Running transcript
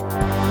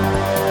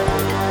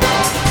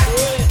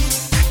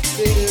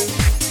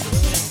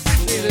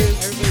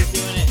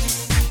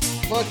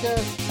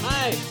podcast.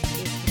 Hi, this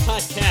is the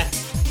podcast.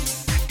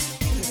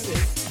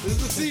 This is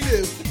the Sea-Doo.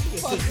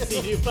 This is the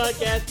Sea-Doo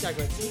podcast. Talk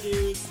about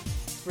Sea-Doos.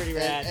 It's pretty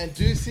rad. And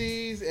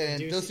Doocies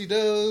and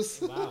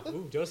Dosey-Dos. Wow.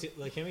 Ooh,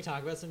 can we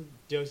talk about some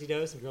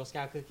Dosey-Dos, some Girl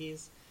Scout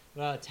cookies?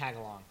 Well, tag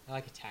along. I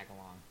like a tag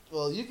along.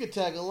 Well, you could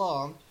tag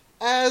along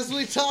as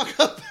we talk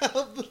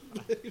about the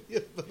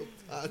Media Boat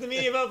podcast. The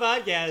Media Boat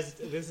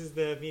podcast. This is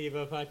the Media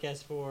Boat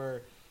podcast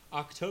for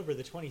October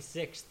the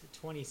 26th,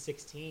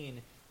 2016.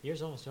 The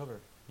year's almost over.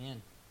 Man,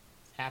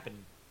 it's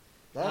happening.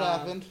 That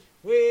happened.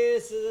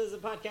 This is a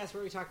podcast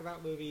where we talk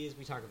about movies,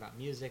 we talk about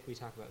music, we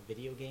talk about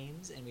video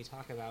games, and we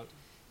talk about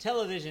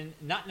television,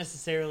 not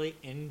necessarily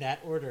in that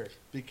order.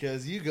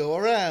 Because you go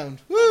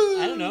around. Woo!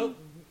 I don't know.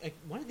 Like,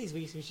 one of these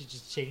weeks we should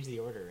just change the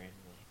order randomly.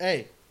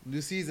 Hey,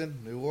 new season,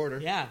 new order.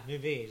 Yeah,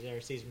 maybe.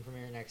 Our season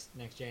premiere next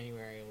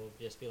January will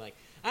just be like,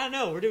 I don't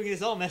know, we're doing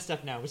this all messed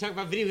up now. We talk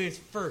about video games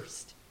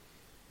first.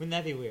 Wouldn't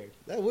that be weird?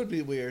 That would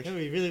be weird. That would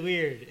be really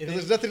weird. Because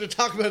there's nothing to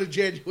talk about in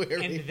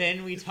January. And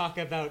then we talk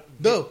about...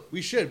 No,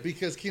 we should,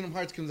 because Kingdom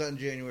Hearts comes out in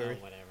January.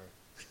 Oh, whatever.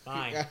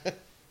 Fine.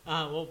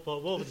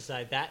 We'll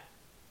decide that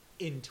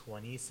in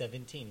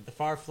 2017. The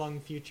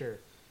far-flung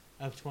future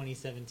of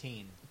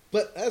 2017.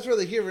 But as for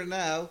the here and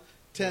now,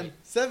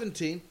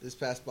 10/17 is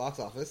past box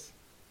office.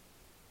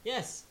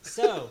 Yes.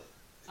 So,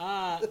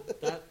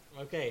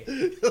 okay,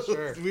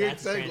 sure. Weird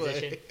That's a segue.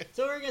 transition.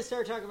 So we're gonna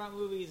start talking about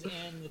movies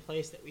in the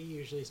place that we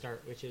usually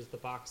start, which is the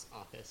box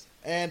office.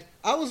 And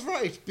I was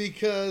right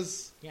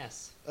because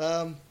Yes.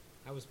 I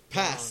was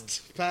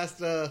past.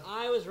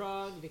 I was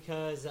wrong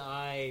because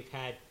I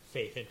had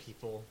faith in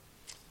people.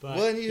 But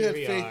One, you here had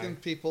we faith are. in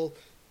people.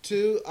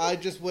 Two, I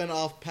just went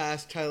off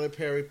past Tyler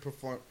Perry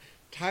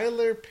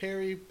Tyler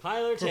Terry.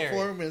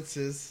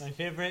 performances. My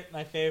favorite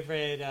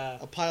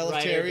A pile of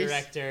writer, Terrys.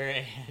 director,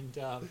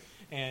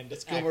 and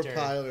It's Gilbert actor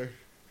Pyler.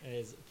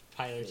 is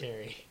Tyler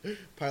Terry.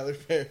 Tyler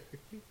Perry.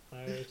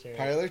 Tyler Terry.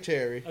 Tyler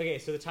Terry. Okay,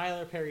 so the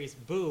Tyler Perry's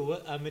Boo,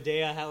 A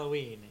Medea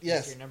Halloween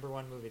Yes. is your number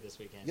one movie this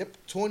weekend. Yep,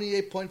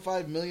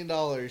 $28.5 million.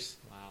 Wow.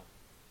 Wow.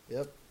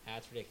 Yep,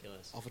 That's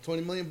ridiculous. off a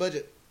 $20 million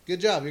budget. Good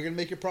job. You're gonna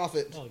make your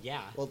profit. Oh,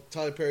 yeah. Well,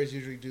 Tyler Perry's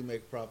usually do make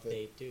a profit.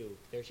 They do.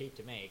 They're cheap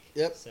to make.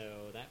 Yep. So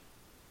that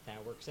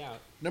works out.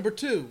 Number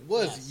two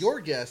was Yes. your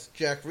guest,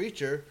 Jack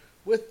Reacher,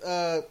 with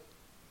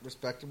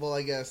respectable,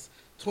 I guess,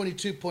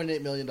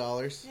 $22.8 million.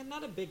 Yeah,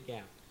 not a big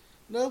gap.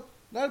 No,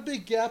 not a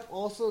big gap.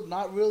 Also,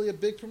 not really a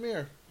big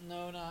premiere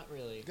No, not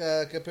really.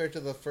 compared to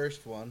the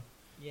first one.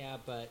 Yeah,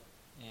 but,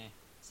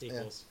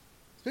 sequels.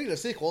 Speaking of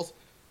sequels,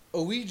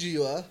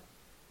 Ouija,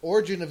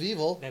 Origin of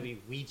Evil. That'd be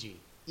Ouija.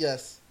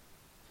 Yes.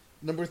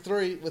 Number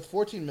three with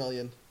 $14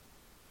 million.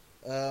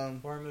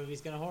 Horror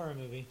movie's gonna horror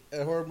movie.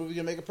 A horror movie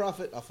gonna make a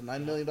profit off a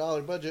 $9 million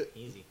budget.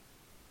 Easy.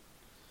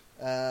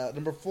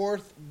 Number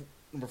four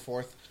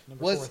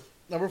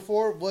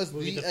was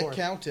Movie The The Fourth.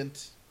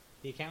 Accountant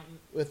The Accountant.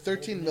 with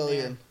Holding $13 in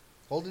million.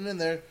 Holding in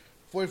there,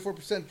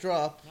 44%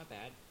 drop. Not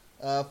bad.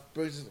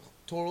 Brings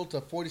total to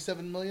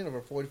 $47 million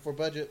over $44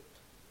 budget.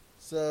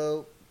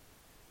 So,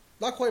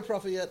 not quite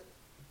profit yet.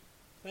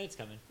 But it's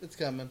coming. It's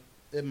coming.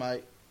 It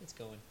might. It's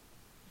going.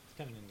 It's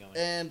coming and going.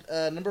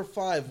 And number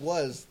five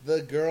was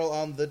The Girl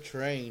on the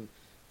Train.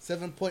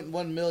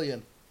 $7.1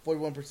 million,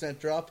 41%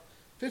 drop.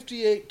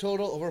 58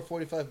 total over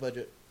 45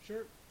 budget.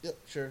 Sure. Yep,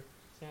 sure.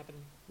 It's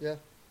happening. Yeah.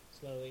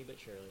 Slowly but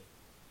surely.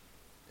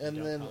 And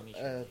Don't then, call me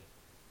Shirley.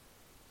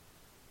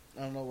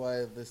 I don't know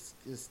why this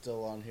is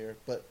still on here,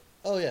 but,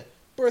 oh yeah,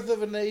 Birth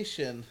of a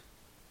Nation.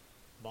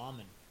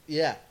 Bombing.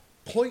 Yeah,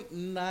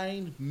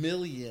 $0.9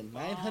 million,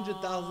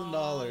 $900,000.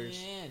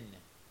 Man.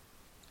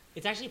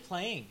 It's actually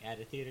playing at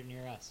a theater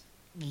near us.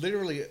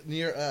 Literally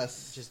near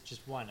us.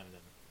 Just one of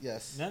them.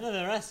 Yes. None of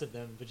the rest of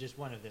them, but just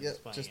one of them Yep, is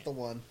playing just it. the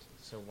one.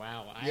 So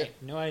wow, I Yep. had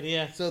no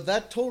idea. So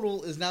that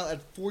total is now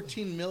at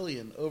 $14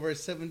 million over a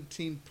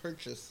 17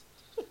 purchase.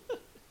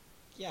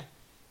 Yeah,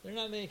 they're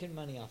not making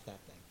money off that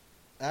thing.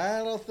 I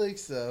don't think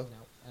so. No,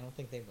 I don't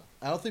think they will.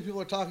 I don't think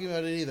people are talking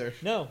about it either.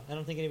 No, I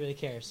don't think anybody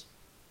cares.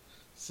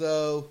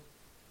 So,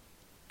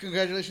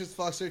 congratulations,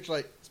 Fox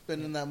Searchlight,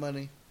 spending that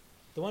money.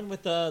 The one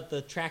with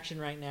the traction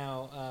right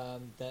now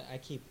that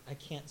I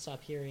can't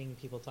stop hearing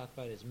people talk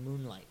about is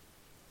Moonlight.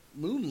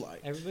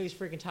 Moonlight. Everybody's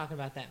freaking talking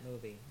about that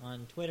movie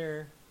on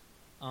Twitter,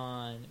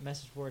 on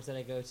message boards that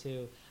I go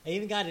to. I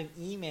even got an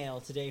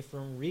email today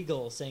from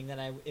Regal saying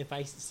that if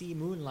I see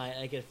Moonlight,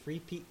 I get free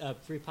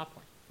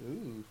popcorn.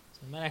 Ooh. So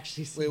I might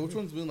actually see. Wait, which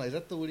one's Moonlight? Is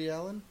that the Woody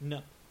Allen?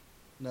 No,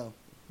 No.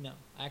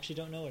 I actually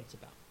don't know what it's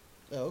about,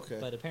 Oh, okay.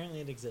 but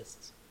apparently it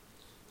exists.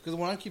 Because the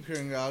one I keep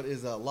hearing about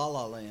is La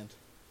La Land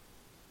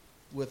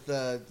with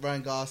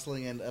Ryan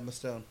Gosling and Emma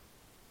Stone.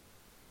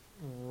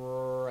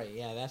 Right?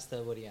 Yeah, that's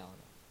the Woody Allen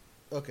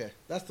one. Okay,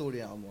 that's the Woody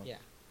Allen one. Yeah,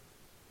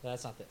 but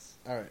that's not this.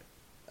 All right.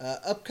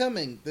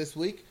 Upcoming this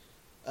week,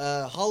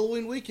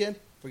 Halloween weekend.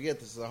 Forget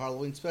this is a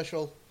Halloween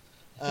special.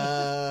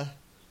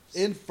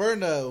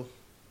 Inferno.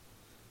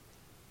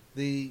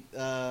 The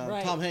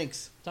Right. Tom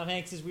Hanks. Tom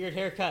Hanks' weird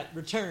haircut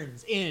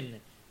returns in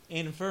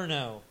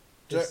Inferno.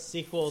 the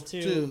sequel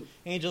to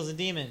Angels and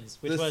Demons,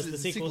 which was the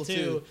sequel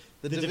to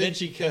The Da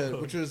Vinci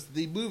Code, which was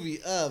the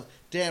movie of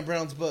Dan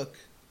Brown's book.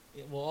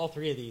 Well, all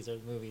three of these are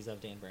movies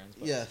of Dan Brown's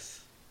book.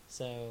 Yes.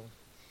 So,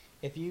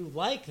 if you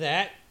like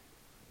that,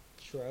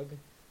 shrug,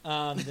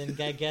 then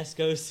I guess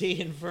go see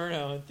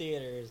Inferno in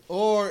theaters.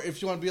 Or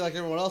if you want to be like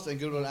everyone else and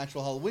go to an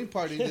actual Halloween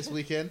party this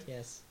weekend,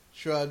 Yes.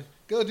 shrug,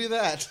 go do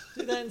that.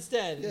 Do that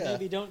instead. Yeah.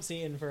 Maybe don't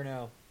see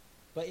Inferno.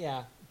 But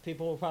yeah,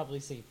 people will probably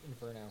see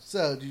Inferno.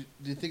 So, do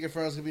you think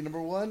Inferno's going to be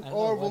number one? I don't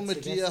Or know will what's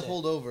Medea against it.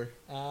 hold over?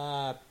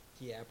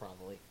 Yeah,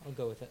 probably. I'll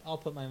go with it. I'll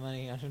put my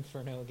money on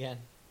Inferno again.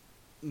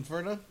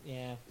 Inferno?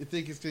 Yeah. You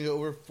think it's going to go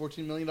over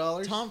 $14 million?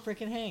 Tom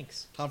freaking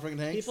Hanks. Tom freaking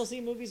Hanks? People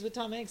see movies with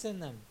Tom Hanks in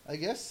them. I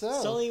guess so.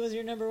 Sully was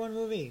your number one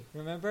movie,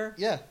 remember?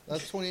 Yeah,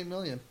 that's $28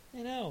 million.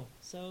 I know.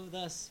 So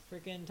thus,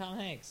 freaking Tom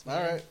Hanks. All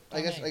man. right. Tom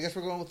I Hanks. guess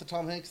we're going with the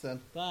Tom Hanks then.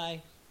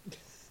 Bye.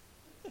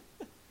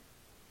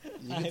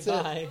 You Bye. can sit.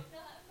 Bye.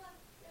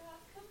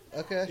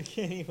 Okay.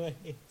 Anyways.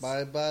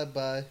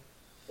 Bye.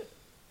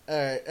 All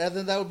right, and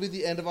then that would be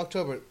the end of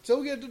October. So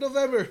we get to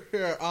November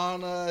here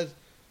on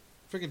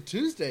freaking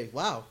Tuesday.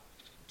 Wow,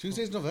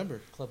 Tuesday's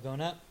November. Club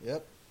going up.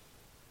 Yep.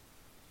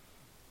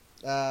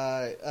 All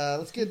right,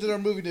 let's get into our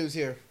movie news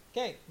here.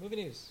 Okay, movie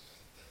news.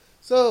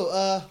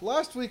 So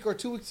last week or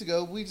 2 weeks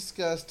ago, we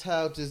discussed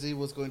how Disney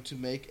was going to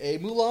make a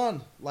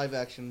Mulan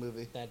live-action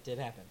movie. That did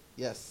happen.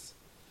 Yes.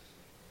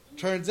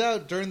 Turns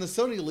out during the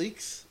Sony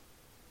leaks,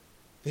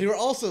 they were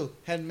also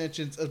had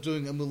mentions of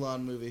doing a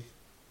Mulan movie.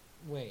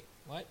 Wait,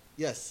 what?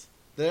 Yes,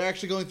 they're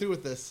actually going through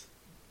with this.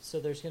 So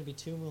there's going to be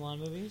 2 Mulan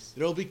movies?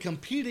 There will be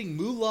competing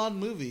Mulan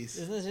movies.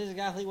 Isn't this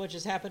exactly what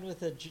just happened with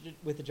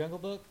the Jungle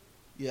Book?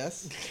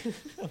 Yes.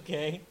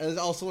 Okay. And it's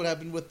also what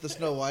happened with the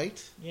Snow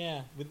White.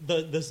 Yeah, with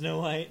the Snow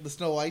White. The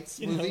Snow White's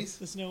You know, movies.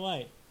 the Snow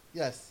White.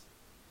 Yes.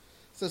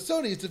 So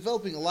Sony is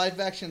developing a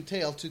live-action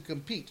tale to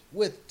compete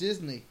with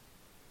Disney.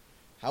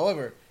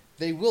 However,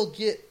 they will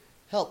get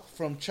help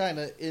from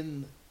China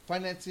in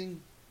financing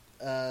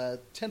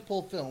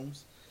tentpole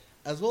films,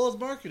 as well as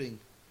marketing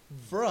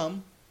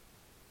from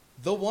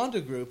the Wanda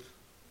Group.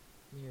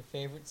 Your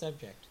favorite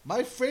subject.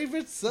 My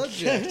favorite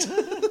subject.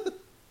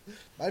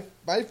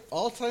 my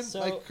all-time,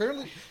 So-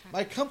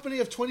 my company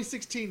of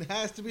 2016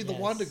 has to be the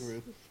Yes. Wanda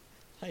Group.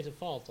 By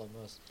default,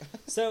 almost.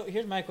 So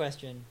here's my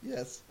question.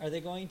 Yes. Are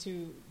they going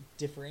to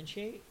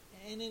differentiate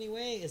in any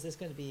way? Is this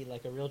going to be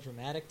like a real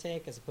dramatic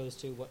take as opposed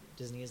to what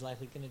Disney is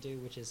likely going to do,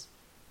 which is,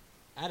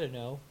 I don't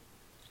know,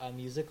 a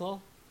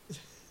musical?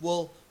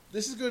 Well,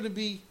 this is going to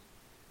be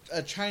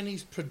a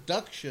Chinese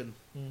production,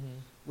 Mm-hmm.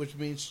 which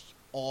means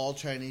all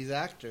Chinese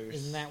actors.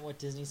 Isn't that what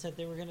Disney said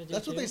they were going to do?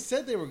 That's what too? they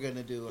said they were going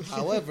to do.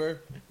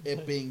 However,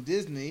 it being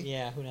Disney,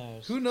 Yeah, who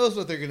knows? who knows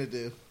what they're going to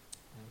do?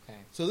 Okay.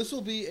 So this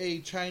will be a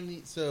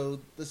Chinese. So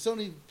the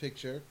Sony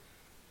picture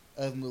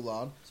of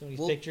Mulan. Sony's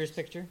Well-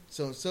 picture.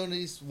 So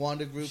Sony's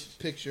Wanda Group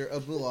picture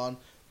of Mulan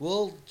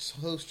will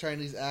host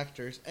Chinese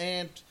actors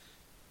and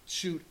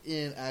shoot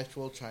in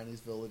actual Chinese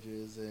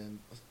villages and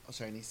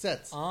Chinese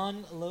sets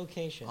On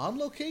location. on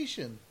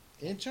location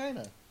in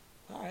China.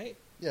 All right.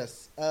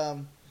 Yes.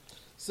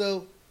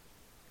 So,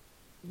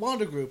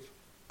 Wanda Group,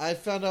 I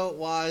found out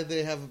why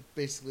they have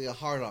basically a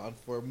hard-on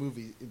for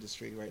movie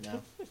industry right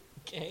now.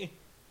 Okay.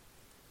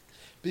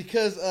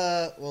 Because,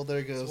 well,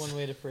 there goes. That's one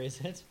way to phrase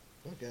it.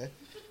 Okay.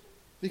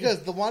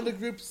 Because the Wanda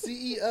Group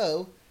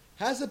CEO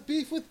has a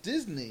beef with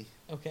Disney,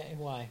 Okay,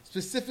 why?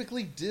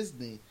 specifically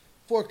Disney,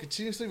 for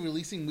continuously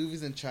releasing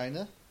movies in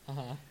China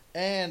Uh-huh.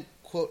 and,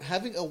 quote,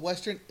 having a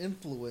Western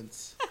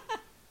influence.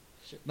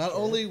 Sure, Not sure.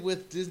 only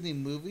with Disney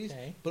movies,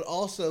 Okay. but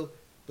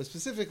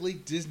specifically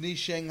Disney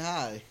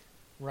Shanghai.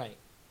 Right.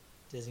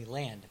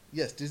 Disneyland.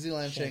 Yes,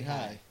 Disneyland Shanghai.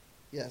 Shanghai.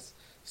 Yes.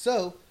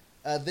 So,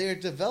 they're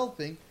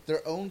developing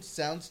their own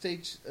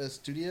soundstage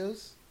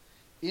studios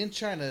in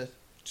China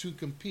to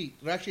compete.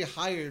 They're actually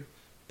hired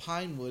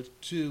Pinewood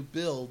to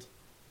build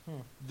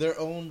their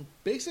own,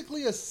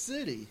 basically a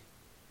city,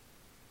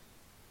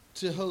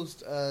 to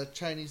host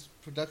Chinese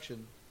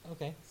production.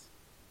 Okay.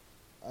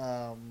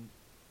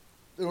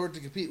 In order to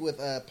compete with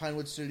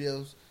Pinewood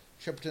Studios,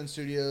 Shepperton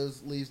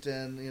Studios,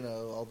 Leavesden,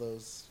 all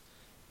those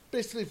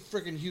basically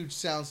freaking huge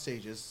sound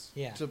stages.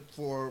 Yeah.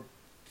 For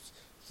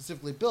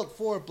specifically built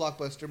for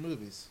blockbuster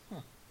movies.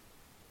 Huh.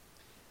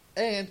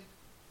 And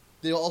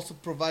they'll also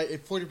provide a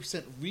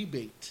 40%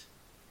 rebate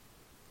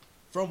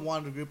from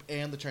Wanda Group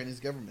and the Chinese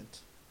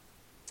government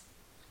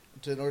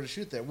in order to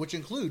shoot there, which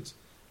includes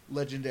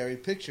Legendary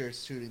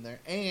Pictures shooting there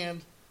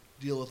and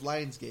deal with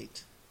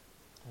Lionsgate.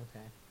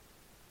 Okay.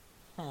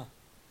 Huh.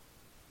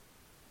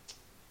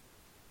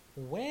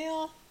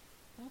 Well,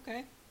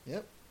 okay.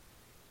 Yep.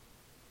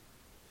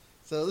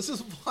 So this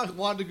is why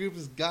Wanda Group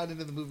has gotten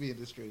into the movie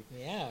industry.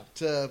 Yeah.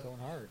 To Going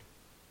hard.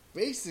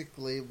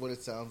 basically, what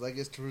it sounds like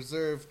is to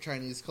preserve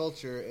Chinese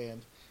culture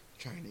and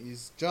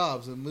Chinese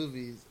jobs and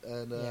movies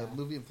and Yeah.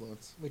 movie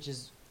influence. Which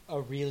is a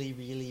really,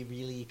 really,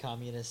 really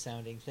communist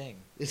sounding thing.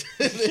 It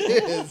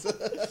is.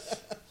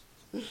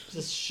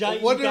 Just shut I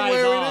you wonder guys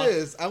where off. it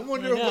is. I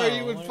wonder where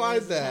you would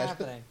find that.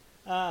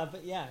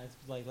 But yeah, it's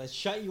like, let's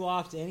shut you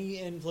off to any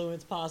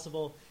influence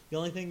possible. The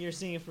only thing you're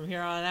seeing from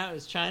here on out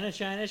is China,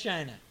 China,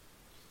 China.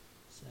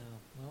 So,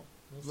 well,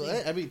 we'll see.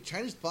 Well, I mean,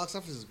 Chinese box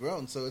office has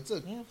grown, so it's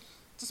a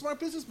smart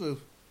business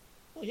move.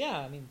 Well, yeah,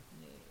 I mean,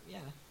 yeah.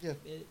 Yeah.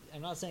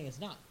 I'm not saying it's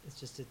not. It's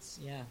just it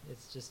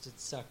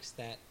sucks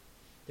that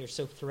they're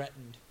so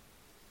threatened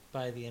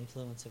by the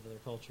influence of other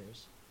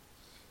cultures.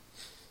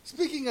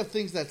 Speaking of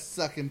things that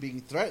suck and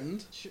being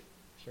threatened,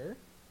 Sure.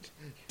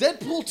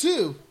 Deadpool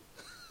 2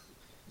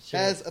 Sure.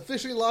 has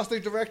officially lost their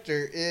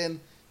director in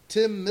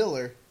Tim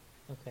Miller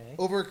Okay.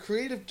 over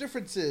creative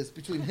differences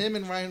between him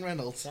and Ryan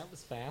Reynolds. That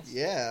was fast.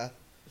 Yeah.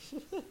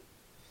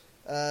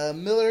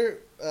 Miller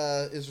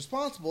is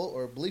responsible,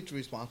 or believed to be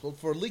responsible,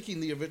 for leaking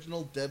the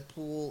original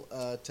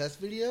Deadpool test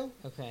video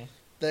Okay.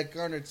 that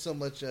garnered so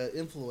much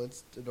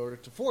influence in order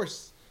to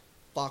force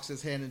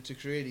Fox's hand into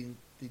creating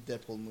the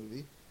Deadpool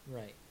movie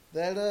Right.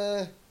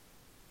 that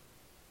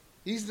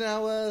he's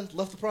now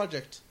left the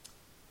project.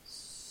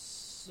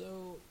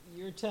 So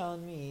you're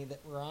telling me that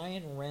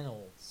Ryan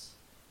Reynolds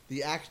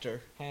The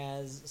actor.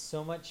 has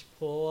so much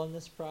pull on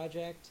this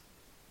project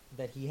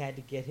that he had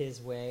to get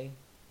his way,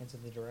 and so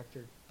the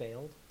director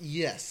bailed?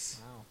 Yes.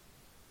 Wow.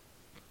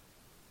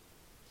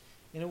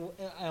 You know,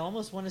 I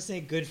almost want to say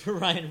good for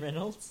Ryan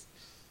Reynolds,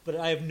 but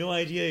I have no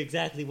idea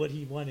exactly what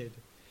he wanted.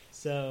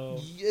 So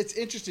It's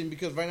interesting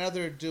because right now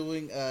they're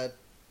doing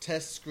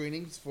test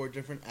screenings for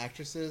different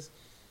actresses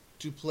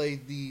to play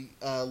the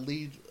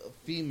lead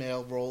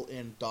female role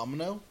in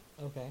Domino.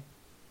 okay,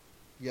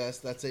 Yes,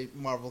 that's a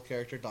Marvel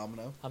character,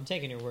 Domino. I'm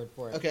taking your word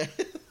for it. Okay.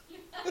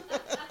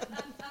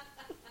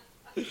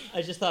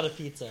 I just thought of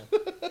pizza.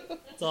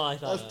 That's all I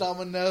thought. That's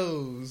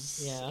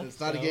Domino's. Yeah, It's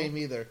not a so? game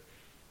either.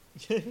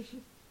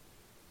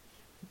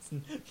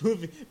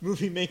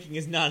 Movie making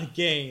is not a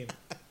game.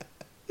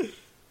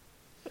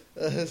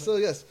 So,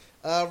 yes.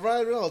 Ryan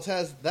Reynolds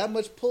has that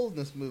much pull in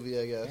this movie,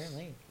 I guess.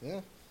 Apparently.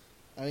 Yeah.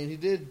 I mean, he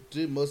did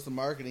do most of the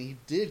marketing. He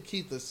did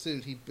keep the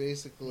suit. He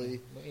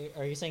basically...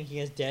 Are you saying he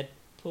has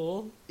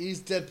Deadpool?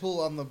 He's Deadpool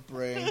on the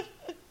brain.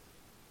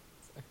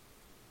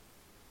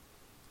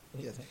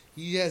 Yes.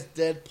 He has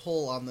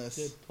Deadpool on this.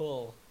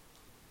 Deadpool.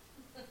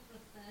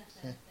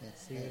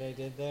 See what I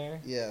did there?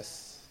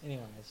 Yes.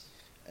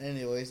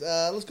 Anyways,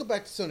 let's go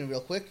back to Sony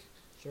real quick.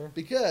 sure.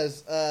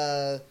 Because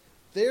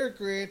they're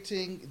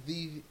granting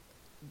the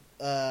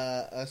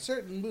a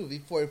certain movie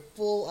for a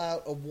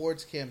full-out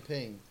awards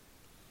campaign.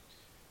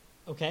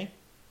 Okay.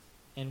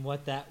 And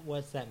what's that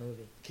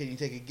movie? Can you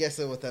take a guess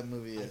at what that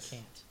movie is? I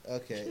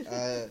can't.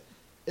 Okay.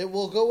 It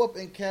will go up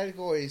in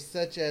categories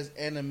such as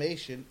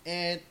animation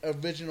and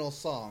original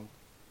song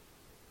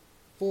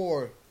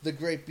for The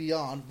Great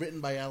Beyond,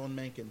 written by Alan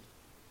Menken.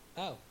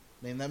 Oh,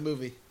 Name that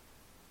movie.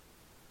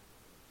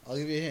 I'll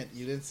give you a hint.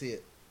 You didn't see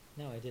it.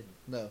 no, I didn't.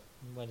 No.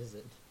 What is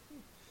it?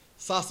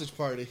 Sausage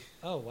Party.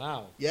 Oh,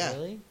 wow. Yeah.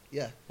 Really?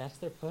 Yeah. That's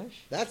their push?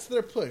 That's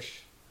their push.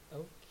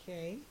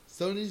 Okay.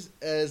 Sony's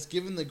has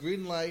given the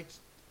green light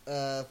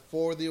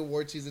for the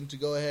award season to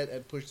go ahead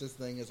and push this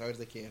thing as hard as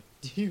they can.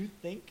 Do you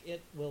think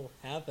it will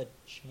have a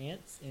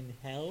chance in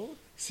hell?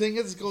 Seeing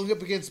as it's going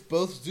up against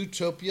both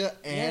Zootopia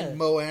and Yeah.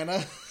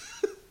 Moana.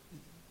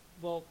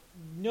 Well,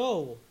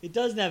 no. It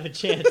doesn't have a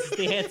chance, is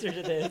the answer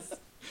to this.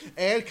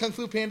 And Kung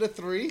Fu Panda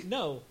 3.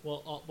 No.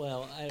 Well,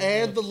 I don't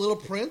And know The Little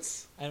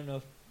Prince. I don't know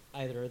if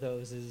either of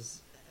those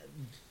is...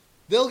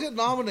 They'll get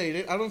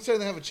nominated. I don't say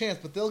they have a chance,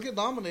 but they'll get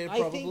nominated I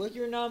probably. think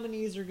your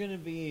nominees are going to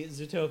be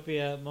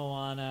Zootopia,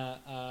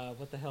 Moana,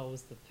 what the hell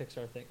was the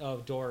Pixar thing? Oh,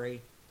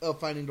 Dory, Oh,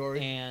 Finding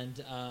Dory. and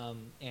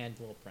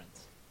Little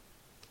Prince.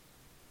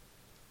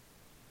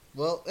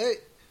 Well, hey.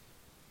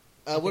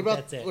 think What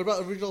that's it.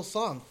 about original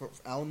song for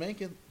Alan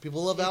Menken?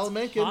 People love Alan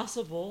Menken.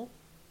 Possible,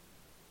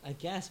 I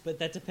guess, but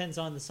that depends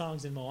on the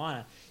songs in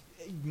Moana.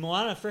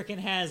 Moana frickin'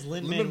 has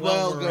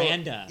Lin-Manuel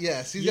Miranda.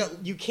 Yes,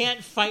 You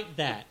can't fight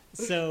that.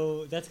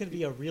 So that's going to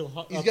be a real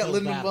he's got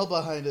Lin-Manuel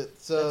behind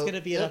it. So that's going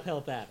to be an uphill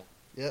battle.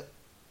 Yep.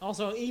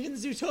 Also, even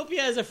Zootopia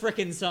has a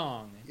frickin'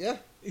 song. Yeah.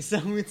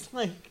 So it's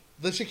like...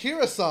 The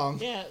Shakira song.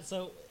 Yeah,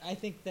 so I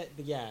think that,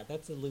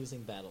 that's a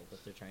losing battle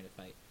that they're trying to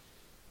fight.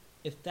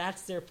 If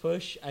that's their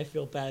push, I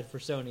feel bad for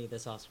Sony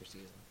this Oscar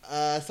season.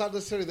 It's not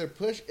necessarily their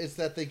push. It's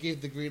that they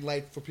gave the green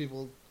light for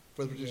the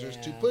producers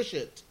to Yeah. push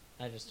it.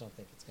 I just don't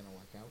think it's going to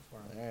work out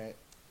for them. All right.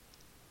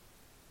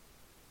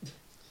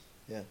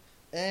 Yeah.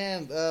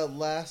 And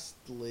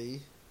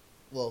lastly,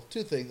 well,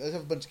 two things. I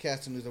have a bunch of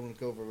casting news I want to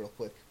go over real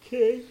quick.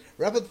 Okay.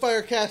 Rapid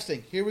fire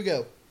casting. Here we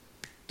go.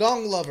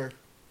 Dong Lover.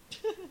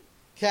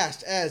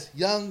 Cast as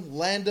young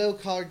Lando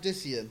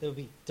Calrissian. It would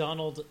be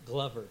Donald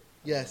Glover.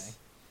 Yes.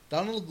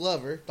 Donald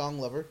Glover, Dong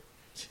Lover,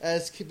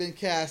 has been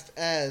cast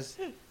as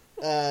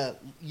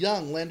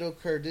young Lando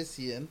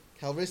Calrissian.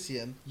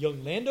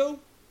 Young Lando?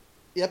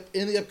 Yep,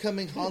 in the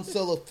upcoming Han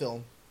Solo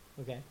film.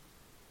 Okay.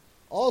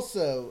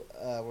 Also,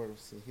 where do we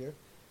see here?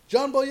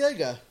 John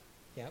Boyega.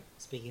 Yep.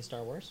 Speaking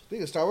Star Wars.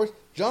 Speaking of Star Wars,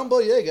 John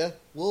Boyega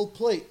will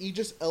play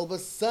Idris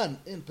Elba's son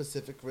in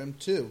Pacific Rim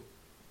 2.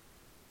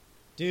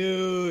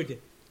 Dude,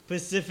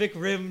 Pacific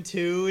Rim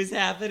 2 is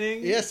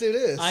happening? Yes, it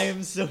is. I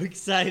am so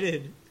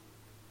excited.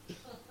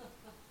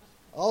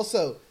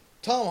 Also,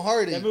 Tom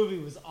Hardy. That movie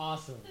was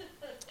awesome.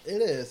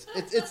 It is.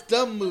 It's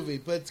dumb movie,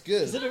 but it's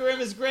good. Pacific Rim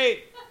is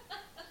great.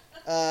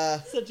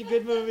 Such a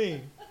good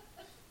movie.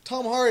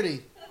 Tom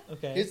Hardy.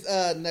 Okay. His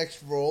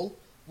next role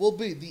will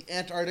be the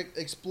Antarctic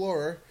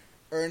explorer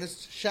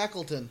Ernest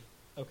Shackleton.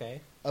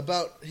 Okay.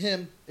 About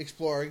him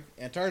exploring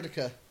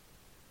Antarctica.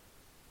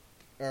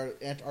 Or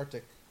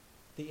Antarctic.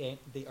 The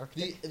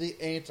Arctic? The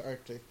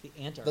Antarctic. The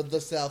Antarctic.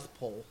 The South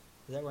Pole.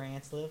 Is that where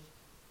ants live?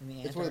 In the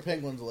Antarctic? It's where the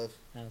penguins live.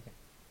 Oh,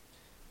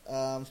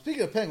 okay.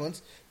 Speaking of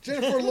penguins,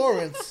 Jennifer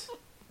Lawrence.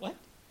 What?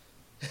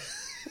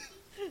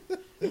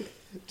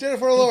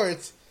 Jennifer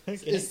Lawrence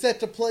Okay. is set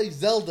to play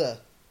Zelda.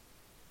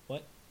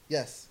 What?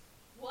 Yes.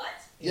 What?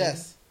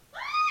 Yes.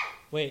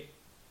 Wait.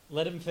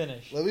 Let him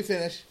finish. Let me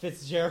finish.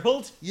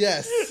 Fitzgerald?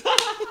 Yes.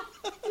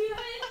 Damn it.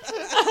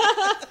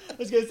 I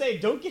was going to say,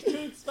 don't get too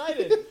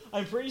excited.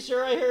 I'm pretty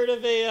sure I heard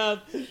of a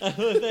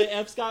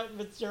F. Scott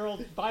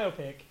Fitzgerald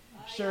biopic.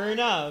 Sure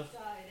enough.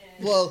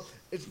 Excited. Well,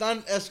 it's not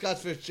an F. Scott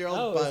Fitzgerald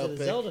Oh, biopic. is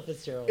it a Zelda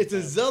Fitzgerald? It's a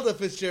biopic? Zelda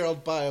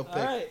Fitzgerald biopic.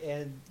 All right,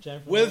 and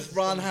Jennifer With Lawrence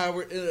Ron is-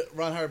 Howard,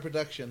 Ron Howard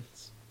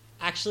Productions.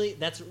 Actually,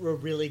 that's a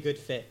really good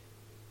fit.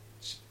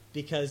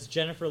 Because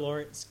Jennifer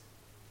Lawrence,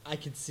 I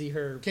could see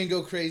her... Can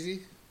go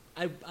crazy.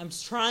 I'm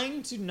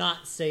trying to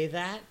not say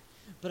that,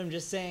 but I'm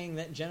just saying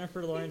that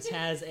Jennifer Lawrence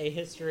has a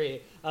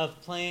history of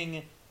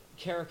playing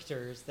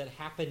characters that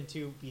happen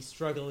to be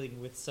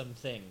struggling with some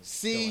things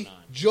See going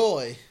on.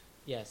 Joy.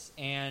 Yes,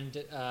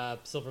 and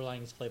Silver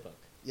Linings Playbook.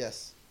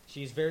 Yes.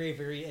 She's very,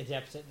 very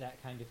adept at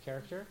that kind of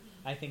character.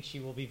 I think she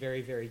will be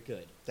very, very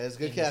good. That is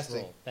good in this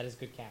casting. role. That is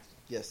good casting.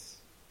 Yes.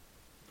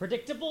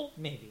 Predictable?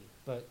 Maybe,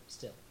 but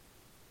still.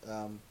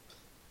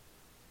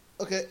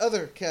 Okay,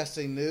 other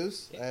casting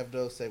news. Yeah. I have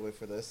no segue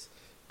for this.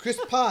 Chris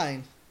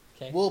Pine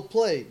Okay. will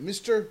play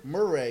Mr.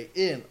 Murray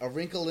in A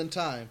Wrinkle in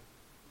Time.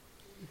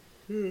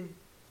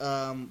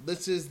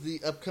 This is the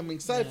upcoming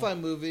sci-fi Yeah.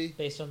 movie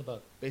Based on the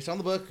book, based on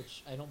the book.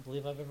 which I don't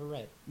believe I've ever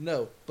read.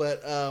 No,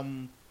 but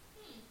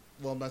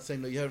well, I'm not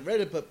saying no, you haven't read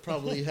it, but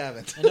probably you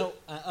haven't. I know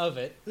of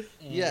it. And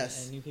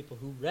Yes. I knew people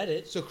who read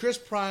it. So Chris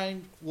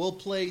Pine will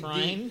play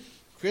Prime?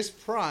 Chris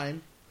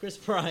Prime. Chris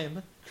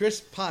Prime,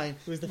 Chris Pine.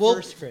 who's the will-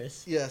 first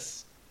Chris.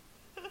 Yes.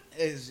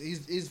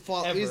 He's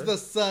Ever. the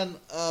son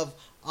of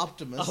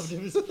Optimus.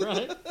 Optimus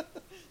Prime.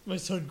 My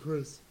son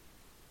Chris.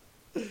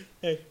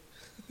 Hey,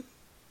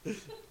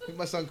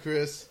 My son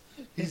Chris.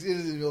 He's in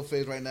his real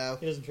phase right now.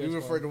 He doesn't We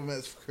refer transform. to him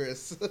as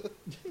Chris.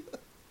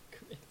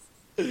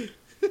 Chris.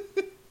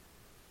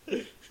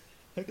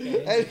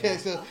 Okay. Okay,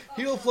 so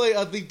he will play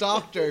the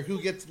doctor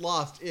who gets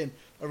lost in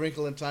A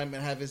Wrinkle in Time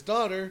and have his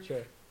daughter,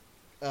 Sure.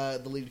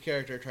 the lead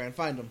character, try and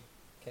find him.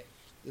 Okay.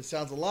 This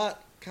sounds a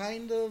lot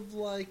kind of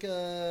like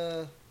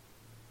what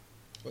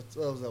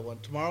was that one?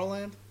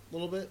 Tomorrowland? A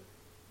little bit.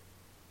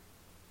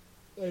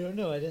 I don't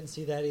know. I didn't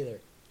see that either.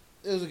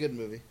 It was a good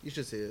movie. You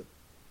should see it.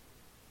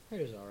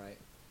 It was all right.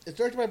 It's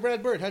directed by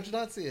Brad Bird. How'd you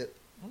not see it?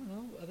 I don't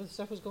know. Other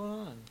stuff was going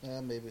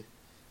on. Maybe.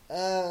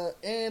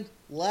 And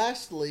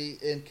lastly,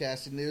 in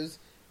casting news,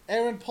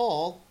 Aaron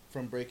Paul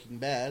from Breaking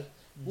Bad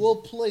will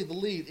play the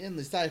lead in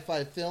the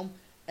sci-fi film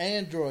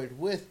Android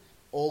with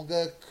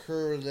Olga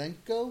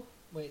Kurylenko.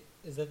 Wait,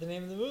 is that the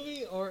name of the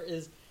movie, or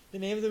is the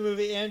name of the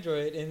movie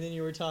Android, and then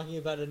you were talking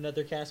about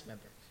another cast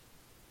member?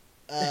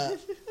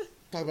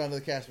 Talk about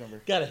another cast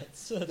member. Got it.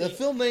 So The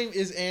film name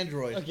is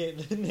Android. Okay,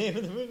 the name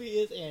of the movie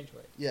is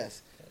Android.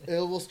 Yes. It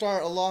will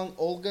star along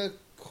Olga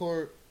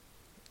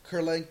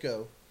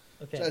Kurylenko.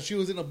 Okay, She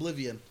was in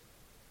Oblivion.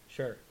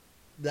 sure,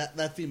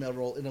 That female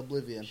role in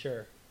Oblivion.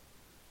 sure.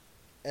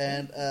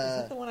 And Is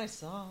that the one I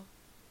saw?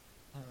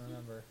 I don't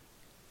remember.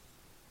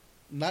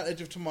 not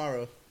Edge of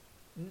Tomorrow.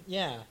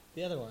 Yeah,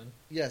 the other one.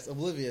 Yes,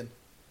 Oblivion.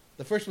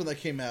 The first one that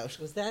came out.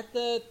 Was that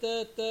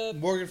the?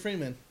 Morgan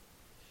Freeman.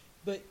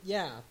 But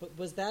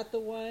was that the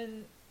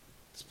one?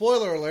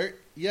 Spoiler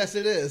alert. Yes,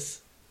 it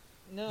is.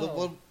 No, The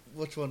one,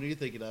 which one are you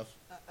thinking of?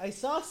 I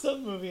saw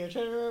some movie. I'm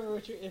trying to remember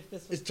if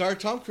this was. It starred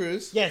Tom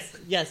Cruise. Yes,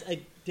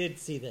 I did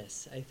see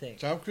this. I think.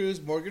 Tom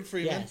Cruise, Morgan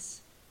Freeman.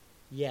 Yes.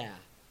 Yeah.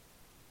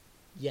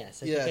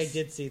 Yes, I Yes. think I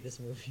did see this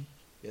movie.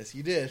 Yes,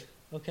 you did.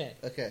 Okay,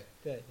 Okay.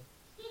 good.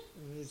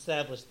 We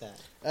established that.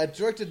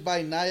 Directed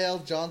by Niall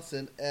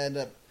Johnson and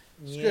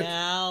script.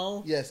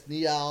 Meow. Yes,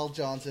 Niall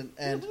Johnson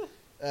and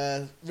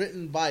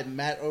written by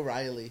Matt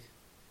O'Reilly.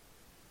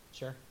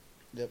 Sure.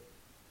 Yep.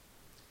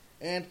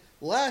 And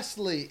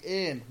lastly,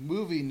 in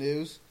movie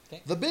news,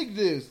 Okay. the big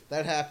news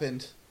that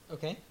happened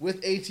Okay.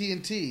 with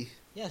AT&T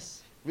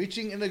Yes.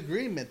 reaching an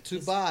agreement to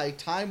This- buy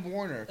Time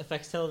Warner.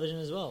 Affects television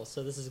as well,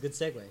 so this is a good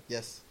segue.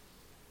 Yes.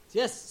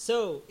 Yes,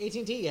 so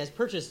AT&T has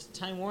purchased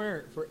Time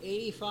Warner for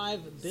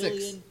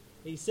 $86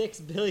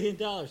 billion.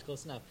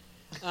 Close enough.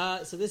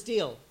 So this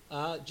deal,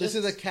 This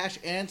is a cash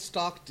and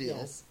stock deal.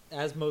 yes,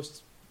 as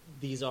most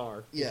these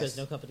are, Yes. because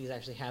no companies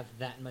actually have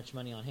that much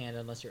money on hand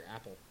unless you're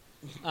Apple.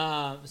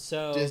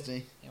 So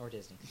Disney. or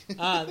Disney.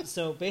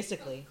 So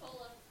basically,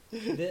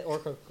 Coca-Cola. or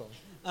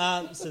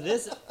Coca-Cola. So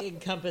this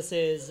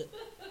encompasses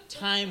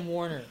Time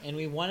Warner, and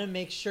we want to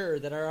make sure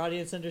that our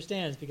audience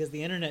understands, because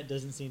the internet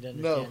doesn't seem to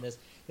understand No. this,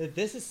 that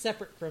this is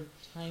separate from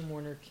Time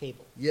Warner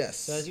Cable. Yes.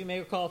 So as you may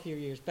recall, a few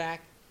years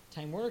back,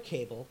 Time Warner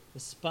Cable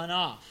was spun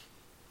off.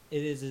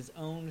 It is its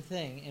own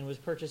thing and was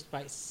purchased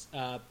by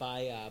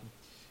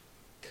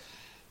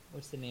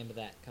what's the name of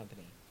that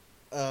company?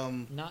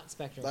 Not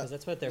Spectrum, because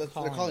that's what they're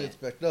calling it.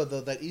 Spectrum.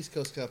 No, that East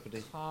Coast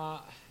company.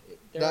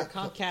 They're a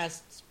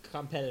Comcast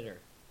competitor.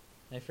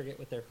 I forget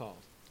what they're called.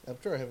 I'm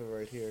sure I have it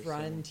right here.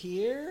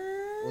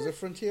 Frontier? Was it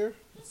Frontier?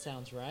 That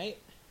sounds right.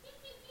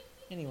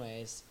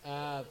 Anyways,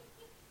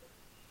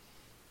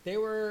 they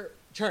were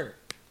Charter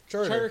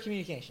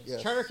Communications.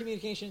 Yes. Charter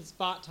Communications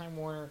bought Time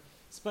Warner,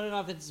 spun it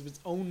off into its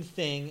own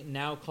thing,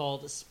 now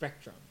called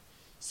Spectrum.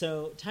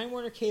 So Time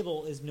Warner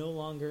Cable is no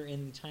longer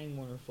in the Time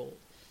Warner fold.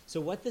 So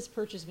what this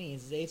purchase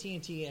means is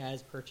AT&T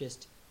has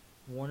purchased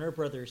Warner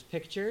Brothers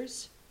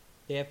Pictures.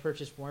 They have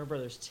purchased Warner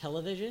Brothers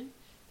Television.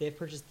 They have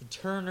purchased the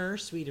Turner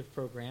suite of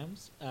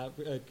programs,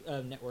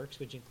 networks,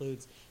 which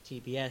includes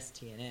TBS,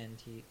 TNN,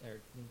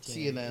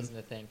 CNN isn't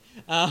a thing.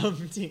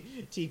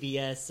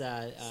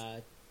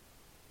 TBS,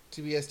 TBS,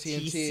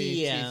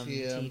 TNT,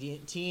 TCM,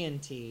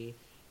 TNT,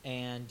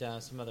 and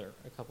a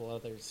couple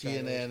others.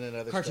 CNN and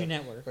other Cartoon stuff.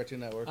 Network.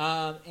 Cartoon Network.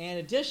 And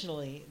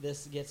additionally,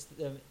 this gets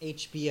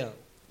HBO.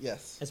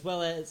 Yes. As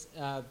well as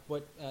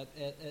what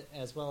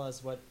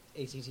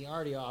AT&T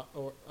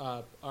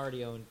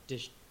already owned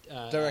Dish.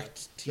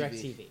 Direct TV.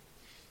 DirecTV.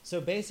 So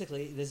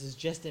basically, this is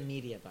just a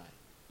media buy.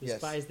 This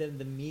buys them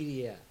the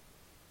media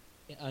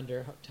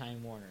under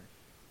Time Warner.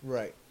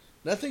 Right.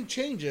 Nothing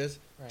changes.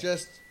 Right.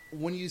 Just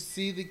when you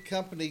see the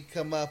company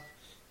come up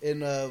in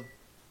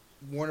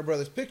Warner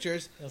Brothers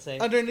Pictures, It'll say,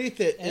 underneath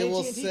it, an it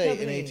will AT&T say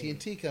company. an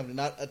AT&T company,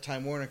 not a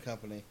Time Warner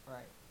company.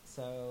 Right.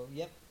 So,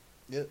 yep.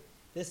 Yep.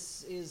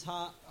 This is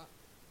hot.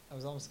 I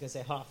was almost going to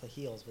say hot off the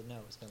heels, but no,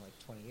 it's been like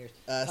 20 years.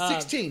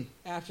 16.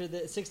 After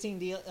the 16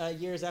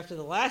 years after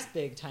the last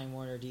big Time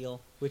Warner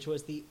deal, which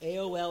was the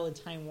AOL and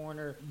Time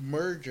Warner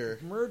merger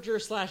 /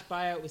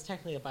 buyout. It was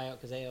technically a buyout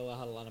because AOL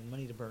had a lot of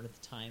money to burn at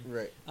the time.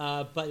 Right.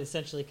 But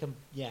essentially a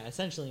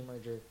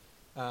merger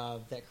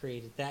that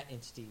created that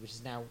entity, which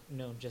is now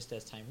known just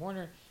as Time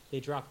Warner.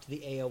 They dropped the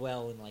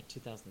AOL in like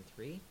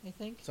 2003, I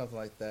think. Something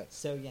like that.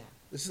 So, yeah.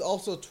 This is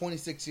also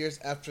 26 years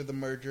after the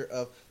merger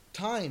of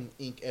Time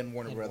Inc. and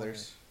Warner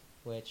Brothers.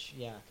 Which,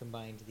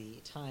 combined the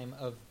time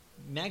of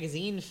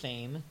magazine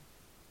fame,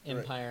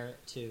 Empire,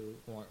 to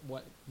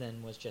what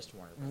then was just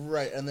Warner Brothers.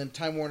 Right, and then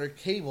Time Warner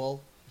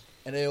Cable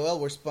and AOL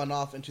were spun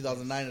off in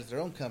 2009 as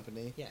their own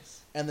company. Yes.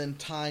 And then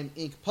Time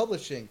Inc.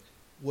 Publishing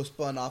was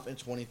spun off in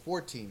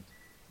 2014.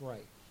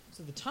 Right.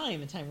 So the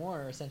Time and Time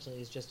Warner essentially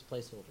is just a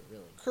placeholder,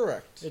 really.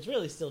 Correct. It's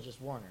really still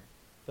just Warner.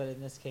 But in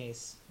this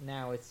case,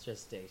 now it's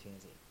just AT&T.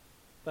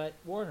 But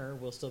Warner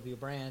will still be a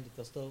brand.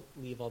 They'll still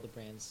leave all the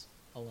brands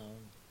alone.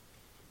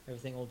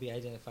 Everything will be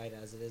identified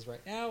as it is right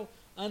now,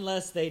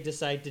 unless they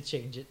decide to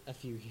change it a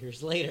few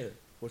years later.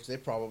 Which they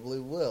probably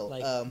will.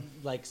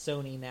 Like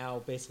Sony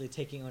now basically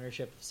taking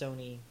ownership of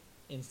Sony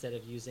instead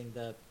of using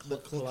the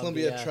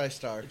Columbia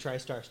TriStar.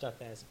 TriStar stuff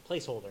as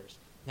placeholders.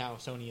 Now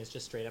Sony is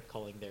just straight up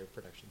calling their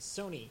productions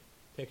Sony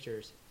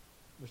Pictures,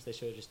 which they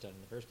should have just done in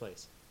the first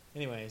place.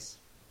 Anyways,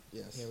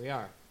 yes. Here we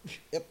are.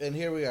 Yep, and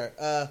here we are.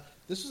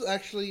 This was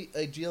actually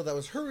a deal that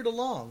was hurried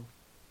along,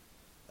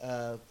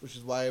 which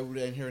is why we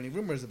didn't hear any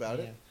rumors about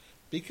it.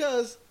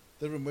 Because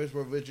the rumors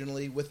were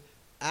originally with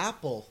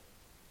Apple.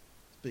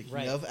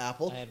 Speaking of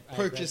Apple,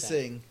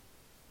 purchasing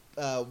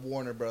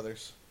Warner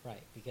Brothers.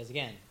 Right, because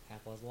again,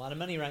 Apple has a lot of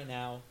money right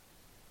now.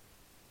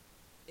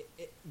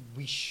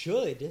 We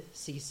should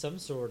see some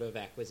sort of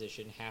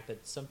acquisition happen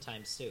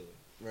sometime soon.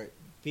 Right.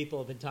 People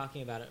have been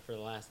talking about it for the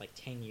last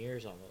 10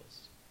 years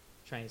almost,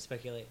 trying to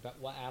speculate about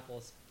what Apple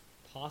is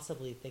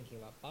possibly thinking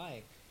about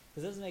buying.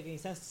 Because it doesn't make any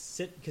sense to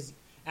sit, because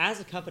as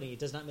a company, it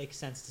does not make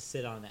sense to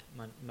sit on that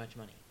much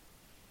money.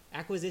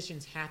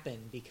 Acquisitions happen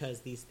because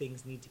these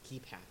things need to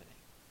keep happening.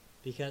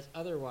 Because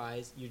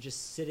otherwise, you're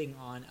just sitting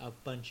on a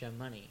bunch of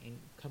money. And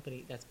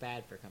that's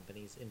bad for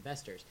companies.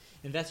 Investors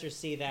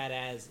see that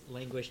as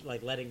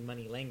letting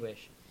money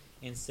languish,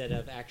 instead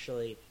of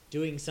actually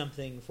doing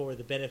something for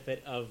the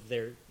benefit of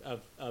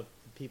of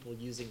people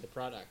using the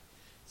product.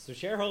 So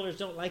shareholders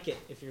don't like it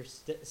if you're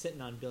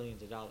sitting on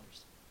billions of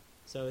dollars.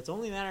 So it's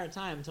only a matter of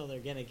time until they're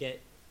going to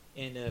get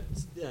into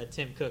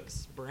Tim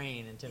Cook's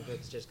brain, and Tim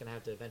Cook's just going to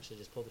have to eventually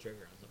just pull the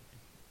trigger on something.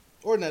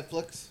 Or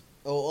Netflix.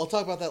 Oh, I'll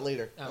talk about that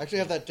later. Oh, I actually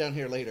have that down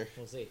here later.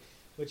 We'll see.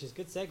 Which is a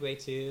good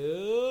segue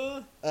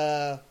to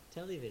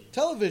television.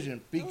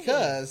 Television,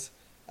 because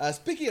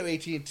speaking of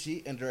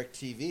AT&T and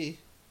DirecTV,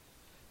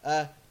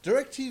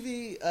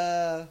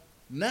 DirecTV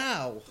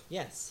Now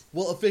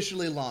will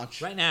officially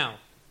launch. Right now.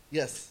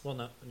 Yes. Well,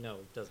 no,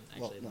 it doesn't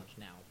actually launch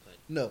now. But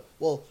no.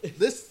 Well,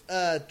 this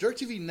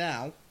DirecTV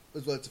Now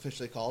is what it's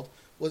officially called.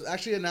 Was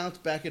actually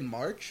announced back in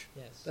March.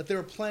 Yes. That they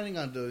were planning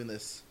on doing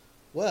this.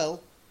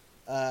 Well,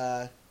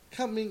 the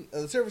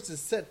service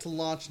is set to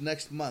launch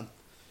next month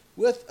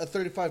with a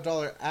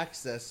 $35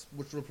 access,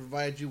 which will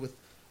provide you with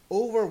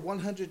over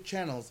 100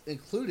 channels,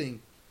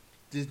 including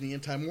Disney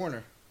and Time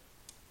Warner.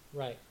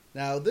 Right.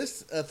 Now,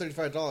 this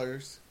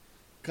 $35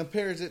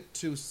 compares it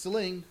to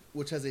Sling,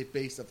 which has a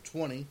base of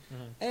 20,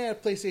 Mhm.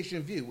 and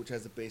PlayStation Vue, which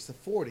has a base of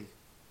 40.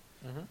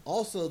 Mhm.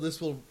 Also, this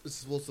will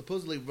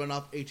supposedly run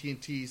off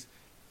AT&T's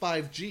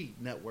 5G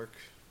network.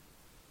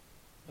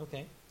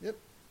 Okay. Yep.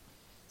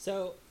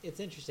 So it's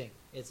interesting.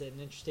 It's an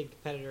interesting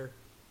competitor.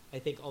 I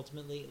think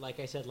ultimately, like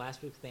I said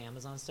last week with the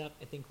Amazon stuff,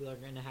 I think we are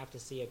going to have to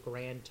see a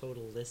grand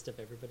total list of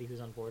everybody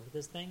who's on board with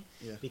this thing.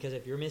 Yeah. Because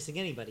if you're missing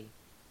anybody,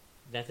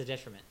 that's a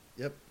detriment.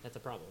 Yep. That's a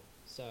problem.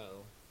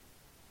 So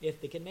if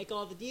they can make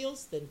all the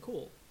deals, then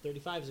cool.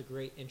 35 is a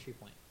great entry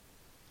point.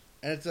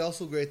 And it's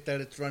also great that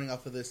it's running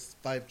off of this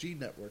 5G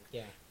network.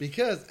 Yeah.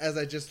 Because, as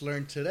I just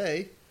learned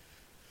today,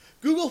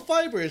 Google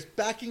Fiber is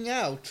backing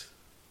out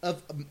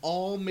of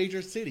all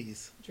major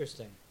cities.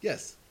 Interesting.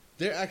 Yes,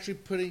 they're actually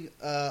putting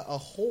a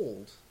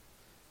hold,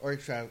 or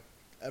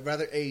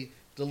rather a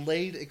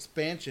delayed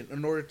expansion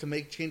in order to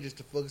make changes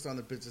to focus on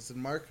the business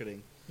and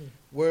marketing,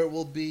 where it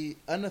will be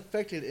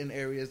unaffected in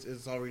areas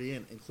it's already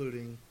in,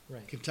 including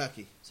Right.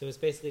 Kentucky. So it's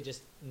basically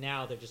just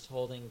now they're just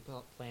holding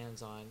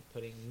plans on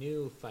putting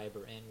new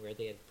fiber in where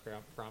they had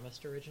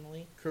promised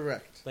originally.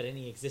 Correct. But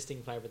any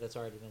existing fiber that's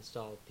already been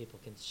installed, people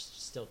can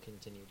still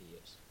continue to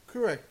use.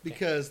 Correct,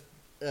 because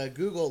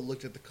Google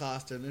looked at the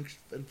cost and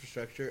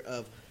infrastructure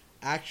of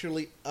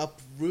actually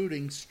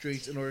uprooting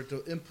streets in order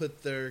to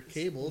input their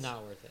cables, It's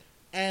not worth it.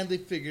 and they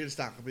figured it's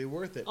not going to be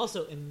worth it.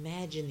 Also,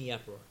 imagine the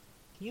uproar.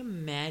 Can you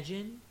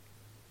imagine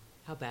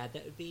how bad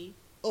that would be?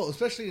 Oh,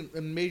 especially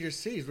in major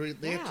cities where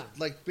they have Yeah. to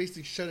like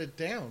basically shut it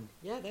down.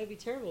 Yeah, that would be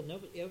terrible.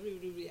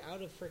 Everybody would be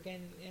out of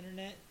freaking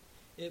internet.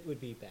 It would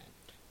be bad.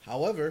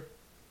 However,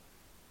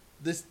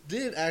 this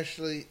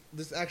actually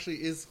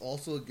is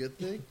also a good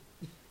thing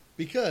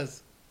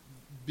because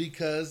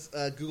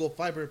Google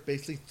Fiber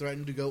basically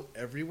threatened to go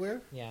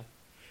everywhere. Yeah.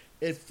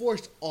 It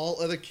forced all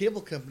other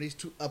cable companies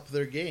to up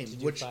their game, To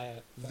do which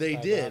they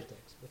fiber did,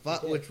 optics, which they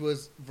did. which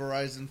was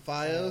Verizon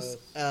Fios,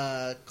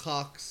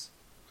 Cox,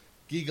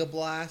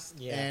 Gigablast,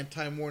 Yeah. and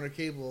Time Warner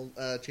Cable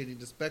changing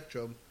to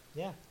Spectrum,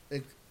 Yeah.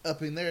 and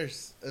upping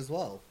theirs as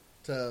well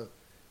to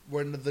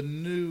where the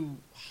new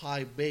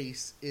high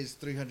base is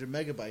 300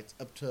 megabytes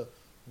up to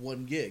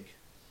 1 gig.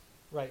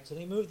 Right. So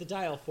they moved the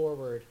dial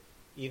forward,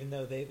 even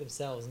though they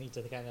themselves need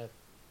to kind of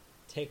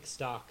take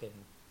stock and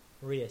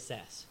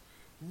reassess.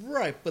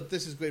 Right, but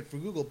this is great for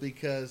Google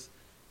because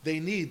they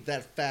need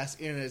that fast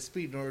internet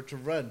speed in order to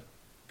run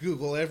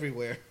Google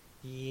everywhere.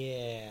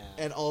 Yeah.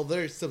 And all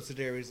their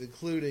subsidiaries,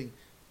 including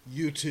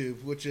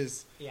YouTube, which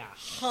is Yeah.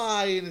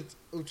 high in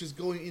which is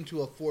going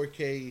into a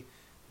 4K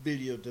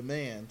video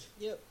demand,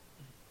 Yep.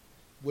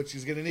 which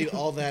is going to need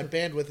all that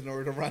bandwidth in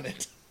order to run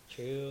it.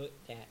 True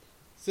that.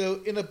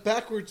 So, in a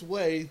backwards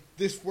way,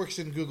 this works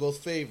in Google's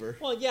favor.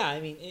 Well, yeah. I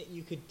mean,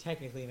 you could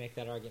technically make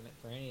that argument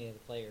for any of the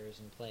players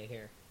in play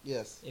here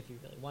Yes. if you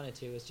really wanted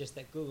to. It's just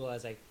that Google,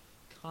 as a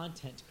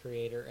content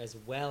creator as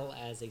well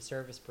as a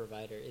service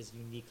provider, is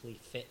uniquely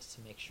fit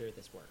to make sure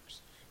this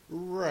works.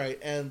 Right,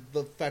 and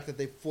the fact that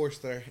they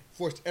forced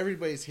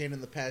everybody's hand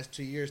in the past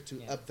 2 years to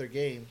Yeah. up their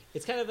game.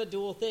 It's kind of a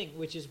dual thing,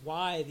 which is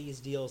why these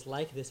deals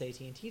like this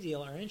AT&T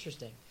deal are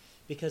interesting,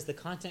 because the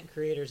content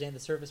creators and the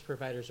service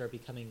providers are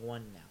becoming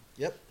one now.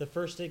 Yep. The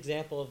first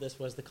example of this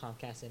was the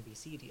Comcast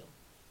NBC deal.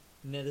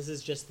 No, this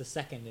is just the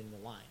second in the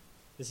line.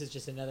 This is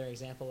just another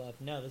example of,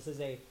 no, this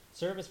is a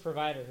service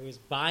provider who is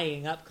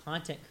buying up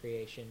content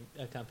creation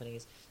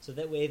companies so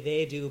that way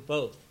they do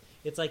both.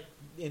 It's like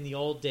in the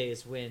old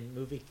days when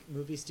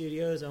movie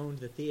studios owned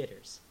the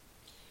theaters.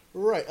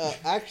 Right.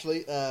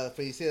 Actually, if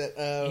you say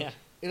that, Yeah.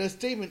 in a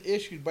statement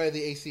issued by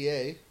the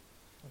ACA,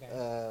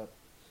 Okay.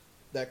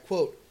 that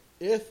quote,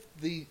 if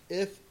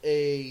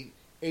a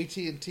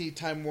AT&T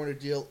Time Warner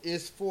deal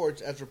is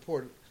forged as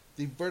reported,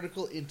 the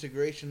vertical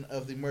integration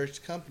of the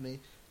merged company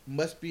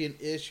must be an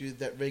issue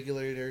that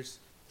regulators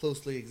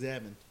closely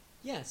examine.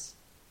 Yes,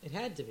 it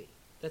had to be.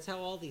 That's how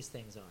all these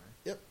things are.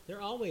 Yep.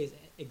 They're always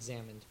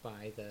examined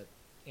by the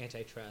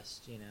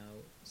antitrust,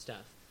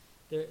 stuff.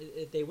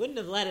 They wouldn't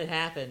have let it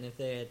happen if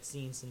they had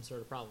seen some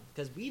sort of problem.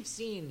 Because we've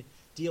seen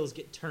deals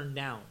get turned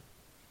down.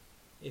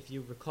 If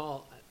you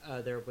recall,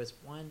 there was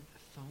one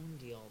phone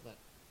deal that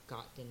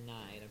got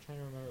denied. I'm trying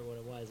to remember what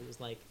it was. It was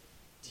like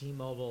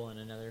T-Mobile and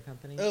another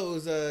company. Oh, it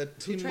was Who tried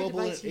to T-Mobile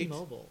buy and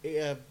T-Mobile?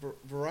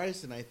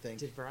 Verizon, I think.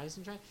 Did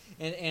Verizon try?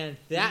 And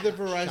that Either got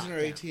Verizon shot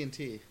or down.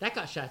 AT&T. That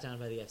got shot down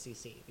by the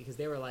FCC because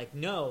they were like,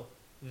 no,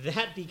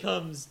 that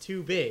becomes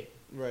too big,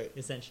 Right.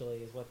 essentially,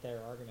 is what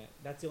their argument.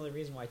 That's the only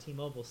reason why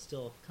T-Mobile's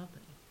still a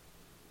company.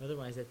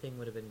 Otherwise, that thing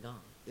would have been gone.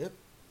 Yep.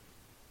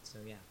 So,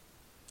 yeah.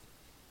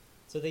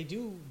 So they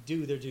do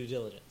their due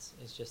diligence.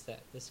 It's just that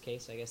this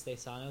case, I guess they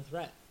saw no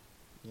threat.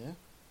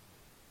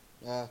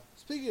 Yeah.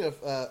 Speaking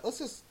of, let's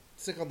just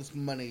stick on this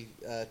money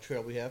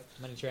trail we have.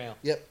 Money trail.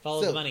 Yep.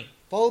 Follow So, the money.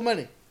 Follow the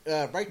money.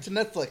 Right to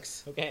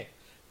Netflix. Okay.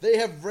 They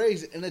have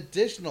raised an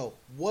additional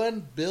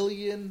 $1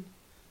 billion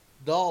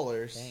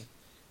Dang.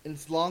 in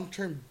its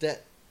long-term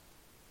debt,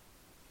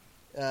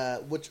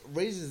 which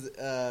raises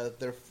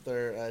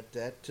their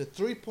debt to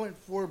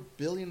 $3.4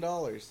 billion,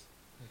 Okay.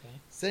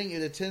 saying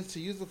it intends to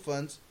use the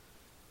funds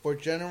for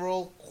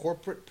general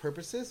corporate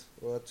purposes,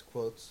 well, that's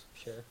quotes,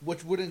 Sure.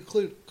 which would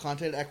include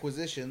content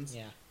acquisitions,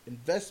 Yeah.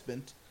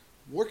 investment,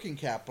 working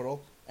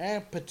capital,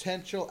 and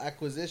potential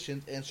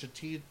acquisitions and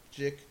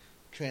strategic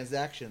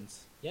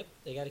transactions. Yep.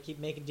 They got to keep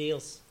making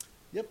deals.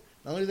 Yep.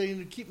 Not only do they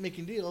need to keep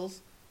making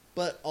deals,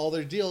 but all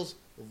their deals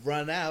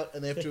run out,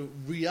 and they have to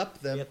re-up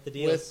them Re-up the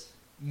deals.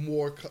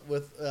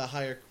 with a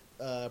higher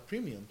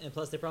premium. And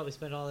plus, they probably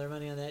spent all their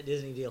money on that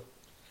Disney deal.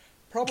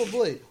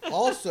 Probably.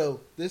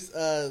 Also, this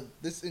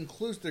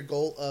includes their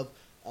goal of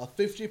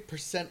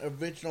 50%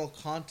 original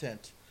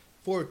content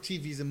for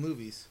TVs and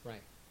movies.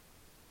 Right.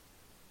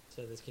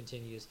 So this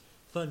continues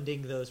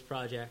funding those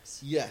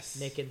projects, Yes.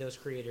 making those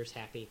creators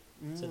happy,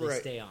 so they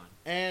Right. stay on.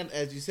 And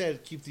as you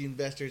said, keep the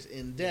investors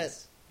in debt.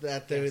 Yes.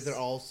 That they're Yes. they're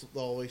also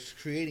always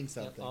creating Yep,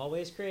 something.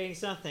 always creating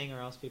something, or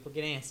else people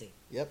get antsy.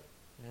 Yep.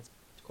 That's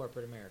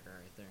corporate America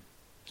right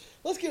there.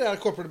 Let's get out of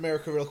corporate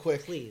America real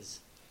quick, Please,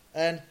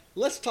 and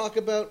let's talk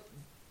about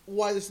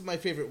why this is my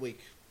favorite week.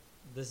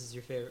 this is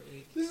your favorite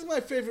week. This is my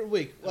favorite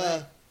week.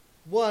 Alright.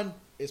 One,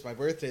 it's my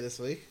birthday this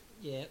week.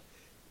 Yep.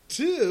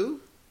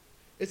 Two,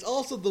 it's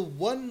also the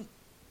one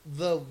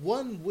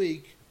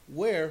week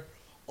where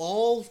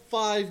all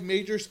 5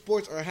 major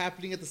sports are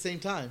happening at the same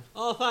time.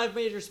 All 5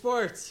 major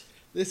sports.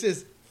 This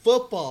is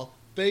football,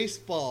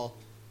 baseball,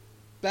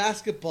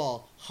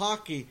 basketball,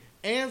 hockey,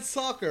 and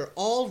soccer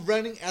all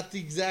running at the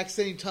exact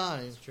same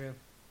time. It's true.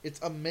 It's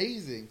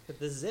amazing. But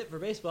this is it for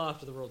baseball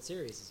after the World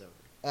Series is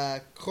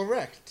over.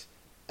 Correct.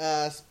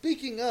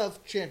 Speaking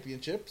of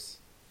championships,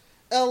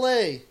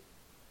 LA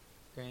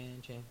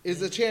Grand champion.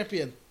 is a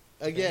champion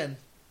again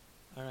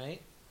All right.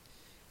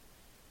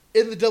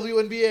 in the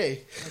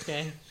WNBA.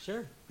 Okay.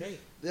 Sure. Great.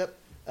 Yep.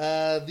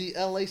 The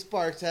LA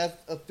Sparks have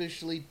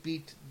officially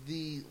beat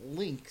the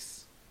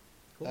Lynx,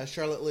 Cool.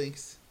 Charlotte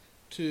Lynx,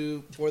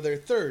 for their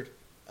 3rd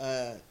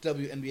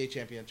WNBA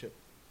championship.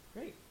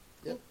 Great.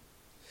 Yep.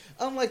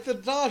 Unlike the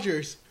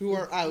Dodgers, who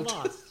are out,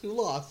 Lost. who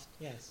lost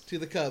Yes. to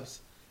the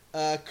Cubs.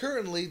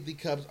 Currently, the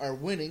Cubs are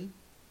winning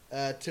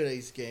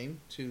today's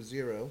game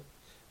 2-0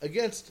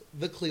 against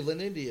the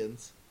Cleveland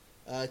Indians.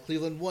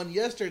 Cleveland won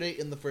yesterday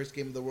in the first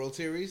game of the World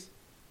Series.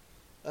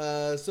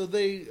 So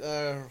they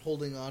are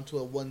holding on to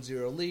a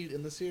 1-0 lead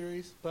in the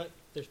series. But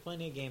there's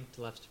plenty of game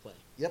left to play.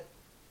 Yep.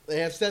 They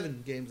have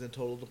 7 games in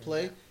total to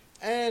play. Okay.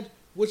 And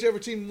whichever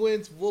team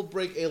wins will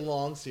break a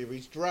long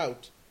series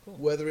drought. Cool.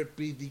 Whether it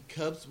be the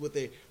Cubs with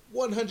a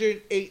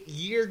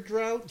 108-year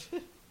drought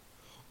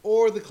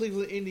or the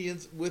Cleveland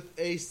Indians with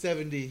a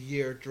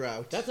 70-year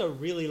drought. That's a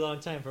really long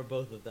time for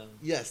both of them.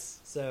 Yes.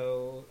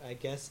 So I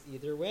guess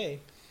either way.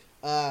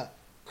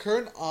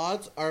 Current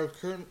odds are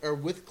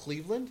with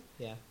Cleveland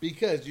Yeah.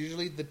 because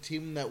usually the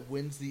team that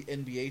wins the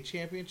NBA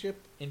championship.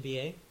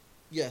 NBA?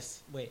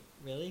 Yes. Wait,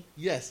 really?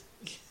 Yes.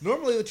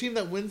 Normally, the team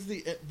that wins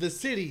the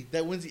city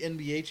that wins the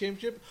NBA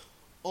championship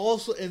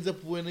also ends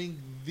up winning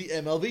the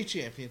MLB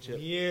championship.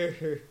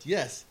 Weird.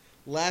 Yes.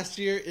 Last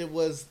year it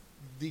was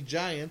the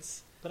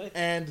Giants But I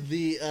and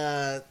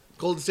the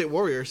Golden State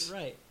Warriors.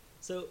 right.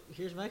 So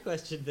here's my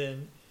question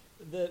then.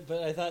 But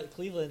I thought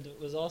Cleveland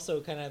was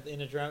also kind of in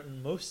a drought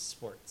in most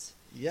sports.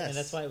 Yes. And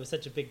that's why it was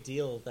such a big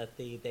deal that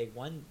they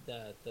won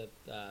the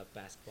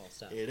basketball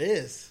stuff. It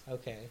is.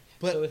 Okay.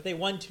 But- so if they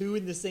won 2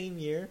 in the same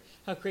year,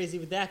 how crazy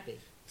would that be?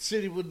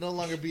 City would no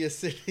longer be a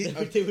city.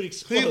 They would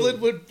explode.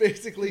 Cleveland would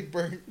basically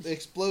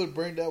explode,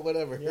 burned out,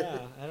 whatever. Yeah,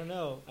 I don't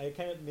know.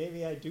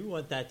 Maybe I do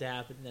want that to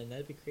happen then.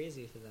 That'd be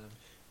crazy for them.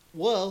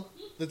 Well,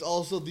 there's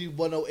also the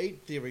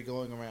 108 theory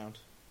going around.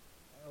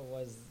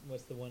 What's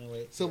the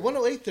 108? So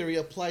 108 theory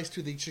applies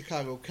to the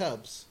Chicago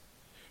Cubs,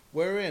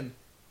 wherein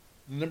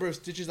the number of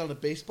stitches on a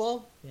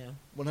baseball, Yeah.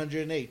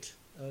 108.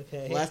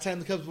 Okay. Last time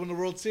the Cubs won the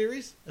World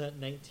Series,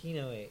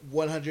 1908.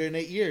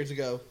 108 years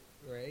ago.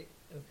 Right.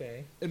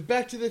 Okay. And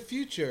Back to the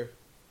Future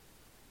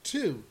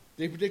 2,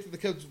 they predicted the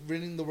Cubs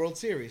winning the World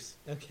Series.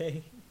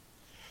 Okay.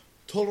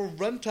 Total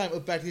runtime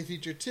of Back to the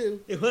Future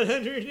 2,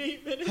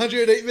 108 minutes.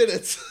 108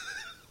 minutes.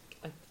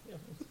 God damn.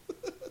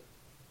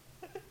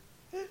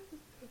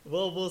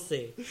 Well, we'll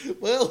see.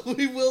 Well,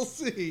 we will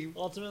see.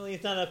 Ultimately,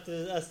 it's not up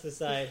to us to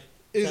decide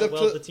It is how up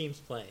well to- the teams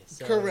play.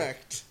 So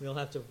Correct. We'll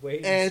have to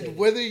wait And see.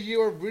 whether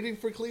you are rooting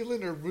for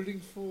Cleveland or rooting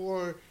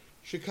for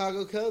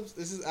Chicago Cubs,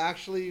 this is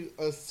actually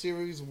a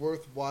series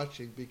worth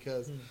watching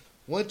because Hmm.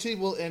 one team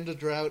will end a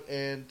drought,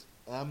 and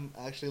I'm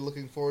actually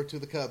looking forward to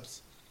the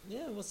Cubs.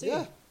 Yeah, we'll see.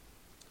 Yeah.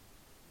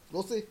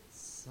 We'll see.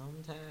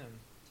 Sometime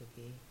to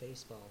be a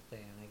baseball fan,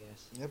 I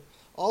guess. Yep.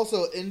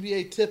 Also,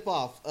 NBA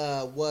tip-off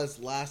was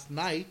last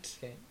night,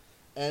 Okay.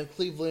 and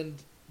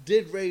Cleveland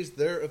did raise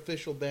their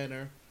official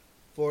banner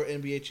for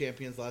NBA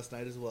champions last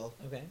night as well,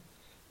 Okay.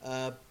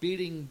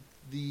 beating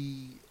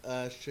the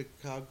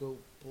Chicago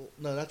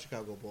no, not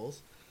Chicago Bulls.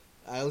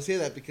 I only say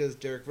that because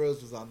Derrick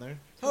Rose was on there.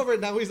 However,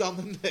 now he's on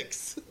the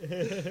Knicks.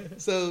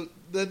 So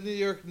the New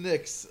York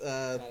Knicks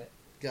Got it.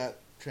 got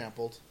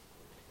trampled.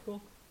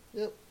 Cool.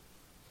 Yep.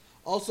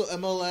 Also,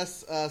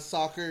 MLS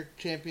soccer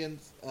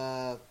champions,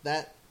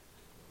 that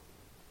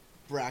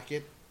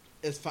bracket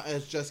is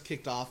just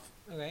kicked off.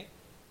 Okay.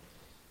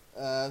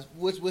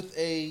 with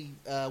a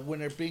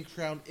winner being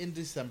crowned in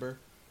December.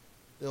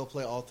 They'll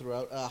play all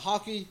throughout.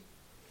 Hockey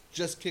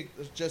just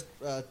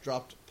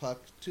dropped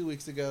puck 2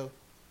 weeks ago,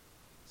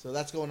 so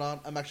that's going on.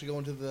 I'm actually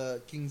going to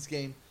the Kings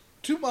game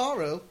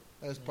tomorrow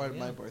as part of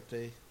my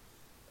birthday.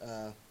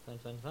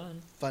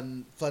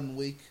 Fun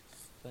week.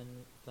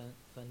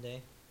 Fun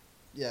day.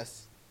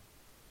 Yes.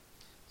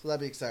 So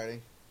that'd be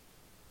exciting.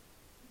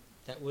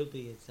 That would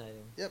be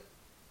exciting. Yep.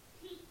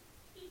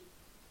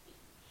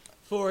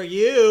 For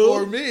you.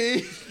 For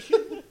me.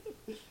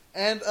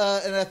 And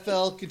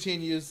NFL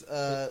continues,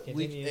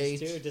 week 8.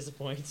 To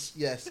disappoint.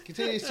 Yes,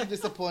 continues to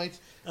disappoint.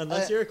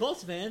 Unless you're a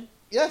Colts fan.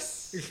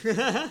 Yes.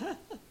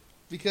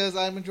 Because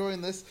I'm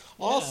enjoying this.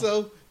 Yeah.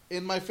 Also,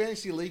 in my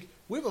fantasy league,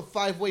 we have a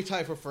 5-way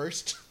tie for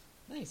first.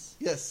 Nice.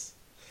 Yes.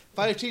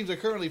 5 teams are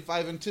currently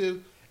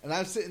 5-2, and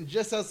I'm sitting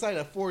just outside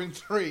at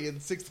 4-3 in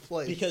 6th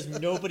place. Because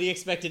nobody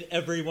expected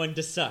everyone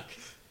to suck.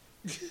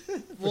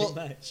 Well,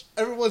 much.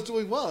 Everyone's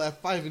doing well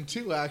at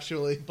 5-2,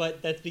 actually.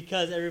 But that's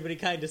because everybody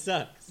kind of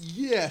sucks.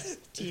 Yes.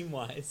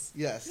 Team-wise.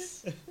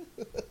 Yes.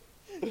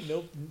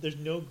 There's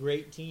no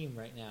great team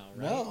right now,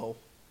 right? No.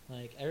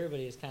 Like,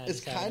 everybody is kind of...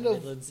 It's kind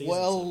of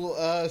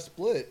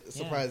split,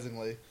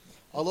 surprisingly. Yeah.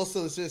 Although,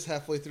 so it's just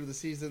halfway through the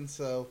season,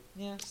 so...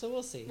 Yeah, so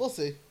we'll see. We'll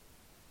see.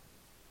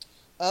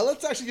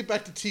 Let's actually get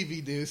back to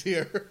TV news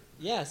here.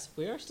 Yes,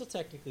 we are still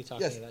technically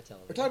talking about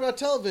television. We're talking about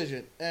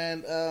television,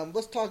 and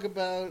let's talk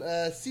about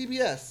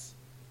CBS.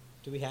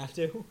 Do we have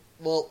to?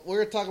 Well, we're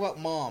going to talk about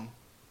Mom.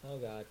 Oh,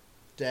 God.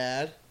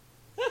 Dad.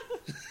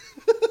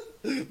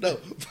 No,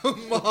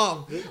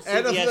 Mom.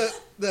 CBS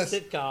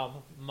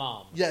sitcom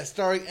Mom. Yes,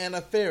 starring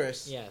Anna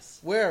Faris. Yes.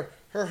 Where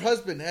her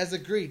husband has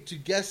agreed to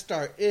guest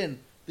star in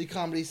the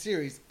comedy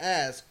series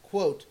as,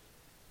 quote,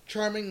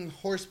 charming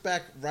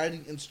horseback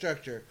riding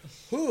instructor,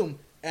 whom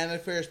Anna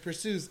Faris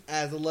pursues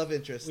as a love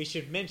interest. We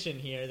should mention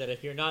here that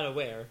if you're not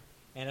aware,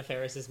 Anna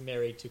Faris is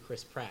married to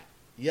Chris Pratt.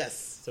 Yes.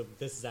 So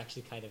this is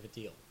actually kind of a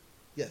deal.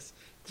 Yes.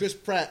 Chris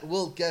Pratt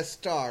will guest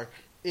star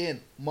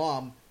in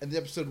Mom, and the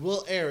episode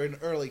will air in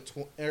early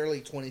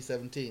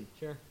 2017.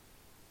 Sure.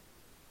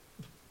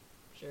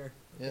 Sure.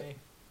 Yep. Okay.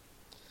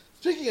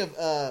 Speaking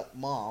of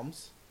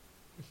moms,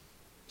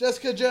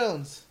 Jessica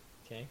Jones.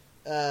 Okay.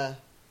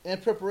 In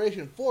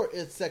preparation for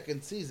its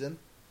 2nd season,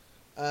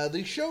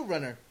 the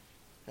showrunner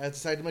has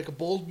decided to make a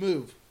bold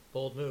move.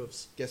 Bold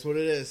moves. Guess what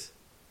it is?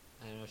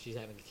 I don't know if she's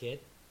having a kid.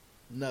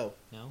 No.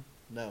 No?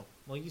 No.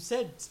 Well, you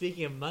said,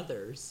 speaking of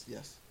mothers...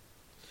 Yes.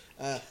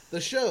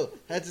 The show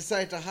has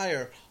decided to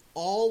hire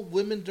all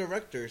women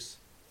directors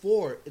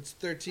for its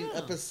 13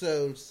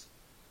 episodes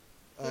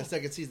Cool.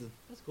 2nd season.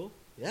 That's cool.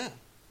 Yeah.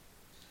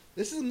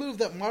 This is a move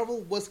that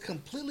Marvel was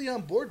completely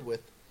on board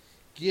with,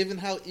 given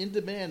how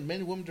in-demand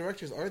many women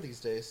directors are these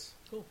days.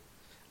 Cool.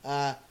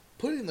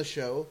 Putting the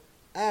show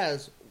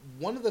as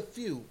one of the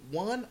few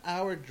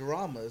 1-hour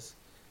dramas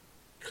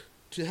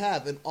to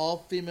have an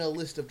all-female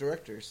list of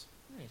directors.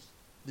 Nice.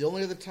 The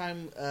only other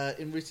time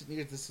in recent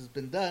years this has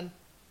been done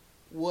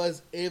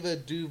was Ava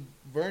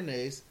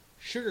DuVernay's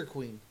Sugar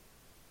Queen.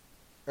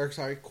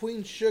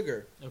 Queen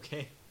Sugar.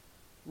 Okay.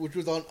 Which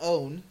was on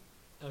OWN,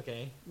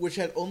 Okay. which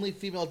had only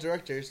female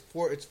directors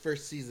for its 1st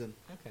season.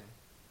 Okay.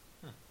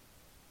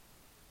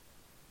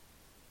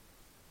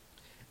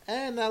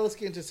 And now let's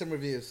get into some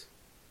reviews.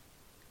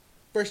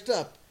 First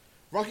up,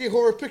 Rocky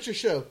Horror Picture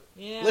Show.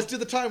 Yeah. Let's do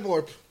the time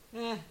warp.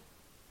 It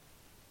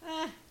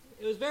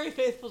was very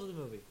faithful to the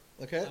movie.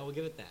 Okay. I will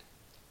give it that.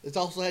 It's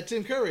also had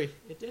Tim Curry.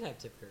 It did have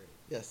Tim Curry.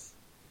 Yes.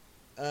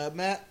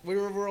 Matt, what are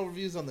your overall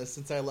reviews on this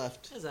since I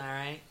left? It's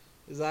alright.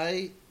 Is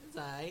I... It's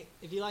alright.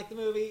 If you like the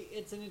movie,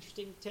 it's an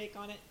interesting take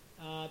on it,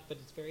 but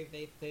it's very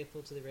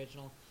faithful to the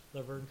original.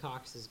 Laverne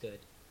Cox is good,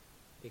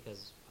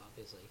 because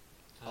obviously.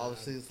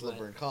 Obviously, it's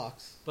Laverne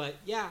Cox. But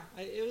yeah,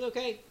 it was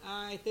okay.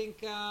 I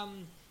think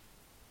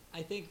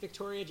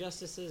Victoria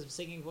Justice's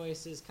singing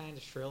voice is kind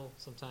of shrill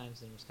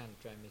sometimes, and it was kind of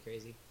driving me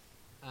crazy.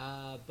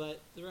 But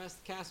the rest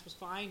of the cast was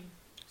fine.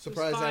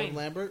 Surprise fine. Adam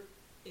Lambert?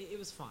 It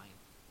was fine.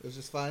 It was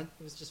just fine?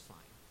 It was just fine.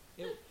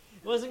 It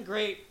wasn't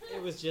great.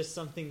 It was just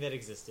something that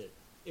existed.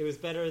 It was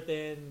better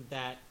than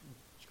that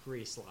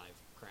Grease live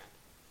crap.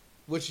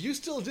 Which you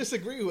still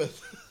disagree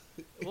with.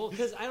 Well,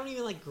 because I don't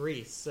even like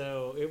Grease,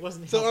 so it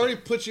wasn't. So it helping.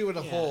 already put you in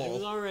a hole. It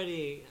was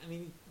already. I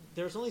mean,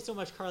 there was only so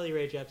much Carly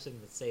Rae Jepsen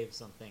that saved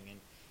something, and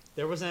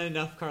there wasn't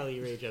enough Carly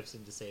Rae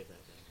Jepsen to save that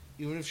thing.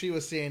 Even if she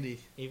was Sandy.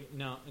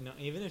 No.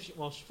 Even if she,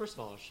 well, first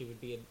of all, she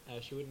would be.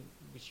 She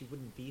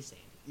wouldn't be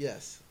Sandy.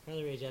 Yes.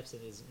 Carly Rae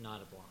Jepsen is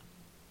not a blonde.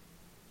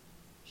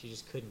 She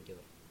just couldn't do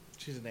it.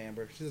 She's an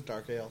amber. She's a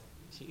dark ale.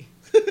 She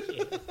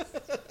is.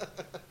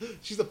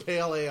 She's a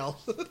pale ale.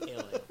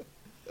 Pale ale.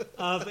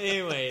 But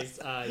anyways,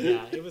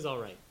 yeah, it was all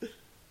right.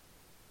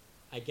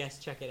 I guess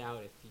check it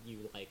out if you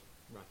like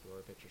Rocky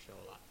Horror Picture Show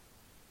a lot.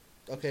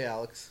 Okay,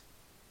 Alex.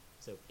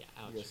 So yeah,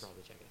 Alex Yes. should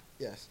probably check it out.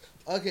 Yes.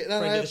 Okay. Now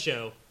Friend I of have the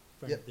show.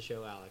 Friend Yep. of the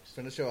show, Alex.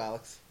 friend of the show,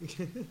 Alex.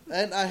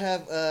 And I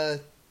have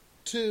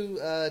 2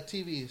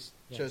 TV shows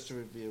Yes. to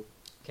review.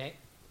 Okay.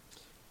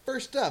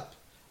 First up,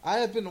 I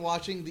have been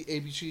watching the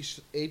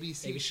ABC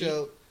ABC?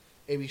 show.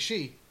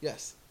 ABC,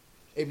 yes.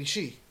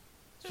 ABC,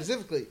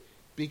 specifically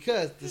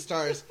because the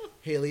stars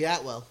Haley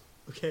Atwell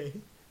Okay.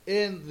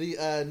 in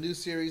the new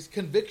series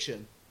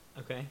Conviction.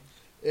 Okay.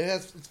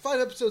 It's 5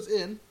 episodes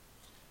in.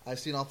 I've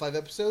seen all 5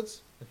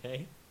 episodes.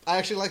 Okay. I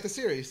actually like the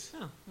series.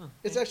 Oh.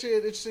 It's actually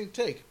an interesting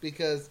take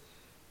because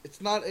it's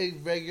not a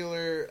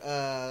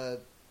regular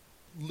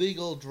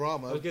legal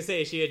drama. I was gonna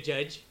say, is she a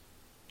judge?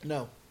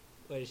 No.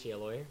 What is she, a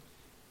lawyer?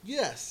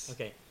 Yes.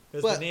 Okay.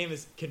 Because But- the name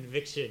is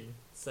Conviction,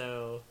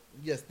 so.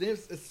 Yes.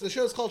 The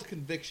show's called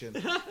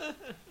Conviction,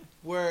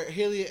 where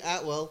Haley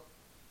Atwell,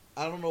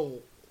 I don't know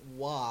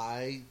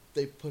why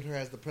they put her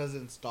as the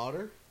president's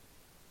daughter.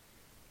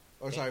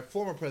 Or Yeah. sorry,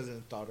 former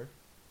president's daughter.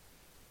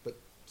 But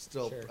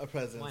still Sure. a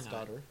president's Why not?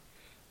 daughter.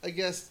 I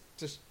guess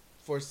just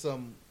for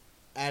some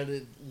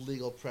added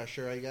legal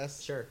pressure, I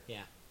guess. Sure,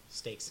 yeah.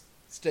 Steaks.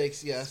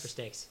 Stakes, For yes.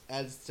 steaks.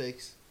 Added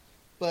stakes.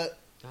 But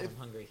God, If- I'm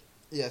hungry.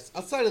 yes,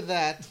 outside of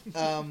that,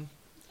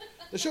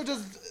 the show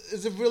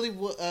is a really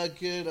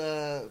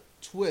good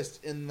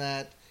twist in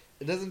that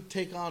it doesn't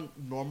take on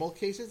normal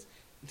cases.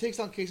 It takes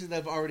on cases that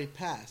have already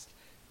passed,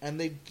 and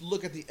they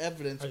look at the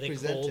evidence Are they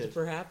presented. cold,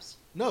 perhaps?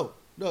 No.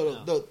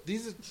 No.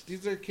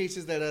 These are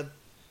cases that have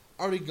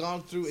already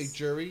gone through a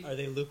jury. Are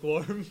they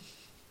lukewarm?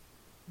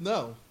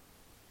 No,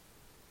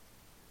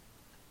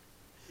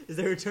 Is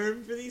there a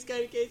term for these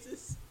kind of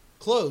cases?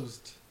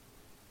 closed.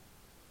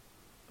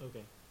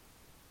 Okay.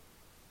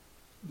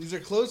 These are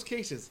closed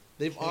cases.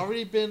 They've Okay.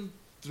 already been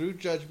through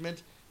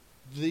judgment.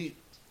 They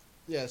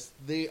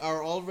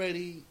are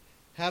already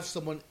have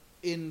someone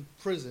in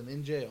prison,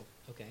 in jail,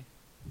 Okay.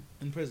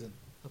 in prison.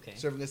 Okay.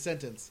 Serving a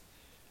sentence.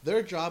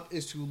 Their job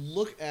is to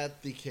look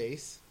at the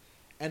case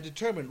and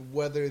determine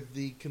whether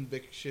the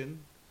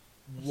conviction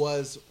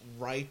was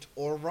right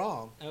or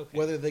wrong. Okay.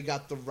 Whether they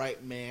got the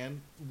right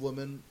man,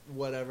 woman,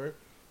 whatever,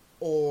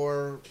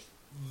 or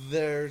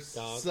there's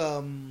Dog.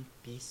 some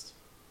Beast.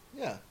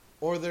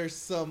 or there's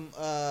some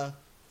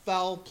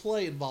foul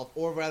play involved,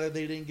 or rather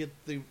they didn't get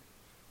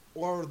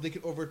or they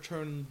could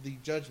overturn the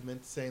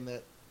judgment saying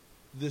that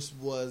this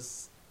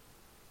was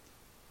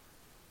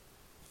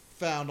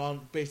found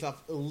on based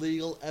off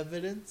illegal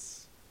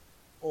evidence,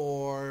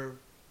 or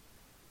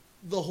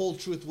the whole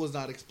truth was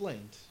not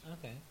explained.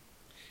 Okay.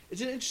 It's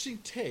an interesting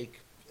take,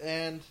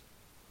 and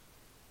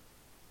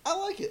I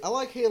like it. I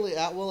like Haley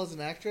Atwell as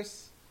an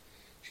actress.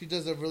 She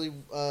does a really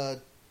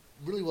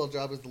well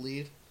job as the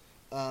lead.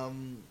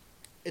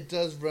 It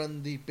does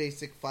run the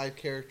basic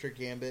 5-character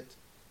gambit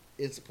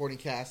in supporting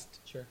cast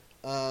Sure.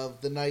 of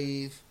the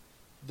naive,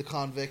 the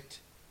convict,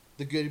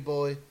 the goody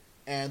boy,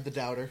 and the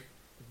doubter.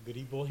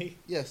 Goody boy.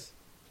 Yes,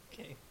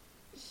 Okay.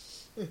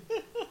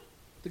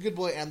 the good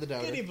boy and the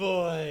doubter. Goody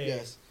boy.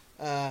 Yes.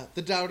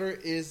 The doubter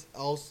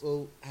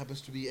also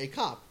happens to be a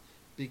cop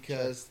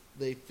because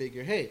they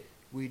figure, hey,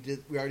 we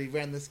already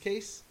ran this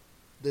case.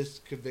 This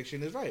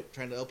conviction is right.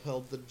 Trying to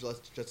uphold the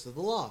justice of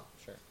the law.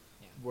 Sure.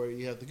 Yeah. Where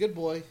you have the good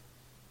boy,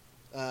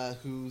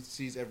 who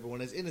sees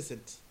everyone as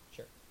innocent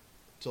Sure.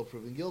 till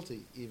proven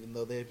guilty, even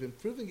though they have been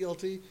proven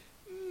guilty,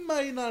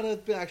 might not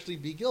have actually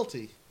be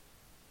guilty.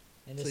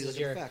 And So this you is look at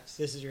your the facts.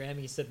 this is your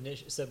Emmy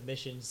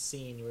submission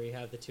scene where you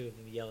have the two of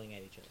them yelling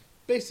at each other.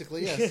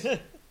 Basically, yes.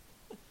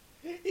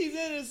 He's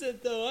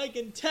innocent, though. I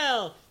can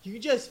tell. You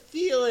can just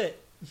feel it.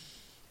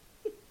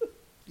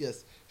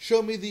 Yes.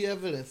 Show me the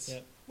evidence. Yeah.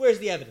 Where's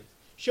the evidence?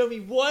 Show me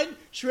one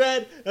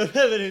shred of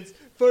evidence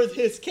for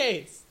this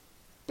case.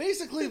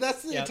 Basically,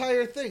 that's the Yep.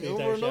 entire thing, The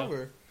over entire and show.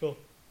 over. Cool.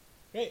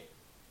 Great.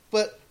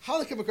 But how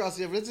they come across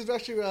the evidence is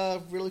actually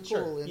really cool.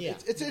 Sure, And yeah.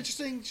 it's an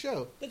interesting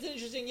show. That's an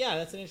interesting. Yeah,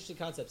 that's an interesting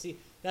concept. See,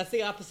 that's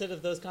the opposite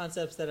of those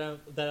concepts that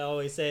I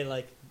always say,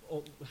 like,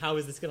 oh, how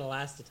is this going to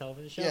last a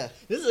television show? Yeah.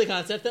 This is a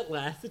concept that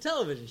lasts a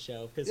television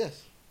show because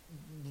Yes.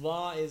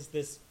 law is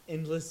this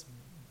endless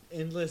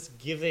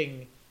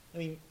giving. I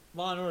mean,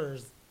 Law and Order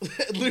is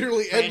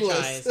Literally franchise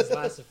endless. has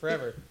lasted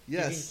forever.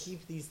 Yes. You can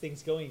keep these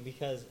things going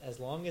because as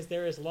long as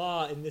there is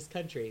law in this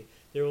country,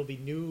 there will be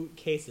new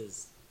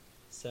cases.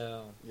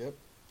 So, Yep.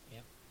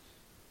 Yep.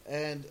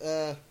 And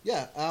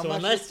yeah. I'm so actually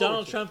unless forward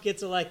Donald to it. Trump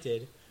gets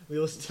elected, we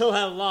will still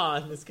have law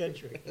in this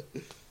country.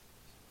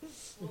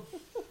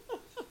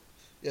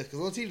 Yes, because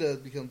once he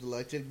becomes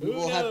elected, we Who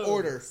will have knows?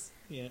 order.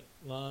 Yeah,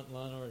 law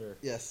and order.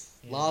 Yes.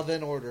 Yeah. Law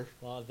then order.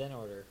 Law then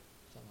order.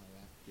 Something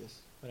like that. Yes.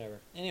 Whatever.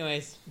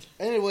 Anyways,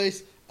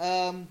 Anyways,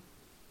 I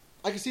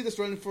can see this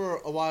running for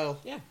a while.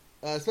 yeah.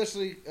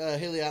 Especially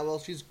Haley Atwell.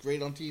 She's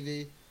great on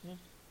TV. Yeah.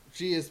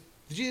 She is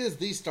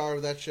the star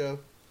of that show.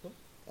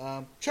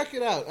 Cool. Check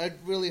it out. I'd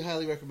really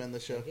highly recommend the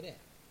show. Check it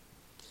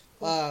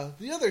out.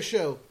 The other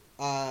show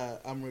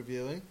I'm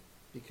reviewing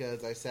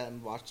because I sat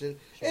and watched it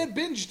Sure. and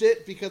binged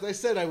it because I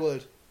said I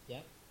would.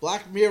 Yep.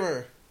 Black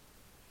Mirror.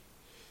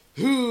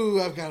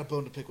 Whew, I've got a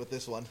bone to pick with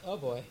this one. Oh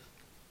boy.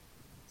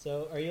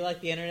 So, are you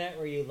like the internet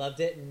where you loved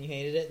it and then you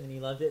hated it and then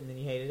you loved it and then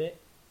you hated it?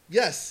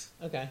 Yes.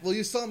 Okay. Well,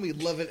 you saw me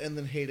love it and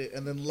then hate it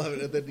and then love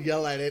it and then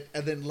yell at it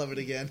and then love it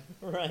again.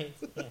 Right.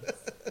 Yes.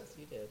 Yes,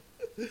 you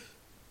did.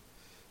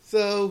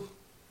 So,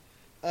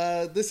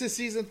 this is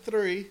season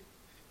 3,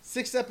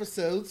 6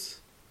 episodes.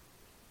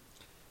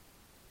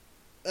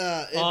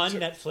 On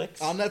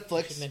Netflix. On I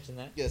Netflix. should mention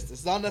that. Yes,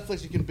 it's on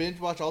Netflix. You can binge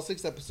watch all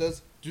 6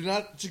 episodes. Do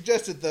not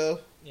suggest it though.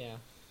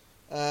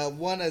 Yeah.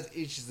 One as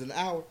each is an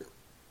hour.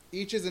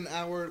 Each is an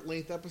hour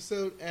length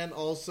episode, and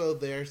also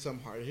there are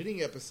some hard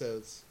hitting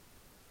episodes.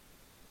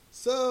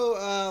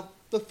 So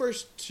the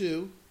first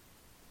 2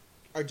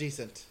 are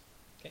decent.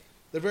 Okay.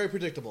 They're very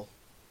predictable.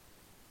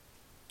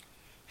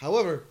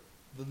 However,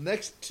 the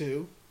next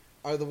 2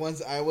 are the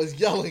ones I was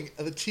yelling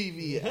at the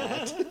TV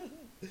at.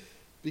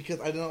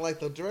 Because I didn't like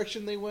the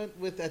direction they went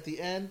with at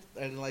the end.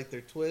 I didn't like their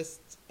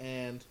twists.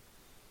 And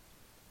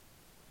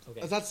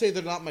Okay. that's not to say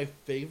they're not my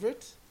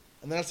favorite.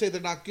 And then I'll say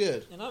they're not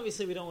good. And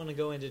obviously, we don't want to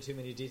go into too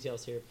many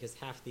details here because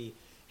half the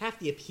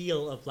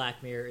appeal of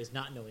Black Mirror is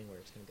not knowing where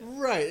it's going to go.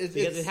 Right.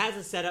 Because it has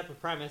a setup, a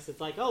premise. It's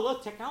like, oh,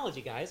 look,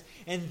 technology, guys.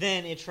 And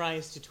then it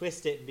tries to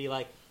twist it and be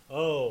like,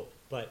 oh,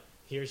 but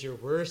here's your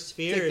worst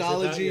fears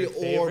technology about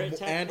your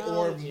favorite and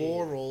or technology.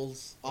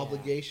 morals, Yeah.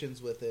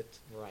 obligations with it.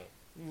 Right.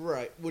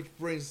 Right. Which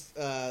brings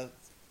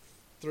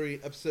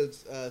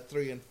episodes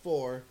 3 and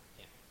 4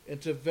 Yeah.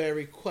 into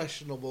very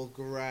questionable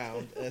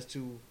ground as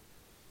to...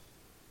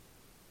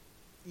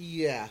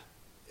 Yeah.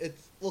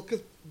 It's... Well,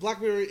 because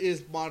Black Mirror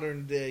is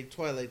modern day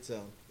Twilight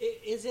Zone.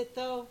 Is it,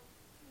 though?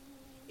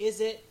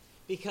 Is it?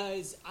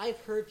 Because I've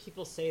heard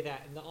people say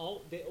that, and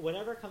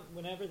whenever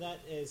that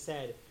is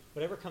said,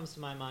 whatever comes to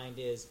my mind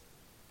is,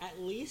 at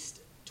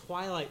least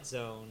Twilight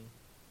Zone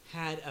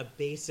had a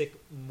basic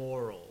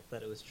moral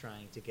that it was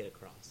trying to get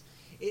across.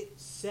 It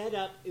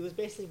was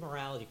basically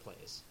morality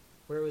plays,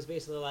 where it was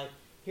basically like,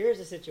 here's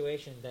a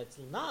situation that's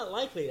not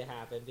likely to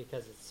happen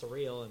because it's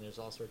surreal and there's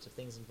all sorts of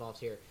things involved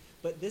here.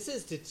 But this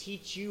is to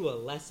teach you a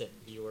lesson,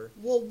 viewer.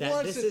 Well,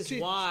 That this is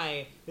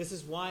why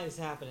this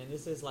happened, and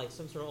this is like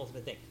some sort of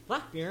ultimate thing.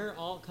 Black Mirror,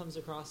 all it comes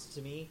across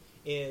to me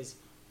is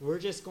we're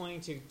just going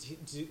to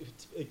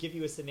give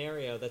you a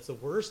scenario that's the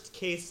worst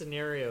case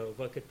scenario of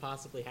what could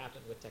possibly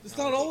happen with technology. It's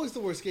not always the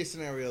worst case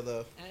scenario,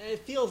 though. And it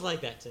feels like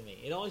that to me.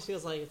 It always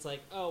feels like it's like,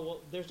 oh, well,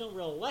 there's no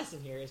real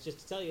lesson here. It's just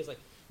to tell you, it's like,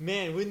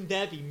 man, wouldn't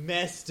that be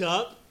messed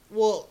up?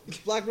 Well,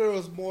 Black Mirror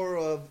is more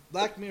of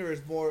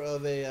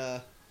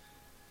a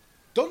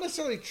don't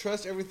necessarily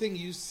trust everything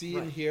you see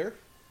and Right. hear.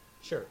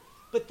 Sure,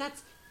 but that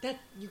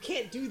you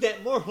can't do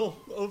that moral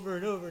over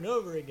and over and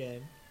over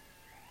again.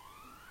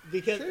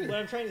 Because Sure. what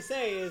I'm trying to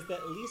say is that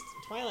at least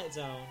Twilight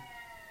Zone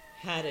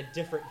had a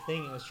different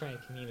thing it was trying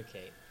to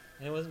communicate,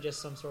 and it wasn't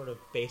just some sort of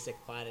basic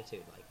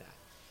platitude like that.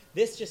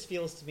 This just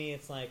feels to me,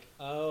 it's like,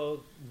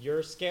 oh,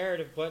 you're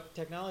scared of what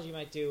technology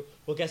might do.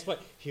 Well, guess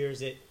what?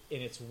 Here's it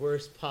in its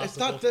worst possible It's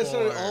not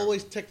necessarily form.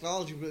 always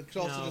technology, but it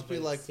could also No, just but be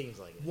it like seems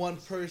like it one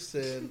is.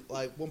 person,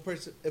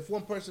 if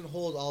one person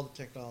holds all the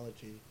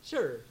technology.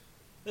 Sure.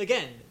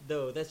 Again,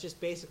 though, that's just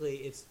basically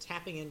it's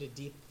tapping into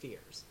deep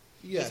fears.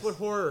 Yes. That's what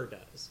horror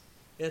does.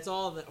 That's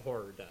all that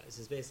horror does.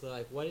 Is basically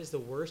like, what is the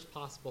worst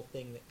possible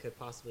thing that could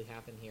possibly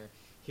happen here?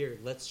 Here,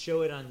 let's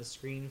show it on the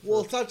screen. For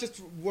Well, it's not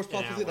just worst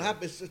possible thing to hour.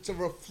 happen. It's a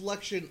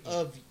reflection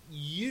of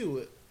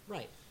you,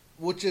 right.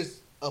 which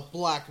is a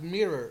Black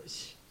Mirror.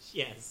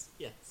 Yes.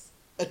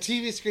 A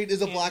TV screen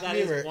is a And Black that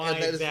is Mirror, why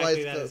and that is exactly why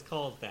it's that the- is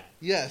called that.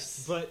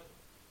 Yes. But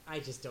I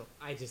just don't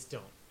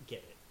get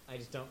it. I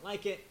just don't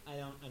like it. I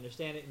don't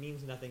understand it. It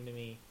means nothing to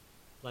me.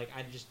 Like,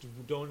 I just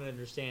don't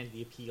understand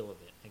the appeal of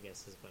it, I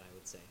guess is what I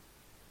would say.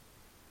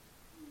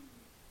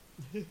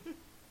 You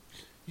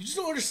just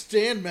don't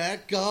understand,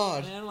 Matt.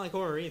 God. I mean, I don't like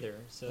horror either,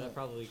 so that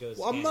probably goes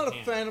Well, I'm hand not in a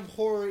hand. fan of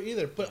horror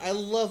either, but I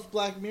love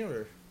Black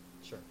Mirror.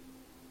 Sure.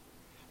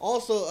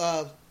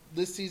 Also,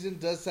 this season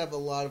does have a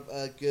lot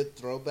of good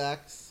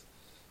throwbacks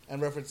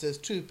and references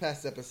to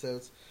past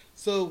episodes.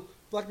 So,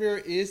 Black Mirror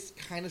is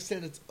kind of set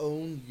in its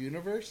own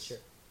universe. Sure.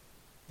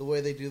 The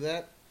way they do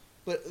that.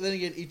 But then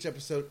again, each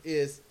episode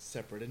is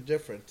separate and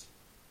different.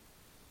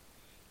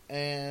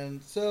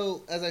 And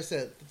so, as I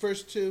said, the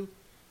first 2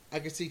 I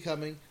could see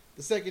coming.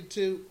 The second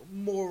 2,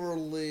 more or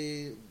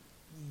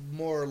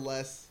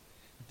less,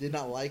 did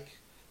not like.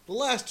 The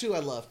last 2 I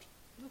loved.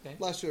 Okay.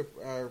 Last 2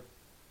 are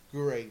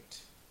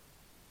great.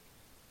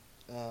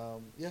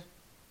 Yeah.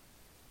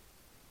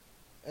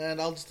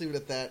 And I'll just leave it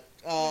at that.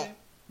 Okay.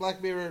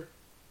 Black Mirror,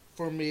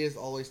 for me, is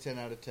always 10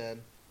 out of 10.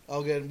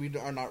 Again, we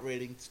are not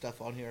rating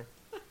stuff on here.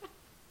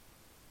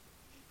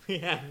 We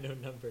have no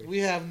numbers. We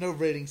have no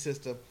rating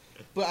system.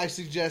 But I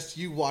suggest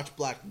you watch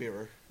Black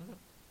Mirror. Okay.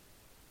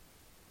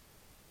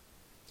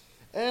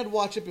 And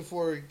watch it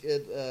before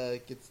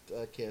it gets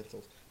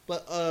canceled.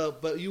 But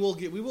we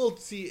will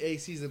see a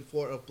season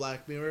 4 of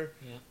Black Mirror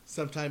Yeah.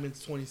 sometime in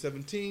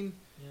 2017.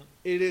 Yeah.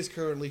 It is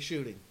currently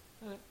shooting.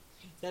 Okay.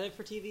 Is that it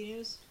for TV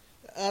news?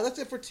 That's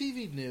it for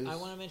TV news. I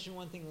want to mention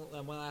one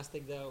last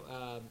thing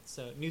though.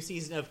 So, new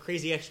season of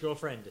Crazy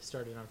Ex-Girlfriend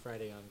started on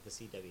Friday on the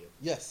CW.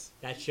 Yes.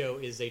 That show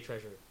is a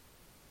treasure.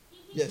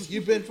 Yes,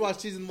 you binge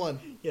watched season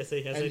 1. Yes, I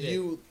and did.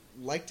 you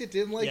liked it,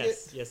 didn't like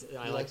yes, it? yes,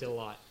 I You liked it a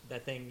lot.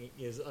 That thing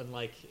is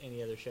unlike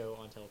any other show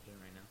on television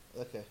right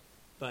now. Okay.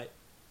 But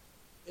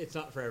it's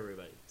not for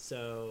everybody.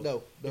 So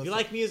No. if you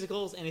like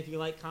musicals and if you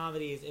like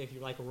comedies, if you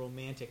like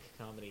romantic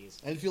comedies,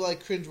 And if you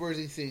like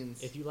cringeworthy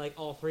scenes. if you like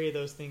all 3 of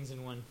those things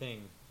in one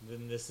thing,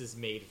 then this is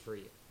made for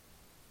you.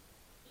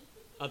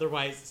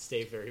 Otherwise,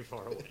 stay very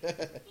far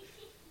away.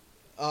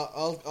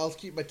 I'll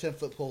keep my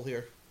 10-foot pole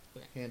here,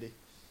 Okay. handy.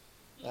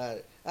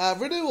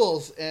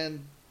 Renewals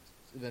and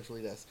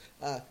eventually deaths.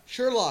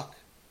 Sherlock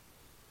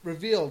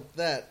revealed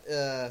that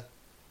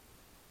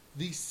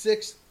the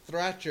 6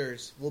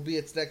 Thrashers will be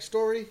its next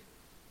story.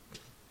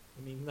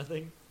 I mean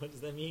nothing. What does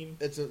that mean?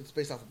 It's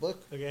based off a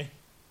book. Okay.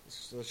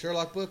 It's a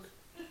Sherlock book.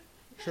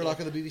 Sherlock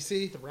on the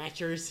BBC.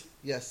 Thrashers.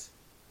 Yes.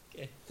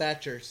 Okay.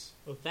 Thatchers.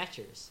 Oh,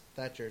 Thatchers.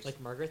 Thatchers. Like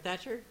Margaret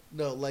Thatcher?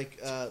 No,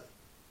 like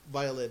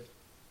violin.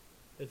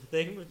 That's the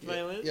thing with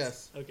violins?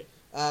 Yes. Okay.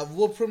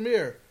 Will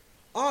premiere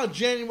on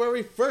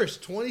January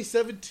 1st,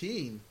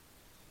 2017.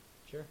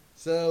 Sure.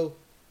 So,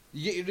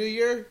 you get your new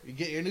year, you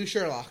get your new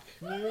Sherlock.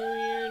 New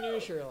Year, new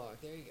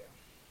Sherlock. There you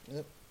go.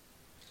 Yep.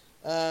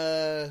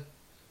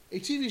 A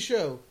TV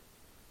show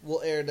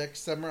will air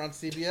next summer on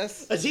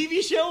CBS. A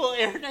TV show will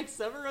air next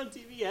summer on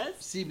TBS?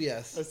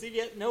 CBS. Oh,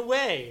 CBS? No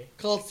way.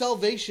 Called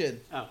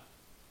Salvation. Oh.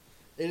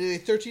 It is a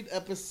 13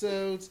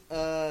 episodes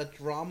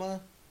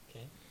drama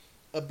Okay.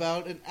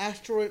 about an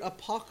asteroid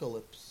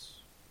apocalypse.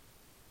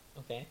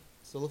 Okay.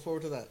 So look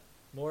forward to that.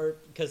 More,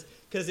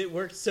 because it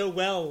worked so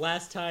well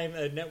last time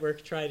a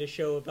network tried a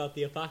show about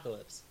the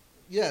apocalypse.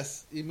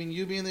 Yes, you mean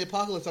You Being the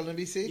Apocalypse on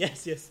NBC?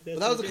 Yes. But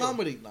that was a true.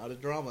 comedy, not a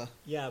drama.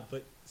 Yeah,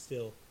 but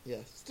still. Yeah,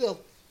 still.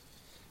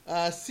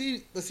 The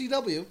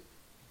CW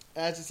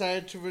has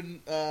decided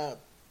to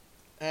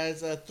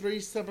has 3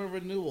 summer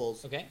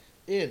renewals Okay.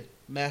 in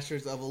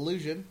Masters of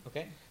Illusion,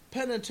 Okay.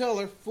 Penn and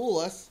Teller, Fool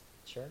Us,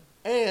 Sure.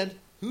 and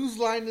Whose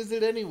Line Is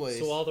It Anyways?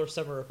 So all their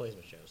summer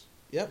replacement shows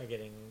Yep, are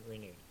getting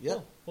renewed. Yep.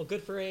 Cool. Well,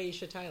 good for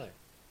Aisha Tyler.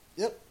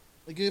 yep.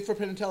 Good for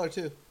Penn and Teller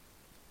too,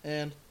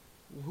 and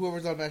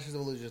whoever's on Masters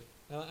of Illusion.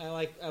 I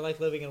like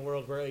living in a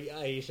world where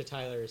Aisha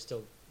Tyler is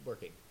still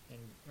working and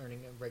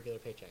earning a regular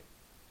paycheck.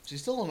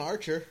 She's still an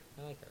Archer.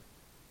 I like her.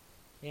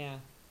 Yeah,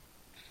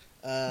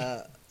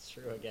 Uh, it's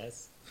true, I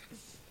guess.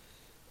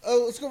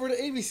 let's go over to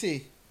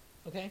ABC.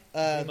 Okay.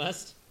 Uh, we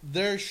must.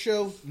 Their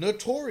show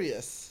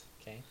Notorious.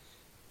 Okay.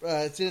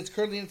 It's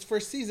currently in its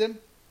first season.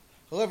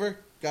 However,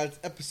 got its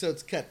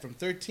episodes cut from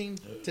 13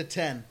 to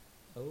 10.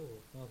 Oh,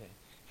 okay.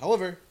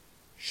 However,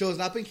 show's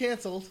not been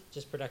canceled.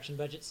 Just production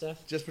budget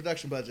stuff? Just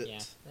production budget. Yeah,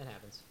 that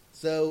happens.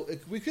 So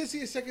we could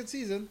see a second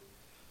season.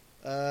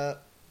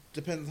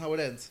 Depends on how it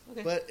ends.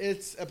 Okay. But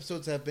its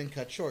episodes have been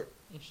cut short.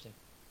 Interesting.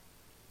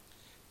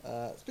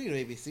 Speaking of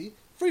ABC,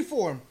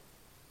 Freeform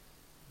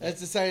has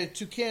decided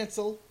to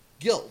cancel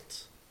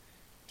Guilt.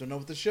 Don't know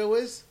what the show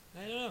is?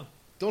 I don't know.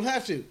 Don't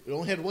have to. It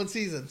only had 1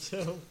 season.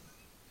 So,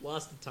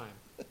 lost the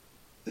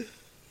time.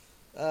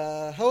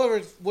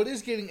 However, what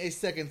is getting a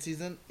second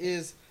season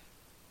is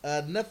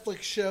a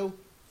Netflix show,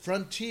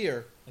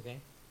 Frontier. Okay.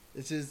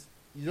 This is,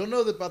 you don't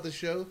know about the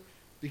show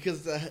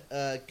because it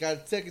got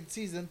its second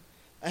season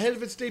ahead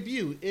of its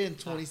debut in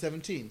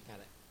 2017. Got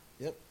it.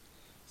 Yep.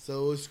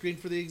 So it was screened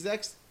for the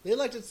execs. They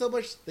liked it so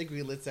much they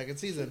greenlit second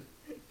season.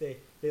 They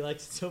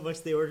liked it so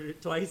much they ordered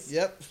it twice.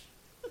 Yep.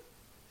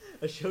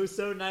 A show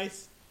so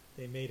nice,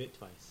 they made it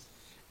twice.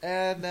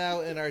 And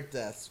now in our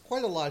deaths,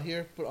 quite a lot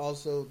here, but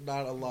also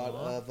not a lot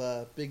Aw.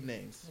 of big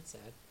names. That's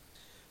sad.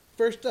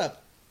 First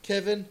up,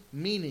 Kevin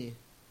Meaney,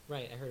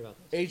 Right, I heard about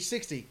this. age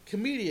 60,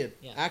 comedian,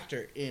 Yeah.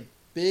 actor in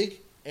Big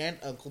and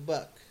Uncle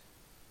Buck.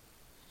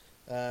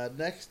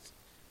 Next,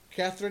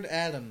 Catherine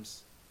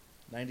Adams,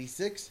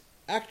 96,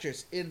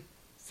 actress in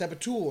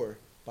Saboteur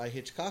by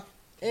Hitchcock,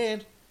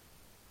 and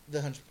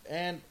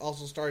and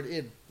also starred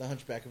in The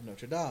Hunchback of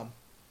Notre Dame,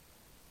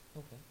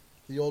 Okay.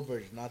 the old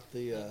version, not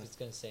the I was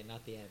going to say,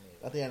 not the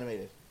animated. not the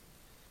animated.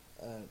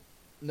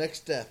 Next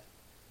death,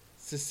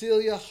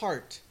 Cecilia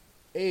Hart,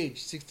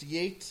 age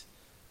 68,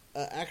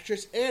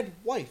 actress and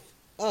wife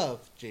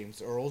of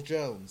James Earl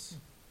Jones.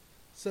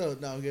 So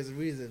now he has a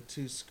reason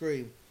to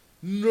scream,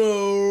 "No!"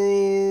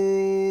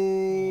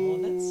 Oh,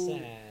 that's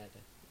sad.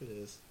 It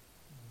is.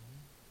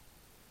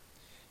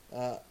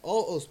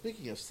 Mm-hmm.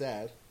 Speaking of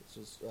sad, this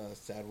was a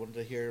sad one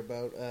to hear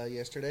about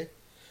yesterday.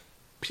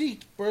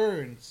 Pete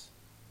Burns,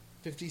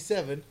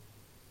 57,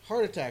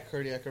 heart attack,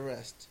 cardiac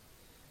arrest.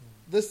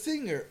 The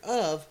singer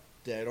of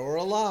Dead or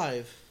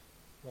Alive.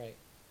 Right.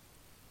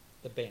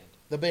 The band.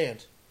 The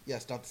band.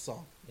 Yes, not the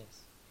song. Yes.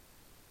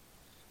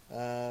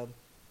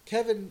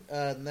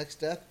 Next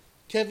death,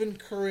 Kevin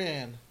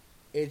Curran,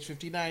 age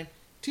 59,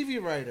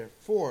 TV writer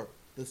for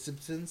The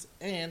Simpsons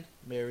and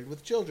Married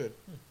with Children.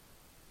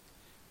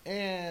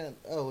 And,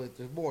 there's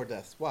more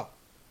deaths. Wow.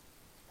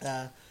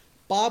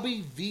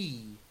 Bobby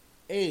V,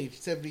 age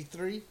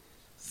 73,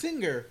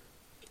 singer,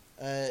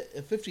 a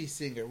 50s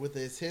singer with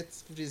his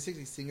hits, 50s to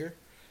 60s singer,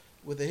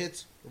 with the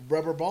hits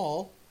Rubber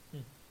Ball,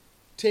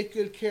 Take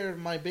Good Care of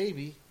My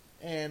Baby,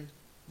 and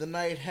The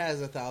Night Has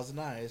 1,000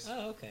 Eyes.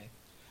 Oh, okay.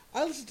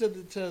 I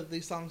listened to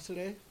these songs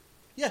today.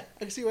 Yeah, I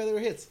can see why they were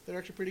hits. They're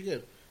actually pretty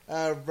good.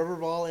 Rubber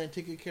Ball and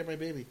Take Good Care of My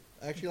Baby.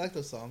 I actually like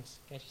those songs.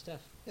 Catchy stuff.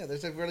 Yeah, they're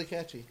like really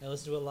catchy. I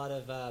listened to a lot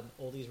of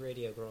oldies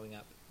radio growing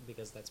up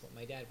because that's what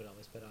my dad would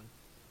always put on.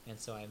 And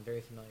so I'm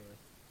very familiar with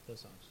those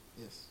songs.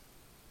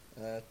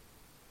 Yes.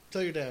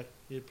 Tell your dad.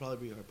 He'd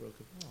probably be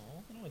heartbroken. Oh,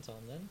 I don't want to tell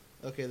him then.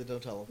 Okay, then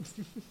don't tell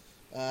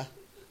him.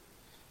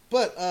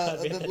 But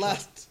Gotta be the at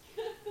last,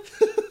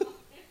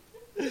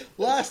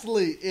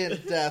 lastly in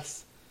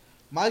deaths,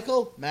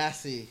 Michael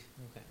Massey,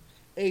 Okay.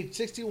 age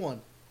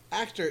 61,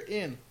 actor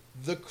in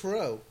The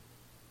Crow.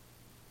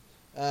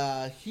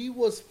 He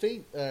was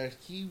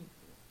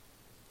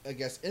I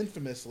guess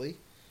infamously,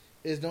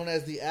 is known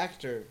as the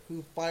actor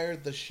who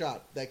fired the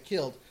shot that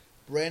killed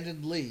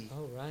Brandon Lee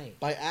Oh, right.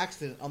 by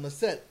accident on the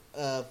set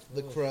of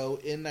The Oof. Crow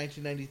in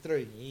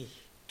 1993 Yeesh.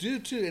 due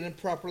to an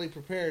improperly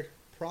prepared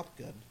prop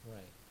gun.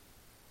 Right.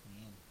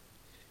 Man.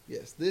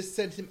 Yes, this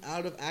sent him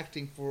out of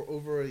acting for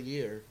over a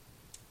year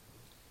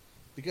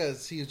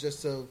because he was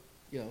just so,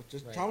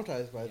 just Right.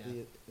 traumatized by Yeah.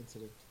 the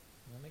incident.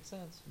 That makes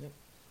sense.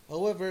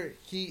 However,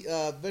 he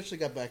eventually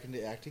got back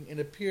into acting and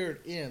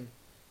appeared in,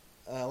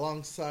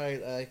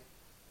 alongside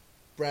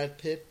Brad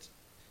Pitt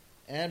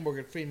and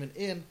Morgan Freeman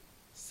in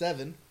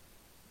Seven.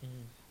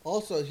 Mhm.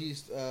 Also,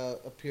 he's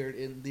appeared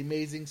in The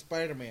Amazing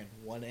Spider-Man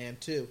 1 and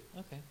 2.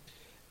 Okay.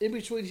 In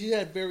between, he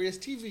had various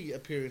TV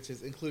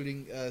appearances,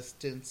 including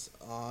stints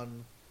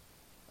on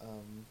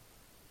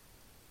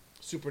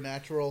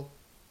Supernatural,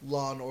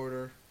 Law and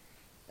Order,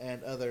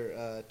 and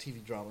other TV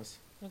dramas.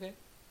 Okay.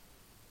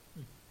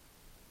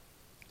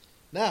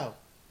 Now,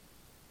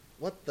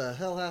 what the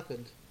hell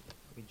happened?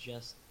 We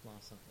just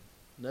lost something.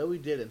 No, we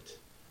didn't.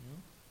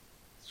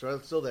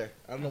 It's still there.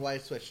 I don't know why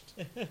it switched.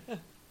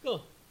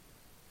 Cool.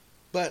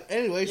 But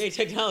anyways, Yay,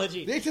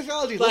 technology. the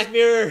technology. Black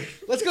Mirror.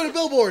 Let's go to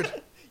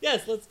Billboard.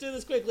 Yes, let's do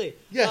this quickly.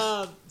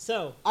 Yes.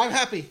 So, I'm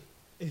happy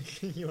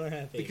you are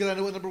happy. because I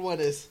know what number one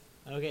is.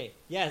 Okay.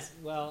 Yes.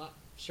 Well,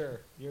 sure.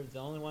 You're the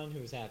only one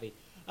who's happy.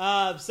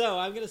 So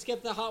I'm going to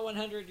skip the Hot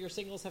 100. Your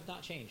singles have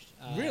not changed.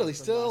 Really?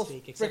 from Still last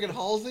week, except freaking for-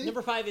 Halsey?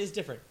 Number 5 is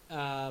different,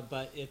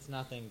 but it's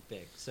nothing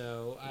big.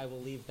 So I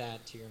will leave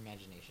that to your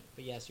imagination.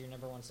 But yes, your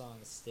number one song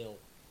is still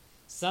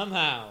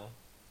somehow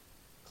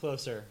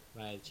Closer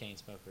by the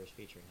Chainsmokers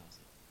featuring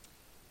Halsey.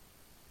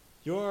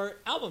 Your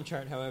album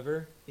chart,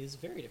 however, is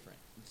very different.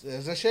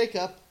 There's a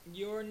shakeup.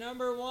 Your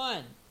number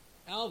one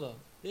album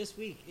this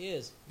week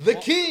is The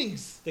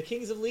Kings, The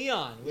Kings of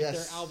Leon with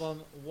Yes. their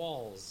album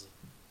Walls.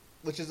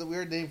 which is a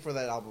weird name for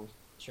that album.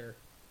 Sure.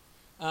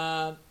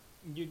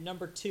 Your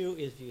number 2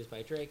 is Views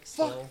by Drake.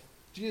 Fuck. Still.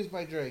 Drews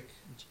by Drake.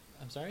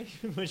 I'm sorry?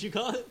 What'd you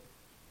call it?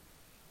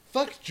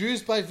 Fuck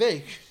Drews by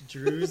Vake.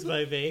 Drews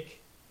by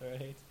Vake.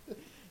 Alright.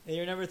 And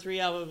your number 3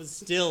 album is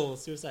still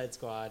Suicide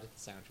Squad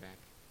soundtrack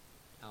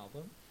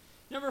album.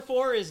 Number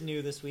 4 is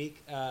new this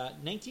week.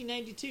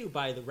 1992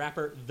 by the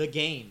rapper The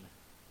Game.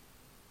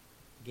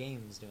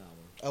 Game's new album.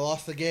 I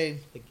lost the game.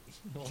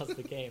 Lost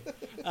the game.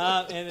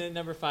 And then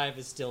number 5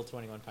 is still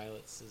 21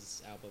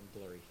 Pilots' album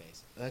Blurry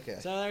Face. Okay.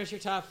 So there's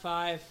your top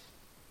 5.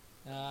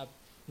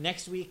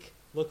 Next week,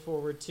 look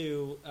forward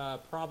to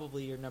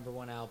probably your number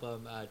 1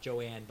 album,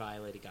 Joanne by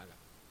Lady Gaga.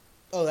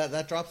 Oh,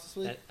 that drops this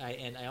week?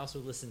 And I also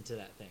listened to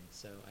that thing,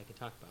 so I can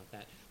talk about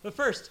that. But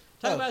first,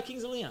 talk about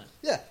Kings of Leon.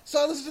 Yeah. So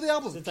I listened to the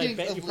album. Since I Kings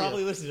bet of you Leon.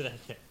 probably listened to that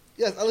thing.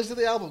 Yes, I listened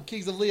to the album,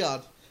 Kings of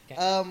Leon.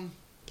 Okay.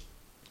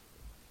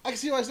 I can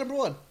see why it's number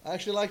one. I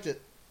actually liked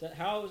it.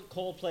 How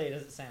Coldplay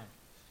does it sound?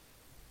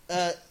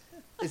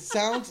 It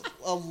sounds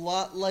a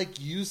lot like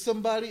You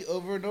Somebody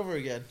over and over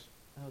again.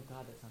 Oh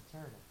god, that sounds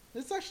terrible.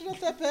 It's actually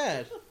not that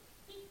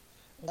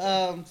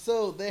bad.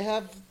 So they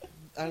have...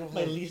 I don't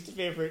My know. least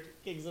favorite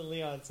Kings of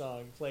Leon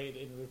song played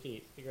in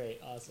repeat.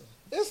 Great, awesome.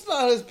 It's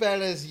not as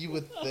bad as you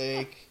would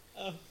think.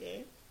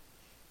 Okay.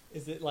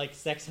 Is it like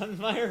Sex on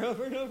Fire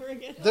over and over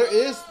again? There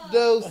is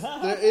no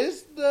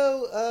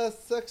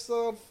Sex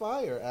on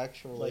Fire,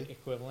 actually. Like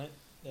equivalent?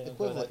 They don't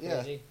go Equivalent, that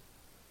yeah. crazy?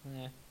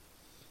 Yeah.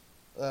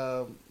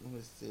 Let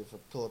me see if I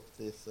pull up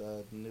this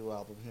new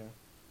album here.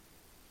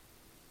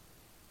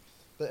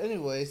 But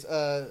anyways,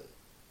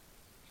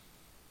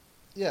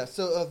 yeah.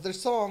 So their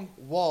song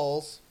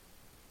 "Walls"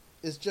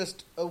 is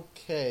just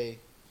okay.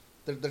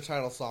 Their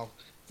title song.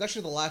 It's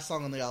actually the last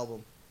song on the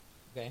album.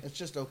 Okay, It's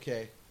just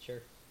okay.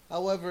 sure.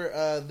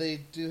 However,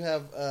 they do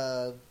have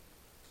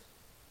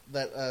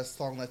that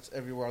song that's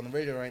everywhere on the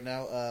radio right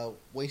now.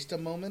 "Waste a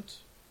Moment."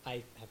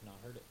 I have not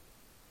heard it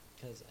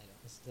because I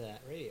don't listen to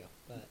that radio.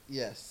 But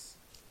Yes.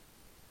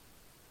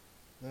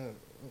 okay.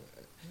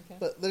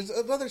 But there's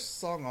another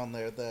song on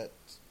there that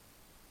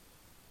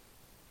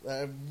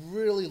I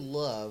really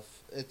love.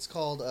 It's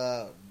called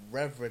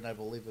Reverend, I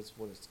believe is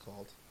what it's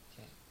called.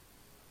 Okay.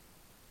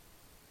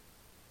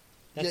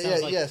 That Yeah, sounds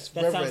yeah, like, yes,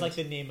 That sounds Reverend. like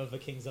the name of a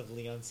Kings of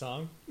Leon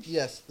song.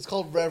 Yes, it's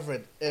called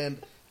Reverend,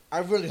 and I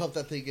really hope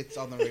that thing gets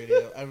on the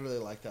radio. I really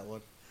like that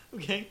one.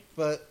 Okay.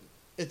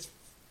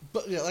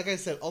 But yeah, like I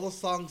said, all the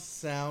songs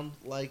sound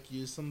like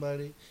You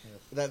Somebody. Ugh.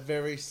 That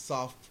very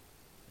soft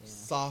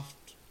Yeah.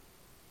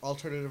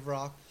 alternative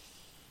rock.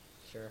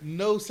 Sure.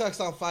 No Sex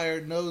on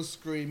Fire, no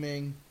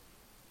screaming,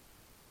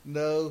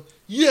 no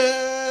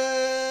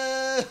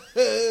yeah.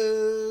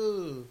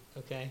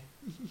 Okay.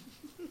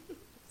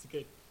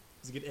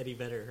 It's a good Eddie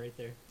Vedder right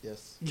there.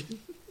 Yes, thank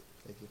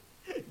you.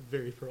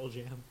 Very Pearl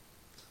Jam.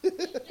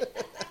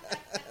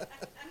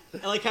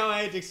 I like how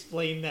I had to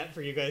explain that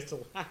for you guys to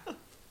laugh.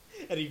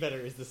 Eddie Vedder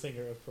is the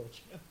singer of Pearl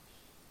Jam.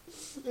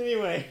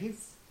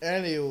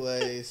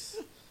 Anyways,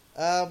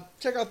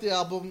 check out the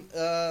album.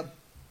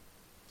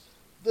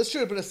 This should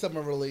have been a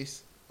summer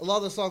release. A lot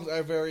of the songs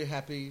are very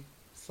happy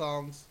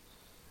songs.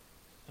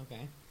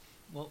 Okay.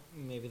 Well,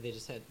 maybe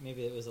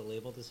maybe it was a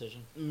label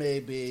decision.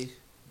 Maybe.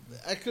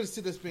 I could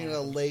see this being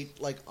a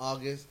late, like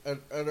August, an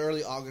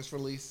early August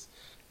release,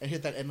 and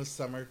hit that end of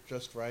summer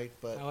just right.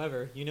 But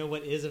However, you know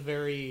what is a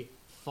very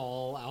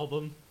fall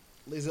album?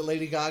 is it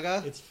Lady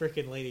Gaga? It's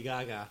frickin' Lady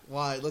Gaga.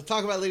 Why? Let's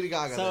talk about Lady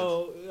Gaga.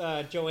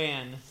 So,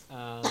 Joanne,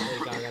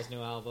 Lady Gaga's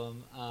new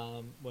album,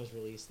 was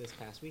released this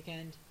past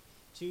weekend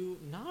to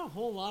not a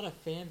whole lot of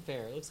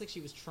fanfare. It looks like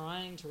she was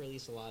trying to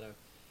release a lot of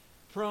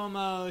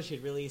promo.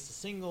 She'd released a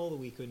single the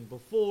weekend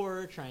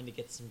before, trying to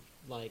get some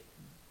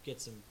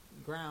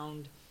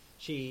ground.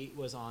 She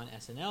was on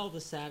SNL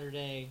this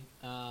Saturday,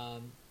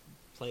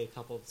 played a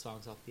couple of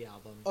songs off the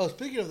album. Oh,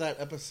 speaking of that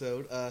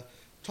episode,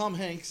 Tom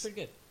Hanks.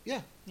 Pretty good.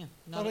 Yeah. Yeah.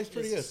 Tom Hanks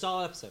pretty it's good. A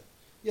solid episode.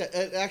 Yeah,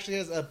 it actually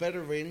has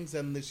better ratings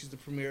than she's the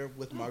premiere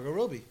with Margot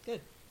Robbie.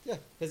 Good. Yeah.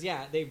 Because,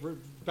 they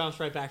bounced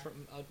right back from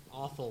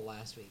awful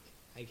last week.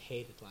 I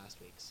hated last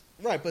week's.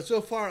 Right, but so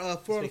far, 4 out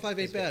of week 5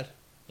 ain't was bad.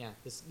 Yeah,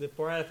 the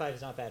 4 out of 5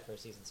 is not bad for a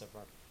season so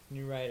far.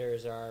 New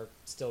writers are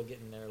still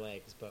getting their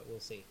legs, but we'll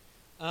see.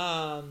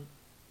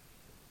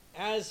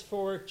 As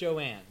for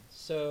Joanne,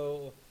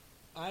 so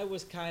I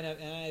was kind of,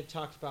 and I've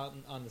talked about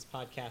on this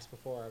podcast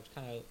before, I was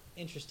kind of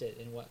interested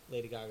in what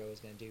Lady Gaga was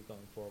going to do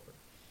going forward.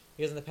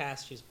 Because in the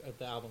past,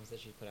 the albums that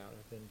she's put out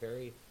have been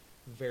very,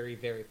 very,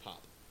 very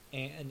pop.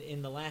 And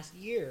in the last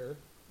year,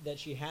 that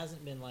she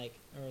hasn't been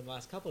or in the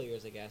last couple of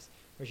years, I guess,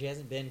 where she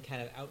hasn't been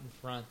kind of out in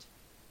front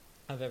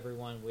of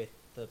everyone with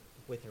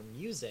her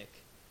music,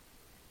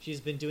 she's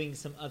been doing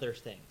some other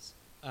things.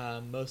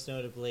 Most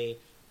notably,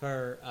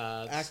 her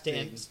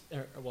acting.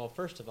 Well,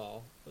 first of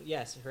all,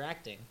 yes, her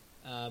acting.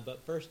 But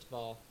first of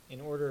all, in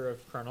order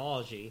of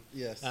chronology,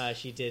 Yes.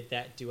 she did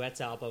that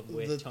duets album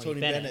with The Tony, Tony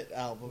Bennett, Bennett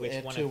album which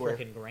and won tour. a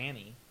frickin'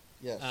 Grammy.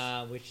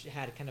 Yes. Which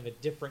had kind of a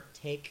different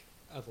take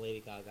of Lady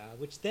Gaga,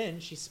 which then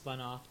she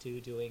spun off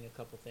to doing a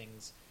couple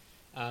things,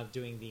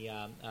 doing the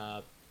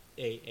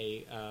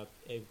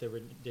the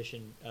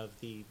rendition of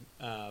the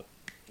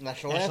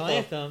National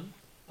Anthem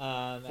For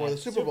at the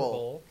Super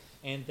Bowl.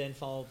 and then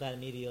followed that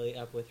immediately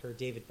up with her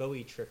David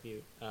Bowie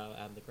tribute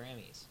at the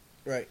Grammys.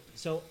 Right.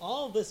 So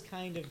all of this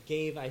kind of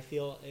gave, I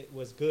feel, it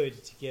was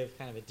good to give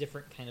kind of a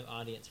different kind of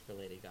audience for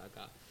Lady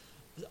Gaga.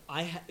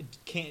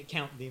 Can't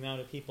count the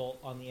amount of people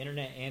on the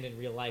internet and in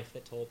real life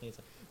that told me, it's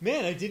like,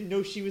 man, I didn't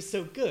know she was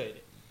so good,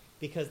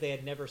 because they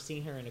had never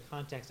seen her in a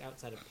context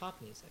outside of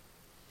pop music.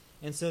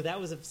 And so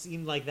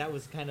seemed like that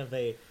was kind of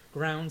a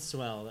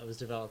groundswell that was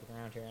developing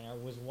around her, and I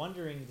was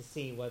wondering to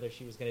see whether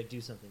she was going to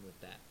do something with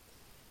that.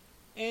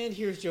 And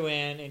here's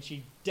Joanne, and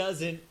she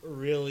doesn't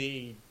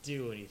really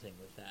do anything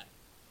with that.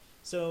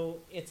 So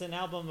it's an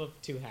album of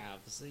two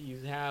halves. You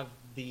have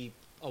a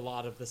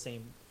lot of the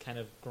same kind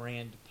of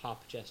grand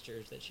pop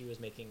gestures that she was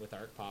making with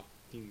Art Pop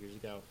a few years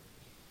ago.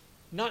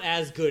 Not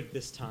as good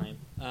this time,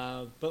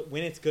 but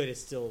when it's good, it's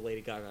still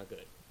Lady Gaga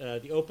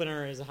good. The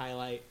opener is a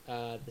highlight.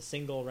 The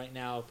single right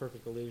now,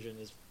 Perfect Illusion,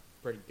 is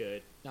pretty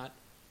good. Not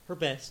her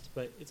best,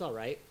 but it's all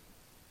right.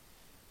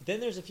 Then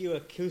there's a few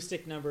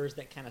acoustic numbers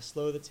that kind of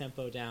slow the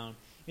tempo down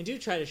and do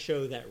try to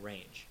show that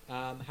range.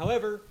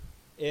 However,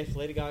 if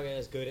Lady Gaga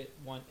is good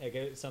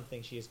at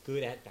something, she is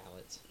good at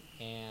ballads.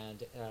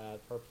 And her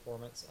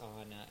performance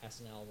on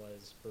SNL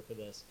was proof of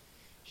this.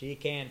 She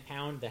can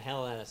pound the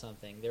hell out of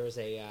something. There was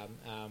a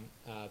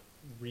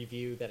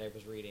review that I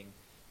was reading,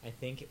 I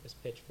think it was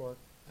Pitchfork,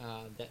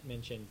 that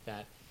mentioned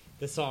that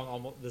the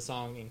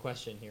song in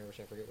question here, which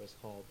I forget what it's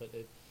called, but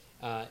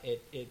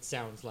it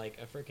sounds like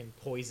a freaking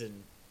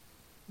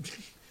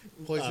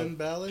Poison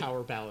ballad?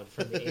 power ballad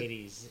from the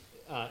 80s.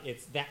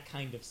 It's that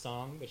kind of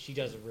song, but she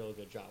does a real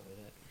good job with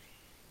it.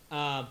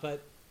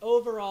 But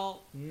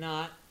overall,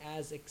 not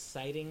as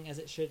exciting as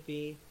it should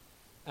be.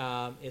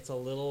 It's a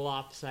little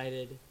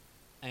lopsided,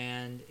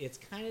 and it's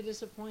kind of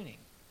disappointing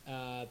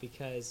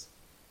because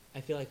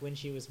I feel like when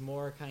she was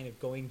more kind of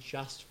going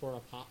just for a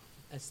pop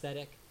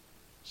aesthetic,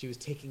 she was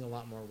taking a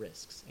lot more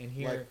risks. And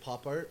here, Like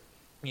pop art?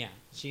 yeah,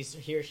 she's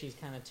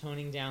kind of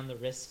toning down the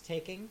risk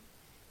taking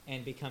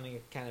and becoming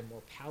kind of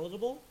more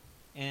palatable.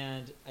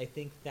 And I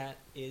think that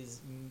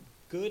is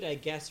good, I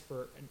guess,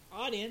 for an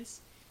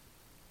audience.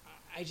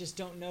 I just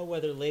don't know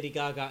whether Lady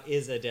Gaga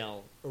is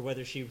Adele or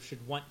whether she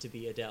should want to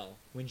be Adele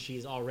when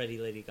she's already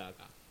Lady Gaga.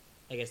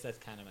 I guess that's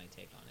kind of my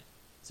take on it.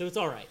 So it's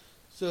all right.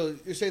 So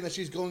you're saying that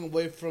she's going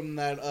away from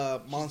that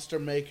monster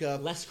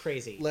makeup, Less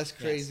crazy. less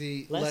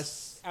crazy, Yes.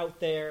 Less out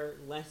there,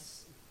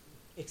 less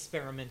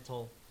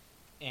experimental,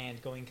 and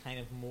going kind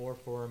of more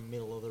for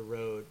middle of the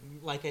road.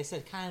 Like I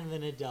said, kind of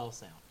an Adele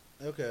sound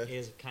Okay.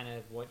 is kind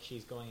of what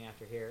she's going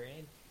after here.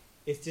 And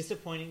it's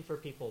disappointing for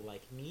people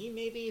like me,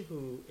 maybe,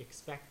 who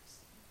expect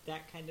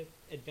that kind of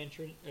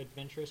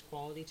adventurous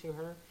quality to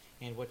her,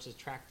 and what's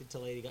attracted to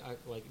Lady Gaga,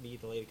 like me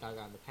to Lady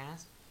Gaga in the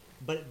past.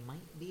 but it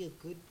might be a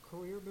good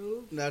career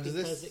move Now, does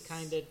because this- it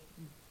kind of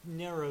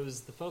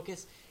narrows the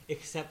focus.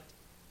 Except,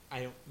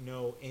 I don't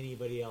know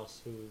anybody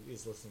else who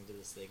is listening to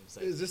this thing. So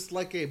Is this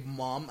like a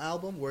mom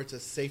album where it's a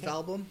safe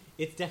album?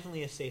 it's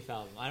definitely a safe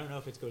album. I don't know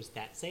if it goes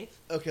that safe.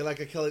 Okay, like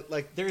a Kelly,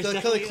 like There's Kelly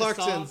definitely a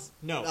Clarkson's song-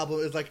 no. album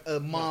is like a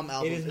mom No, it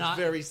album. is It's not-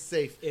 very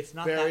safe. It's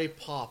not very that,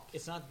 pop.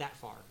 It's not that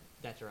far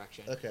that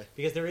direction. Okay.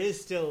 Because there is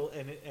still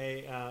an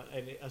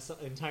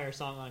entire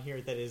song on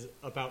here that is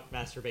about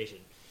masturbation.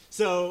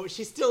 So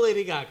she's still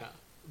Lady Gaga.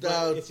 But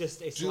Now, it's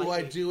just a do I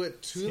slightly- do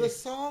it to the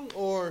song,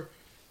 or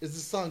is the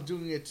song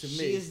doing it to She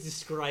me? is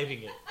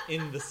describing it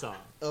in the song.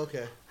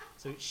 Okay,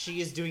 So she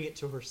is doing it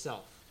to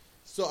herself.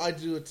 so I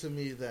do it to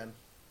me then.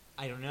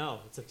 I don't know.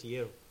 It's up to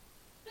you.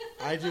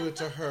 I do it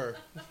to her.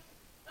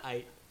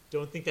 I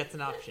don't think that's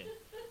an option.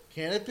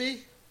 Can it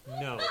be?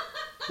 No.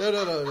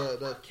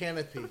 No.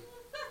 Canopy.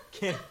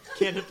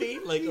 Canopy?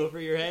 Like over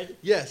your head?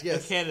 Yes, A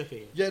yes.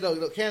 canopy. Yeah,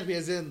 no, canopy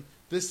as in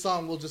this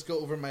song will just go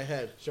over my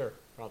head. Sure,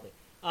 probably.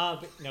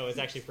 But no, it's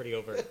actually pretty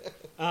overt.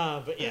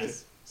 But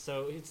yes,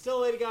 so it's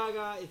still Lady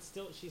Gaga.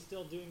 She's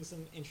still doing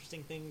some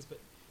interesting things, but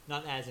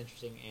not as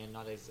interesting and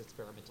not as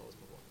experimental as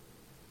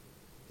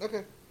before.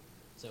 Okay.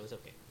 So it's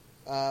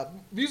okay.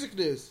 Music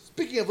news.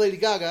 Speaking of Lady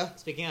Gaga,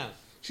 Speaking of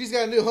she's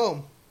got a new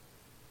home.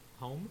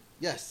 home,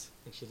 Yes,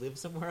 like she lives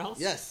somewhere else.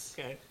 yes.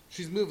 Okay.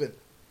 She's moving.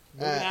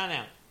 Moving on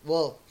out.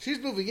 Well, she's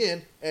moving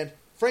in, and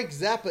Frank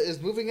Zappa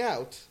is moving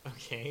out.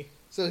 Okay.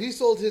 So he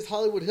sold his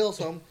Hollywood Hills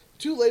home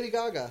to Lady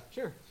Gaga,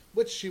 Sure.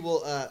 which she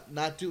will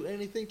not do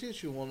anything to.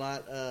 She will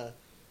not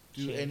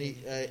do Change any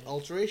anything.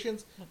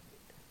 alterations.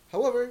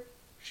 However,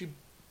 she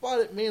bought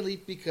it mainly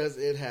because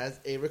it has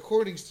a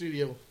recording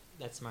studio.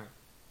 That's smart.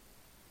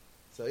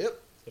 So, yep,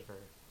 It's good for her.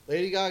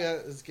 Lady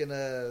Gaga is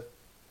gonna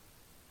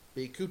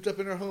be cooped up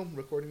in her home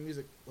recording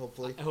music,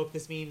 hopefully. I hope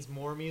this means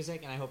more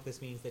music, and I hope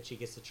this means that she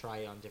gets to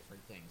try on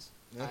different things.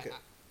 Okay.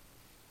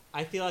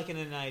 I feel like in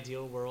an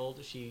ideal world,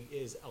 she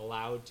is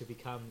allowed to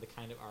become the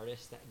kind of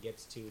artist that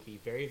gets to be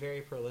very,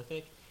 very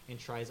prolific and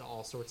tries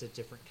all sorts of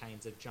different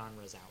kinds of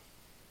genres out,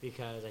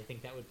 because I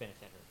think that would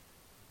benefit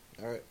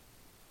her. All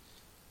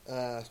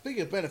right.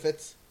 Speaking of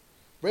benefits,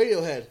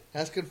 Radiohead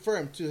has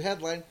confirmed to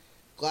headline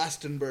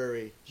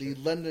Glastonbury, the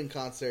London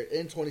concert,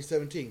 in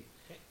 2017.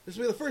 Okay. This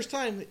will be the first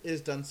time it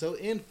has done so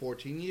in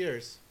 14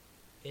 years.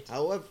 It.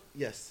 However,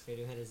 yes,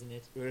 Radiohead, isn't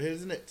it? Radiohead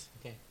isn't it?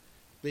 Okay.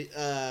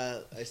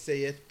 I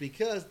say it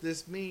because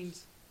this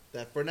means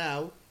that for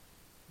now,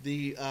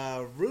 the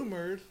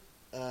rumored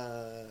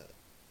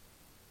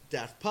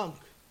Daft Punk,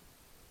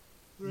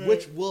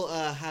 which will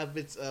have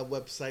its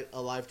website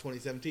Alive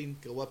 2017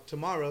 go up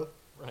tomorrow,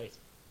 Right.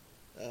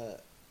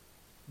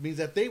 means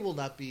that they will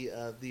not be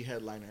the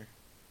headliner.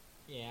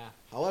 Yeah.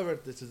 However,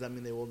 this does not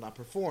mean they will not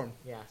perform.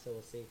 Yeah. So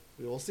we'll see.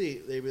 We will see.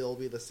 They will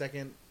be the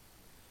second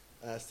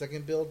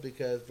build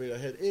because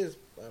Radiohead is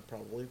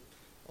probably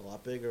a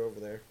lot bigger over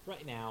there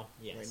Right now,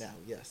 yes. right now.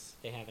 Yes.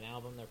 They have an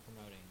album they're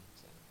promoting.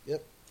 So.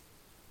 Yep.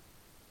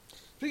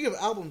 Speaking of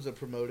albums they're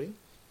promoting,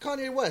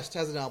 Kanye West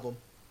has an album.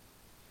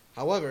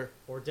 However,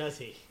 Or does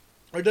he?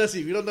 or does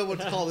he? We don't know what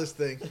to call this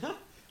thing.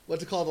 What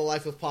to call The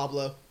Life of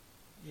Pablo.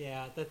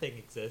 Yeah, that thing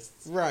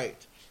exists.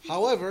 Right.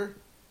 However,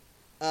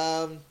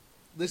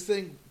 this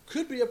thing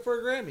could be up for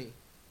a Grammy.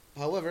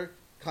 However,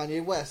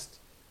 Kanye West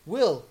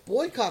will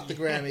boycott the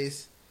Yes.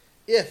 Grammys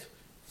if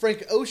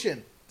Frank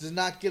Ocean does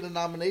not get a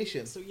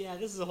nomination. So yeah,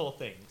 this is the whole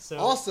thing. So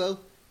Also,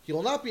 he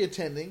will not be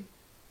attending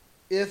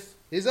if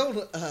his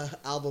own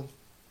album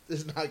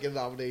does not get a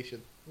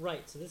nomination.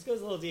 right. So this goes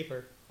a little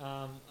deeper.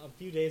 A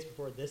few days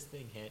before this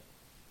thing hit,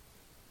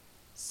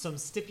 some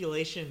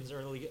stipulations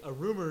or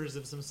rumors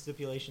of some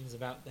stipulations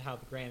about how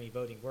the Grammy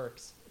voting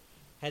works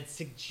had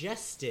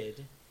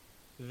suggested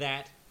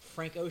that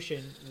Frank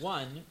Ocean,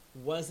 one,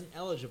 wasn't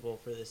eligible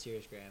for this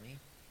year's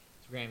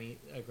Grammy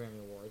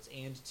Awards,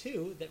 and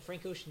two, that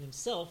Frank Ocean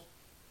himself,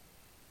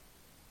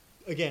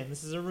 again,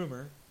 this is a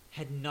rumor,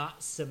 had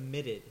not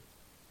submitted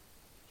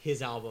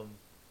his album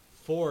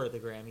for the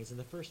Grammys in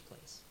the first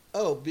place.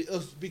 Oh,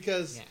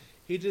 because Yeah.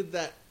 he did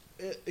that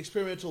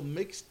experimental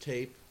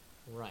mixtape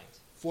Right.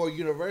 for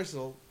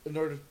Universal in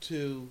order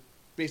to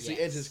basically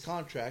end Yes. his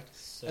contract,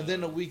 So, and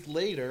then a week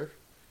later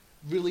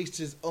released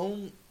his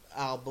own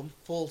album,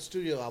 full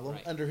studio album,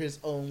 Right. under his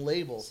own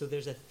label. So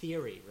there's a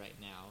theory right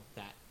now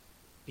that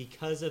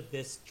because of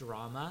this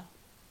drama,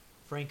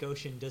 Frank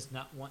Ocean does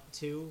not want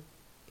to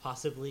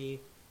possibly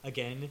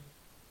again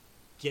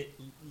get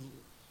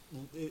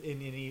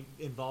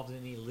involved in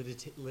any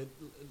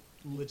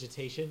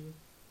litigation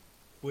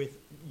with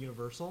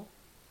Universal,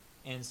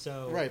 and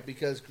so Right,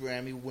 because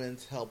Grammy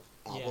wins help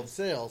album Yeah.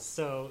 sales.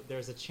 So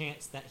there's a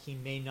chance that he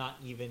may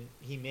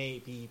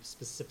be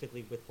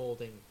specifically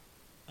withholding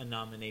a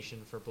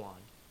nomination for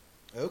Blonde.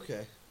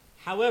 Okay.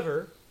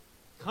 However,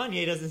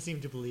 Kanye doesn't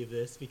seem to believe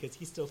this because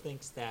he still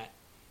thinks that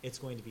it's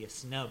going to be a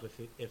snub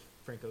if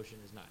Frank Ocean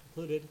is not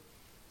included.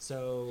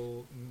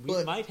 So we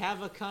But- might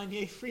have a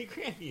Kanye free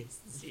Grammys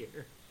this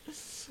year.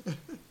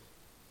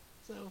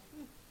 So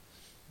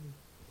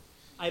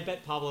I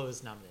bet Pablo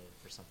is nominated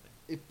for something.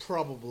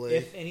 Probably.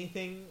 If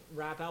anything,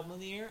 rap album of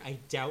the year. I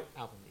doubt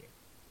album of the year.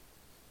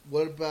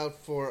 What about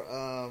for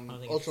think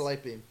Ultra it's-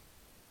 Light Beam?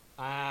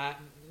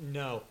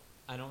 No,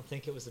 I don't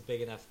think it was a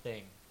big enough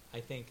thing. I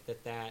think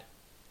that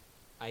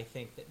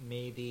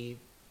maybe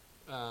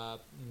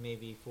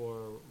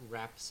for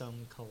Rap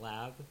Some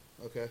Collab,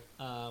 Okay.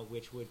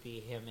 which would be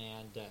him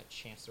and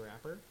Chance the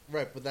Rapper.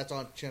 Right, but that's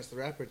on Chance the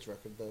Rapper's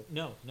record, though.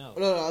 No. No,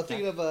 I'm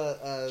thinking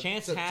of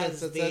Chance Sun- has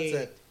Sun- the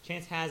Sunset.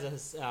 Chance has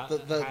a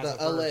The has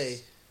a LA.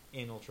 verse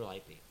in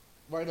Ultralight Beam.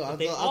 Right, no, But I'm,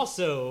 they I'm-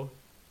 also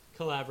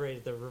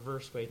collaborated the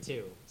reverse way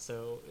too.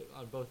 So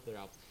on both their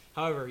albums.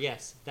 However,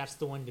 yes, that's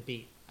the one to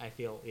beat. I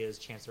feel is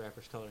Chance the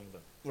Rapper's coloring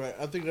book. right.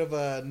 I'm thinking of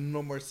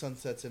No More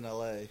Sunsets in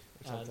L.A. or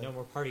something. No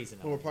More Parties in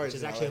No More LA, Parties which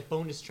is in actually LA. a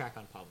bonus track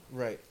on Pablo.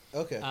 Right.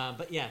 Okay.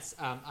 But yes,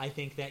 I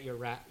think that your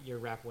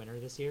rap winner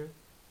this year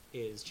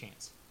is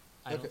Chance.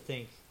 I Okay. don't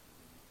think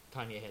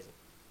Kanye has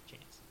a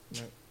chance.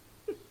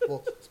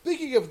 Well,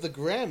 speaking of the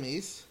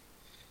Grammys,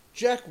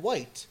 Jack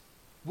White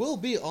will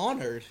be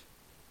honored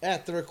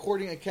at the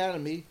Recording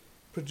Academy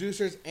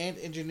Producers and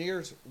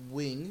Engineers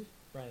Wing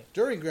Right.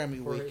 during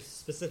Grammy Week.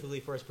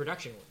 Specifically for his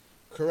production work.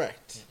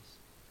 Correct.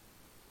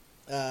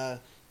 Yes.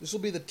 This will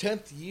be the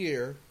 10th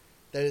year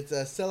that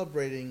it's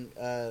celebrating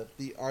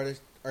the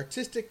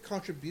artistic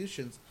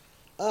contributions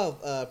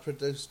of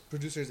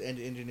Producers and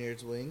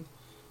Engineers Wing,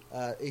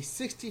 a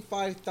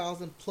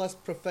 65,000 plus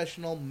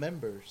professional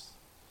members.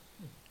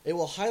 It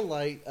will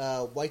highlight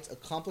White's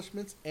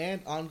accomplishments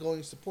and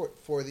ongoing support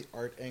for the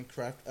art and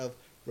craft of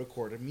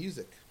recorded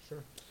music.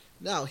 Sure.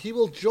 Now, he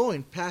will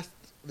join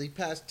the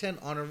past 10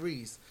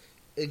 honorees,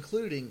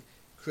 including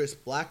Chris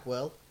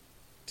Blackwell,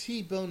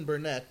 T-Bone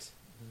Burnett,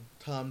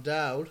 Tom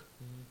Dowd,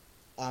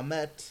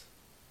 Ahmet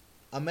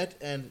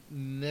and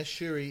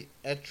Neshiri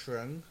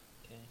Etrang,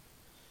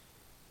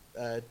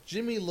 Okay.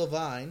 Jimmy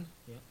Levine,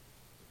 Yep.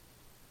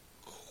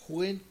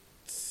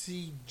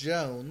 Quincy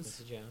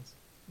Jones, Mr. Jones.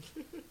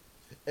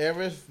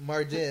 Arif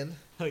Mardin,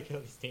 I like how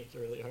these names are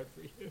really hard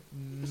for you.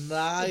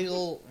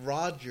 Nile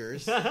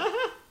Rodgers,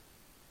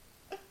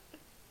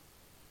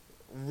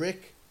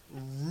 Rick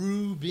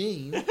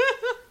Rubin,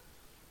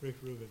 Rick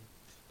Rubin.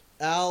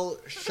 Al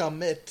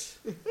Shamit,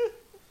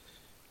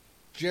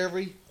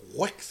 Jerry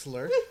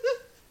Wexler,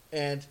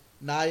 and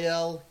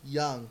Neil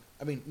Young.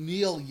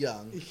 Neil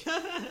Young.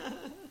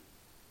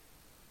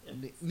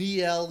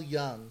 Neil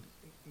Young.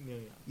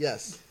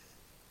 Yes.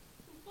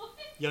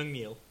 Young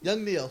Neil.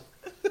 Young Neil.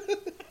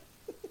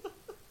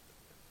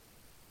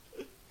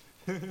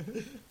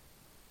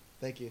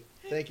 Thank you.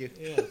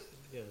 Yes.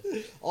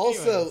 Yes.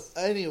 Also,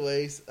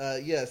 anyways,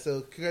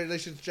 so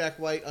congratulations, Jack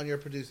White, on your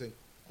producing,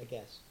 I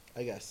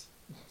guess.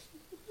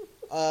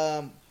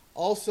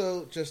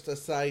 Also, just a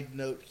side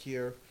note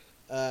here,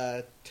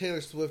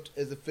 Taylor Swift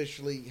has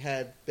officially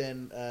had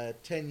been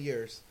 10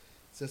 years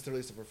since the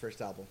release of her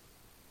first album.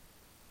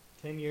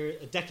 10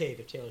 years, a decade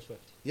of Taylor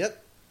Swift.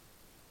 Yep.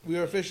 We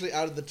are officially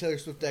out of the Taylor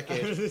Swift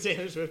decade. the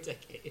Taylor Swift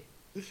decade.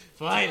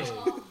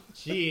 Finally.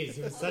 Jeez,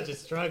 it was such a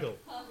struggle.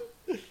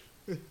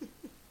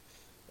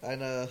 I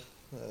know.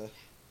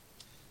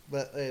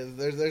 But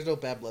there's no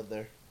bad blood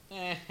there.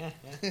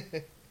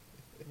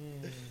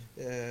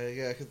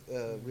 Yeah, 'cause,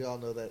 we all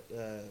know that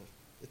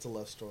it's a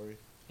love story.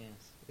 Yes.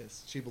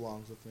 Yes, she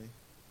belongs with me.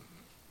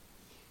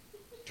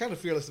 Kind of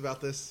fearless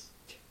about this.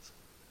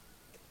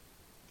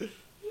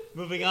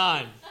 Moving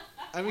on.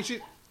 She...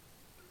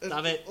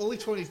 Stop it. Only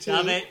 22.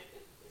 Stop it.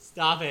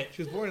 Stop it.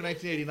 She was born in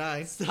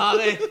 1989. Stop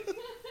it.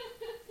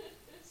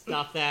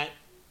 Stop that.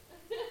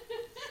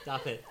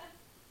 Stop it.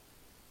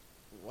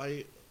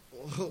 Why...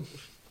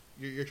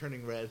 You're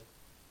turning red.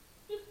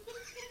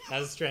 That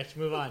was a stretch.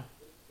 Move on.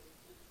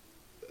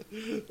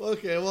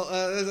 Okay, well,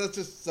 that's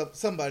just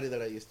somebody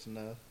that I used to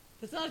know.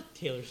 That's not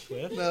Taylor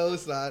Swift. No,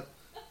 it's not.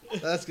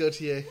 Let's go,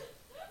 TA.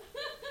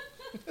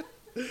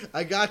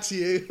 I got to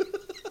you.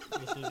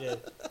 Yes, you did.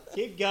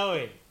 Keep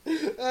going.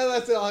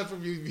 That's all I have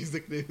from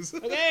music news.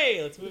 Okay,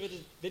 let's move into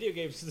video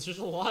games. There's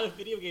a lot of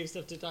video game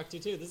stuff to talk to,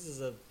 too. This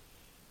is a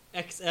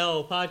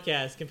XL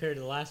podcast compared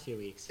to the last few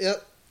weeks.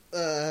 Yep.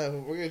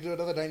 We're going to do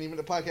another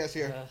 90-minute podcast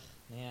here.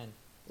 Man.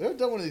 We haven't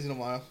done one of these in a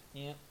while.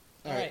 Yeah.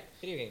 All All right. right.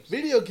 Video games.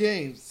 Video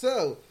games.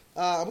 So,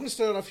 I'm going to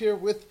start off here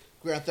with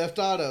Grand Theft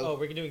Auto. Oh,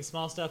 we're doing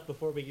small stuff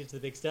before we get to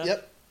the big stuff?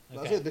 Yep. I'll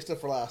Okay. say the big stuff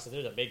for last. So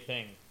there's a big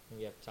thing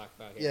we have to talk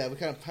about here. Yeah, we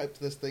kind of hyped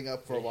this thing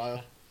up for a Yeah.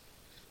 while.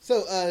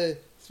 So,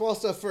 small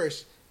stuff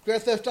first.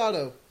 Grand Theft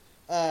Auto.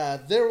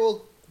 There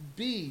will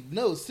be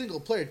no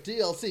single-player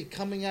DLC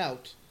coming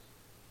out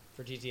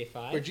For GTA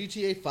 5? for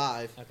GTA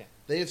 5. Okay.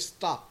 They have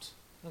stopped.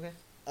 Okay.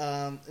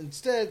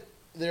 Instead,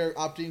 they're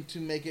opting to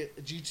make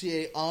it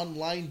GTA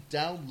Online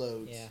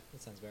downloads. Yeah,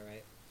 that sounds about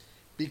right.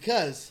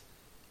 Because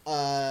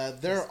their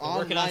They're online...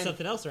 working on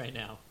something else right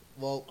now.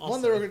 Well, Also.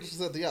 one, they're working on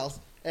something else.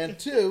 And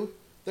two,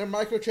 their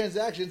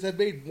microtransactions have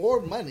made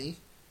more money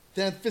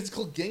than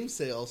physical game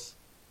sales.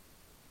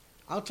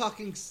 I'm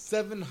talking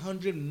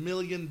 $700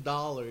 million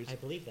I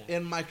believe that.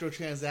 in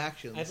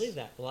microtransactions. I believe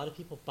that. A lot of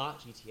people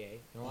bought GTA.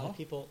 And a lot of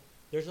people...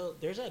 There's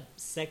a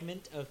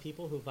segment of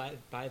people who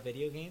buy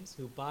video games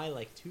who buy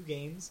like 2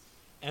 games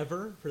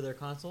ever for their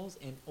consoles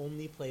and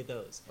only play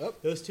those. Oh.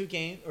 Those three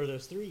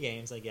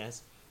games, I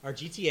guess, are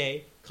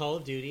GTA, Call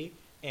of Duty,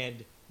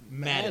 and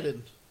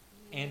Madden.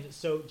 And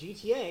so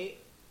GTA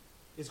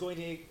is going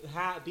to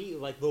be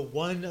like the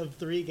one of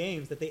 3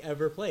 games that they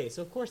ever play.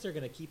 So of course they're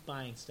going to keep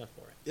buying stuff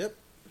for it. Yep.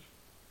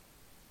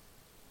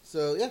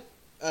 So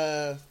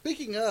yeah,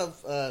 speaking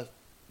of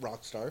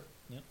Rockstar,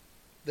 Yep.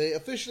 they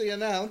officially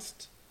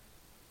announced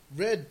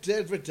Red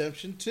Dead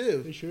Redemption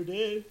 2, They sure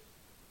did.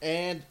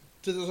 and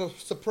to the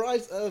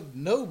surprise of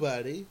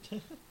nobody,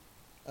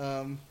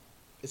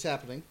 it's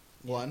happening.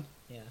 Yeah. 1,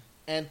 Yeah,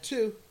 and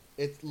 2,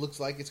 it looks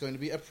like it's going to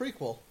be a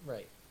prequel,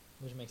 right.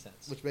 Which makes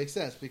sense. which makes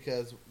sense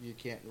because you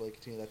can't really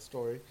continue that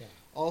story. Yeah.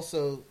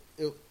 Also,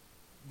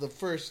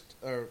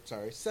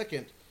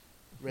 second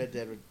Red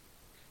Dead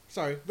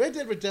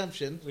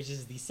Redemption. Which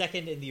is the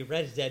second in the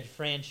Red Dead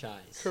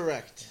franchise.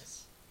 Correct.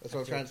 Yes. That's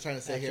what I'm trying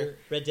to say After here.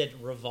 Red Dead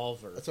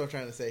Revolver. That's what I'm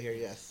trying to say here,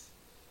 yes.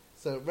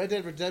 So Red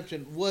Dead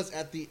Redemption was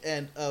at the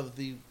end of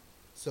the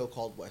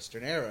so-called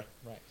Western era.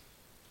 Right.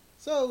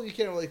 So you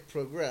can't really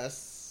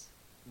progress.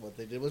 What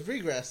they did was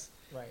regress.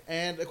 Right.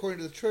 And according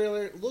to the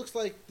trailer, it looks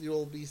like there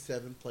will be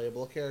 7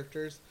 playable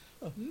characters.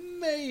 Oh.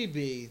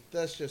 Maybe.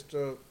 That's just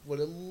what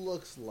it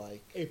looks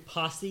like. A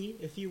posse,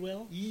 if you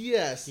will.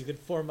 Yes. You could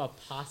form a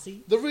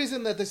posse. The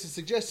reason that this is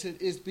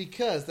suggested is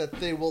because that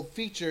they will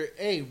feature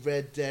a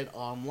Red Dead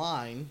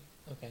Online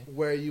Okay.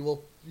 where you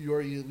will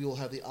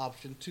have the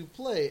option to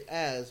play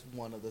as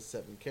one of the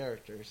 7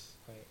 characters.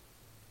 Right.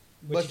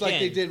 Much like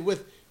they did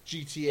with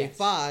GTA Yes,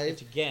 5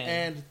 which again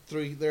and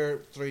their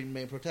 3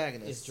 main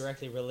protagonists. is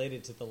directly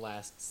related to the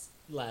last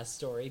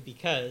story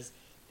because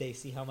they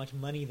see how much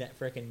money that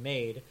frickin'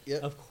 made.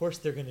 Yep. Of course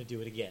they're going to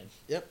do it again.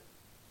 Yep.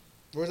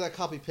 Where's that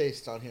copy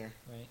paste on here?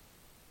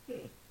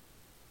 Right.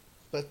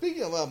 But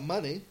speaking about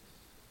money,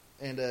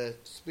 and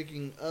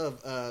speaking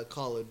of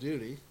Call of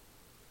Duty,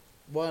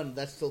 1,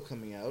 that's still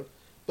coming out.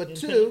 But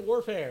Infinite 2,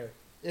 Warfare.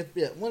 1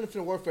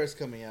 Infinite Warfare is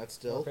coming out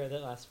still. Warfare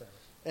that lasts forever.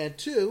 And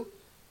 2,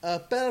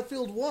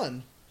 Battlefield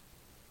 1.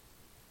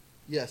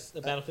 Yes.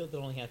 The Battlefield that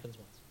only happens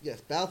once.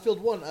 Yes, Battlefield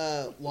 1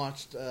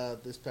 launched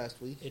this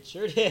past week. It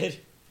sure did.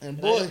 And And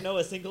boy, I don't know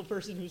a single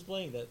person who's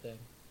playing that thing.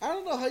 I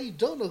don't know how you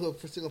don't know who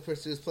a single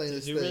person is playing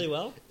Does this it do thing. really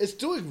well? It's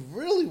doing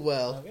really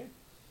well. Okay.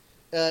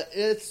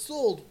 It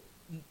sold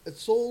in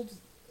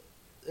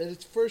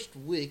its first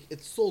week.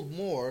 It sold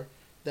more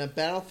than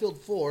Battlefield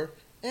 4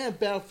 and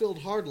Battlefield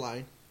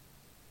Hardline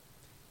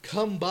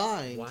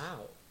combined.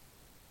 Wow.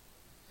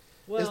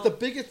 It's the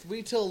biggest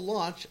retail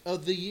launch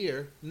of the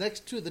year,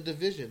 next to The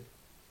Division.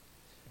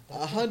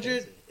 that's not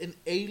crazy.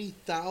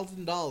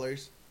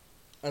 $180,000.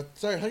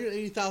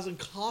 180,000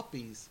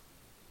 copies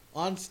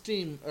on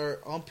Steam or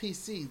on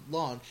PC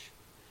launch,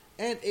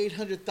 and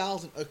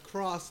 800,000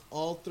 across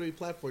all 3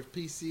 platforms: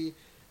 PC,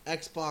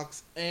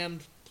 Xbox,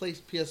 and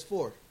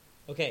PS4.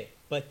 Okay,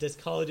 but does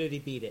Call of Duty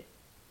beat it?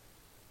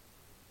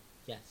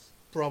 Yes,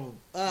 Probably.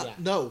 Yeah.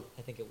 No,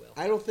 I think it will.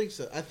 I don't think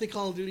so. I think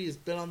Call of Duty has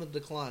been on the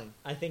decline.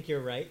 I think you're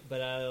right,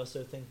 but I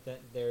also think that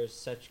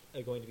there's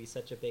going to be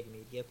such a big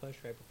media push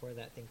right before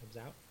that thing comes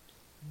out.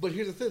 But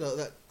here's the thing, though: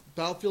 that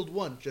Battlefield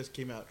 1 just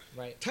came out.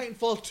 Right.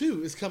 Titanfall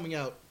 2 is coming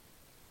out,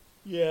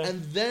 Yeah.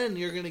 and then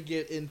you're gonna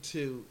get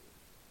into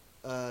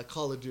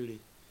Call of Duty.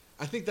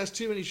 I think that's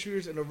too many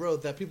shooters in a row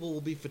that people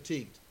will be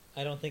fatigued.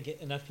 I don't think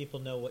enough people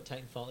know what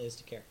Titanfall is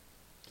to care.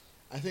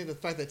 I think the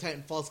fact that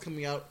Titanfall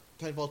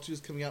 2 is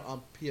coming out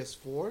on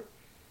PS4,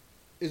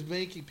 is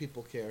making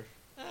people care.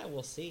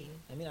 We'll see.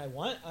 I mean,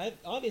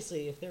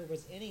 obviously, if there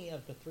was any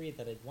of the 3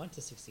 that I'd want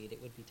to succeed,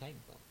 it would be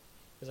Titanfall,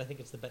 because I think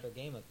it's the better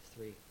game of the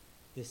 3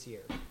 this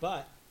year.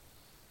 But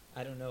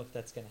I don't know if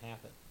that's going to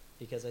happen,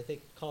 because I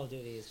think Call of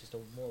Duty is just a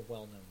more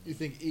well-known You name.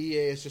 think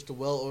EA is just a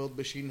well-oiled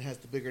machine and has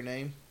the bigger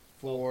name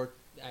for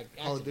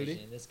Call of Duty?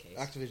 Activision in this case.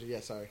 Activision?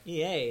 Yeah, sorry.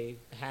 EA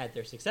had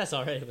their success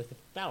already with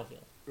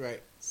Battlefield.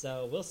 Right.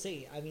 So we'll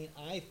see. I mean,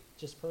 I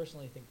just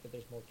personally think that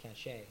there's more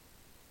cachet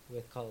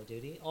with Call of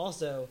Duty.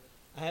 Also,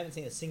 I haven't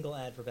seen a single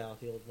ad for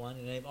Battlefield 1,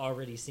 and I've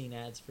already seen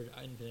ads for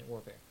Infinite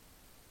Warfare.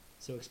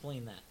 So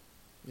explain that.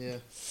 Yeah.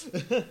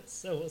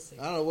 So we'll see.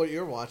 I don't know what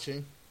you're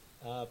watching.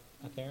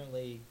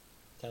 Apparently,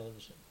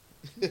 television.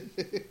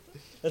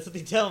 That's what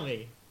they tell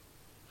me.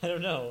 I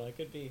don't know. I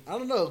could be. I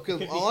don't know, because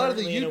Could a be lot of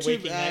the currently in a YouTube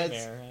waking ads,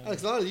 nightmare.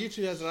 Alex, a lot of the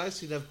YouTube ads that I've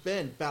seen have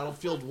been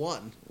Battlefield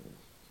 1.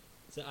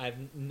 So I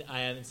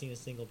haven't seen a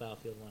single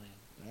Battlefield 1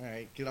 ad. All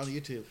right, get on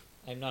YouTube.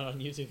 I'm not on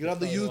YouTube. Get on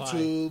the that's probably why.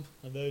 YouTube.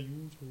 On the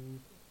YouTube.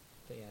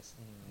 But yes,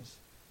 anyways.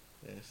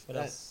 Yes. What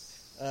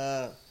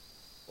else?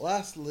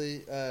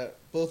 Lastly,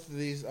 both of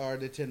these are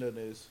Nintendo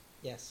news.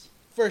 Yes.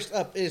 First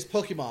up is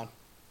Pokemon.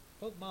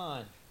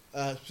 Pokemon.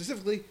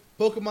 Specifically,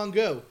 Pokemon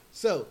Go.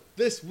 So,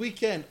 this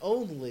weekend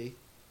only,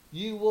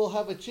 you will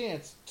have a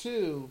chance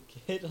to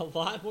Get a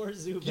lot more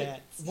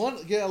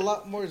Zubats. get a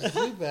lot more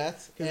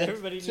Zubats, Because and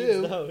everybody needs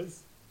 2,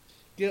 those.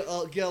 get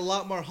a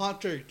lot more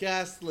Haunter,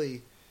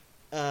 Ghastly,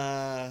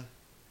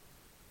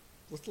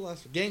 what's the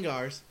last one?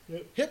 Gengars,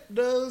 Yep.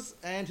 Hypnos,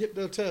 and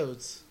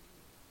Hypnotoads.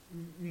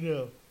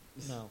 No.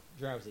 No.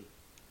 Drowsy.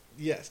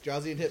 Yes,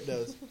 Drowsy and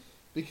Hypnos.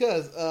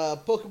 Because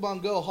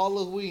Pokemon Go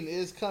Halloween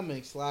is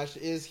coming /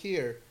 is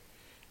here,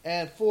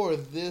 and for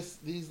these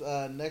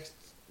next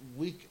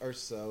week or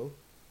so,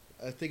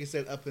 I think it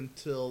said up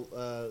until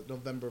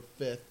November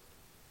 5th.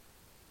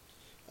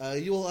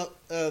 You will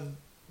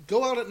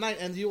go out at night,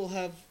 and you will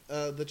have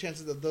the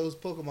chances of those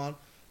Pokemon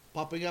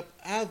popping up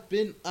have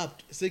been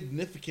upped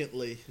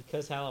significantly.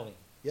 Because Halloween.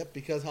 Yep,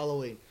 because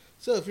Halloween.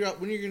 So if you're out,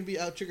 when you're going to be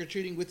out trick or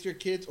treating with your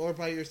kids or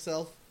by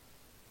yourself,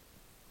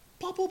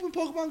 pop open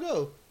Pokemon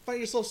Go. Find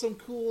yourself some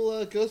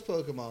cool ghost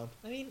Pokemon.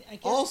 I mean, I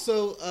guess.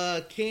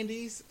 Also,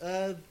 candies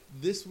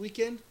this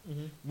weekend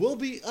Mhm. will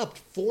be upped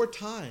 4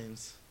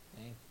 times.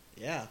 Dang,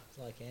 Yeah. that's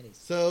a lot of candies.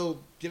 So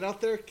get out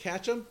there,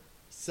 catch them,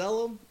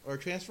 sell them, or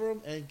transfer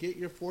them, and get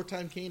your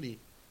 4-time candy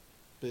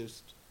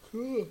boost.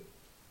 Cool.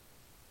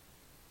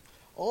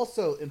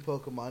 Also in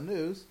Pokemon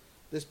news,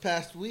 this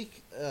past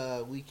week,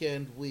 I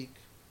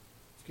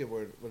forget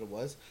what it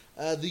was,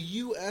 the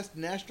U.S.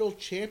 National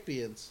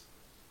Champions.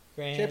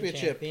 Grand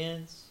Championship.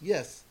 Champions.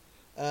 Yes,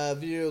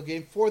 video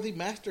game for the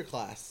Master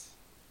Class.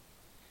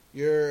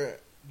 Your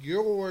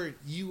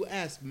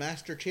U.S.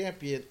 Master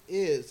Champion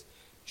is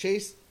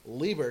Chase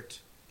Liebert,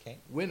 Okay.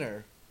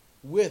 winner,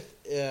 with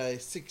a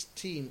 6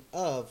 team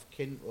of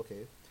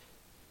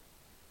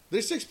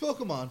There's 6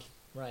 Pokemon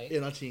Right.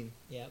 in a team.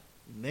 Yep.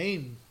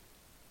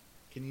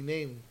 Can you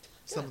name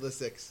some of the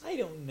 6? I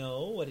don't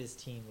know what his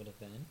team would have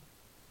been.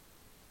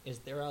 Is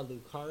there a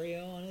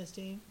Lucario on his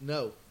team?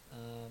 No.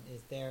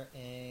 Is there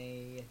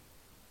a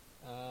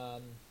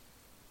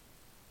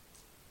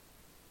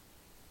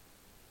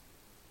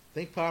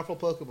Think powerful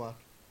Pokemon.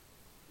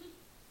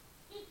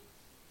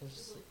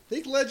 there's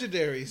Think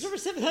legendaries. over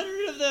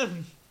 700 of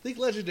them. Think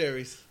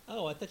legendaries.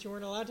 Oh, I thought you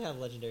weren't allowed to have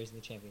legendaries in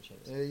the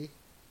championships.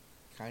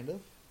 Kind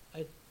of.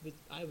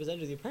 I was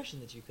under the impression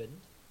that you couldn't.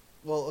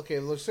 Well, okay,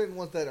 there's certain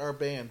ones that are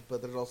banned,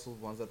 but there's also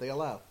ones that they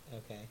allow.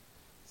 Okay.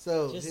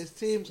 So Just- his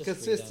team just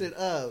consisted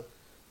of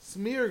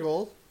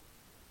Smeargle,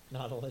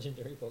 Not a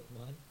legendary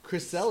Pokemon.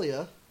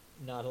 Cresselia,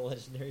 Not a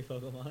legendary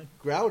Pokemon.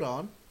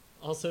 Groudon.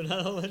 Also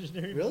not a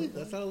legendary Really? Pokemon.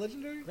 That's not a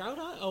legendary?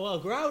 Groudon? Oh, well,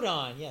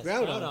 Groudon. Yes,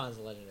 Groudon. Groudon's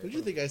a legendary. What did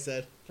you think I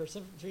said? For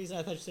some reason,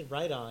 I thought you said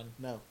Rhydon.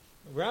 No.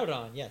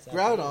 Groudon, yes.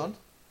 Groudon,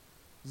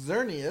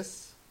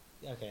 Xerneas,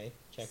 Okay,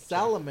 check.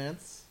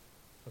 Salamence,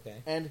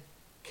 Okay. and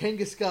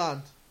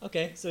Kangaskhan.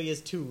 Okay, so he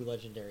has 2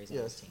 legendaries on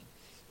his Yes. team.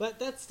 But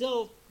that's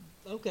still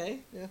okay.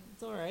 Yeah,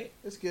 It's all right.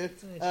 it's good.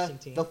 It's an interesting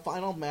team. The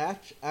final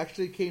match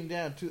actually came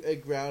down to a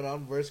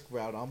Groudon versus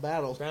Groudon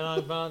battle.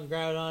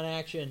 Groudon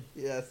action.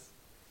 Yes.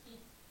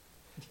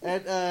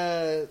 And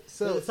So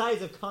so the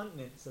size of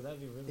continents, so that'd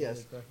be really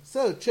yes, really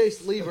so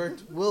Chase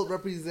Liebert will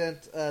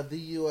represent the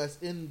U.S.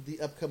 in the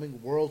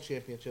upcoming World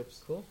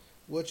Championships, cool.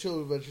 which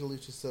will eventually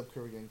to some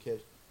Korean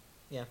kid,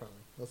 Yeah, probably.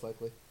 most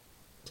likely.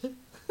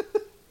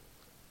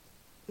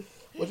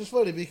 Which is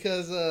funny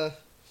because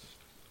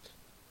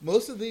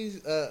most of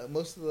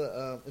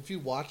the if you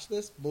watch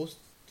this, most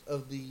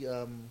of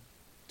the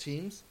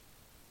teams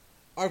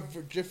are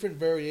different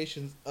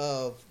variations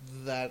of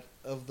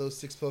those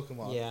 6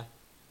 Pokemon. Yeah.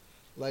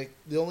 Like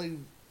the only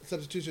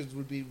substitutions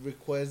would be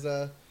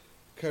Rayquaza,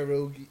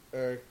 Kyogre,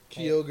 or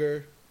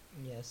Kyogre,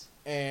 Yes.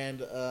 and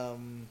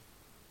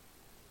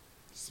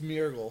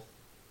Smeargle.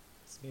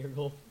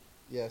 Smeargle.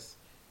 Yes,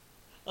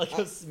 I like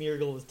how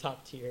Smeargle is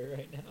top tier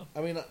right now.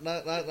 I mean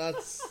not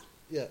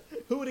yeah.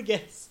 Who would have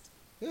guessed?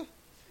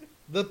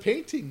 The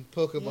painting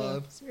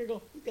Pokemon. Yeah,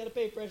 Smeargle. He's got a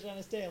paintbrush on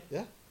his tail.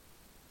 Yeah.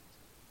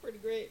 Pretty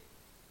great.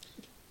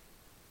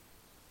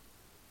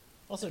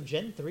 Also,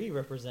 Gen 3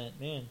 represent,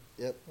 man.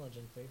 Yep. Well,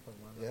 Gen 3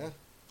 Pokemon. Yeah. Right?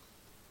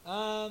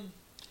 All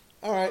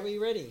Are right. we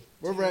ready?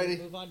 We're to ready.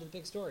 Move on to the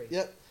big story.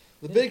 Yep.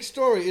 The big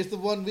story is the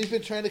one we've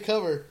been trying to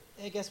cover.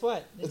 Hey, guess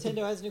what?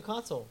 Nintendo has a new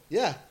console.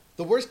 Yeah,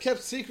 the worst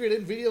kept secret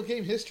in video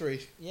game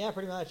history, Yeah,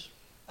 pretty much.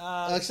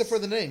 except for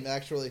the name.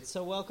 Actually,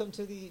 So, welcome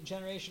to the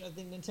generation of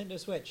the Nintendo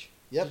Switch.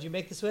 Yep. Did you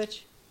make the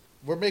Switch?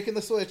 we're making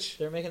the switch.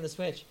 They're making the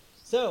Switch.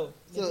 So,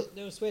 So-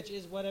 Nintendo Switch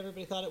is what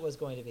everybody thought it was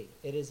going to be.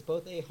 It is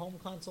both a home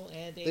console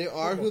and a They are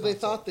portable who they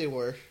console. thought they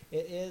were.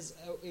 It is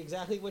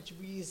exactly what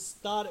we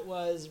thought it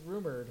was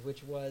rumored,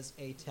 which was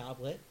a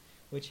tablet,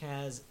 which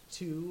has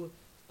 2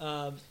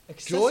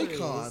 accessories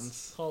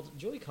Joy-Cons. called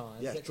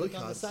Joy-Cons Yeah, that click on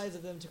the Joy-Cons. sides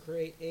of them to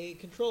create a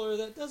controller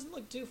that doesn't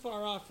look too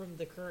far off from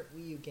the current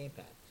Wii U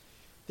gamepad.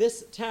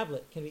 This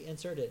tablet can be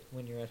inserted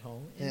when you're at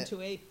home Yeah.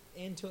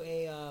 into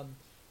a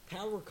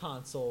power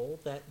console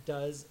that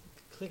does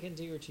click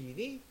into your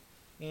TV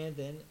and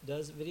then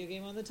does a video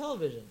game on the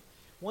television.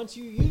 Once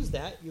you use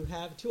that, you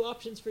have 2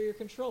 options for your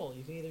control.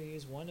 You can either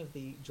use one of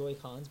the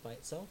Joy-Cons by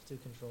itself to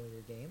control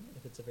your game,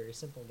 if it's a very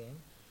simple game,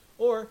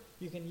 or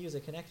you can use a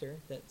connector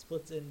that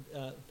splits in,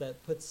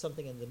 that puts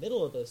something in the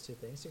middle of those 2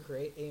 things to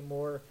create a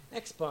more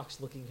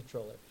Xbox-looking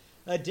controller.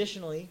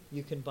 Additionally,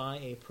 you can buy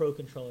a Pro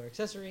Controller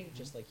accessory,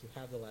 just like you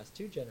have the last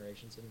 2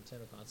 generations of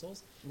Nintendo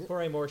consoles, Yep.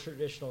 for a more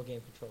traditional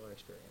game controller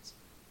experience.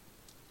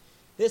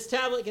 This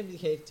tablet can be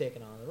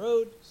taken on the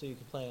road, so you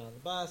can play it on the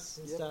bus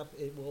and Yep. stuff.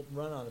 It will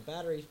run on a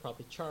battery,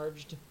 probably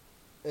charged.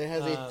 It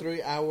has a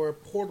 3-hour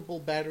portable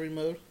battery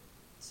mode.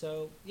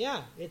 So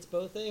yeah, it's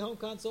both a home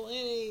console and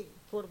a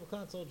portable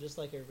console, just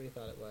like everybody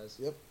thought it was.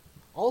 Yep.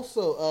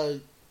 Also,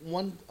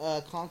 one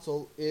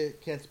console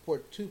it can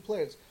support 2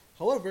 players.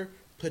 However,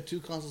 put 2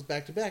 consoles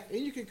back to back, and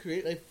you can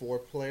create a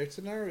 4-player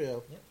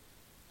scenario.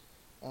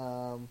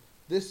 Yep.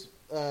 This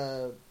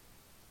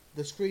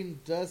the screen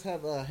does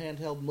have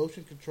handheld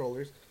motion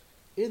controllers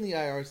in the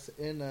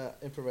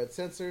infrared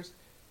sensors.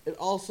 It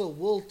also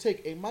will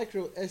take a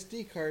micro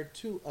SD card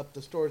to up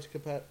the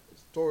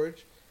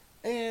storage,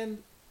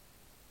 and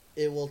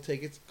it will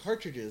take its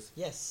cartridges,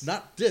 Yes.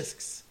 not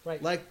discs,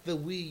 Right. like the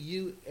Wii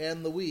U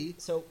and the Wii.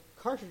 So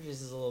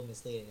cartridges is a little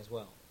misleading as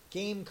well.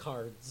 Game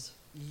cards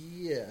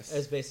Yes.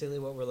 is basically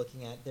what we're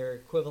looking at. They're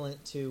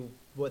equivalent to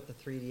what the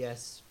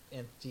 3DS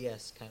and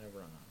DS kind of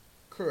run on.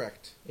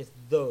 Correct. It's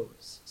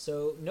those.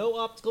 So no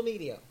optical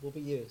media will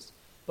be used.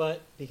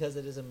 But because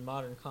it is a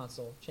modern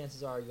console,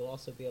 chances are you'll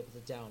also be able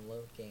to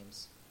download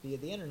games via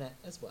the internet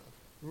as well.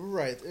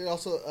 Right. It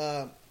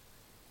also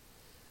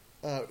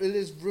it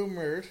is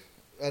rumored,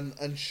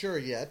 unsure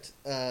yet,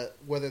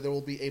 whether there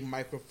will be a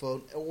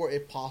microphone or a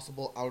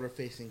possible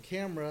outer-facing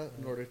camera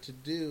in Right. order to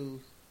do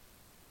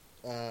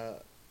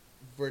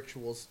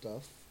virtual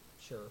stuff,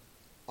 Sure.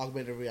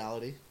 augmented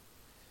reality.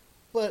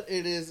 But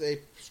it is a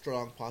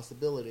strong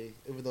possibility,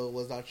 even though it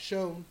was not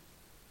shown.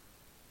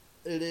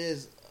 It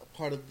is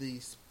part of the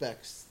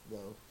specs,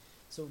 though.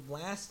 So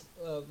last,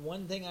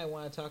 one thing I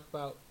want to talk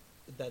about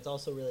that's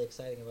also really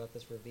exciting about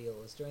this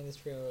reveal is during this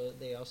trailer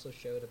they also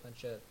showed a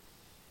bunch of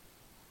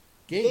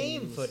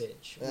game Games.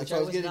 footage, That's which what I I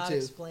was was getting not to.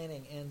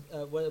 explaining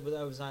and what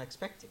I was not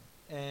expecting.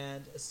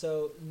 And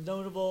so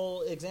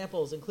notable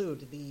examples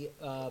include the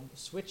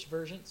Switch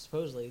version,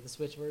 supposedly the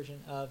Switch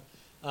version of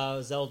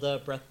Zelda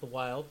Breath of the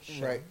Wild.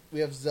 shown. Right. We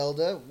have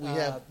Zelda. We Uh,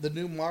 have the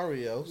new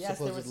Mario, Yes,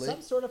 there was supposedly.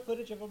 some sort of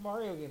footage of a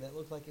Mario game that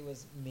looked like it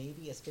was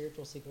maybe a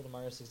spiritual sequel to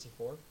Mario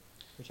 64,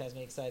 which has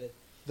me excited.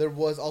 There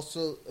was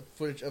also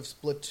footage of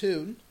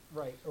Splatoon.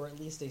 Right, or at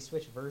least a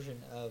Switch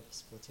version of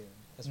Splatoon.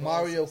 As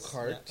Mario as,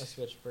 Kart. yeah, a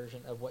Switch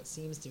version of what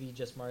seems to be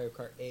just Mario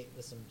Kart 8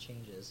 with some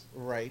changes,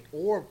 Right.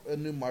 Or a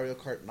new Mario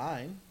Kart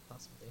 9.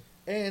 possibly.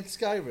 And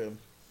Skyrim.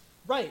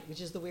 Right, which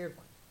is the weird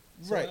one.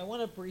 So Right. I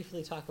want to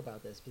briefly talk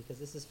about this because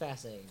this is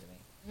fascinating to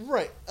me.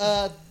 Right.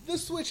 The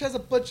Switch has a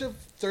bunch of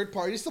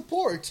third-party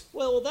support.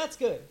 Well, that's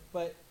good,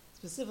 but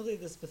specifically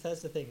this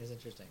Bethesda thing is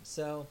interesting.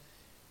 So,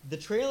 the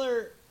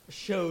trailer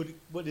showed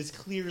what is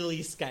clearly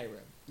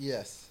Skyrim,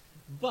 Yes.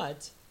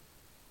 but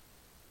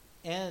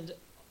and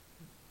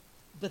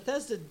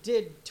Bethesda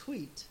did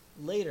tweet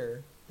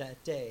later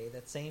that day,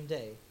 that same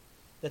day,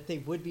 that they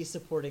would be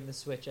supporting the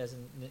Switch as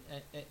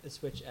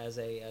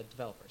a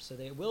developer. So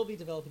they will be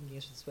developing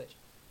games for the Switch.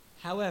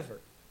 However,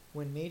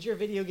 when major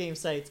video game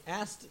sites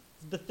asked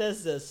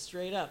Bethesda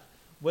straight up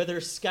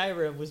whether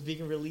Skyrim was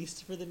being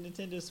released for the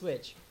Nintendo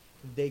Switch,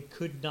 they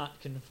could not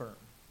confirm.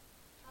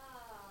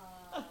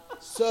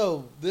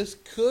 So, this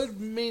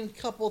could mean a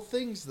couple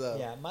things, though.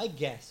 Yeah, my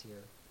guess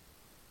here,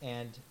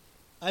 and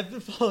I've been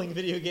following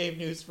video game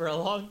news for a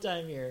long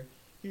time here.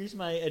 Here's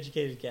my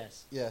educated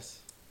guess. Yes.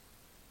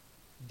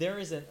 There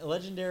is a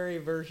legendary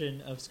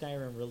version of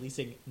Skyrim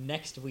releasing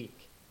next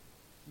week.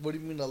 What do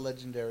you mean a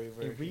legendary A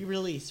version?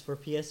 re-release for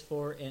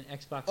PS4 and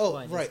Xbox Oh,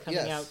 One right, is coming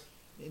yes.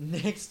 out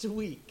next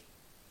week.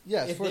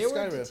 Yes, for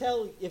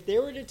Skyrim. If they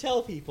were to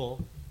tell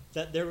people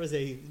that there was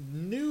a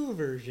new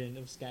version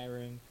of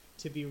Skyrim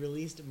to be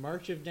released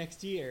March of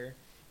next year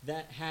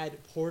that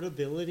had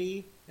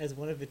portability as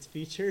one of its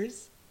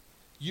features,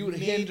 You would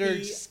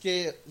maybe-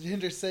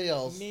 hinder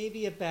sales.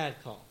 maybe a bad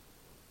call.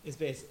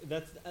 That's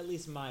at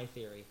least my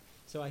theory.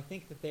 So I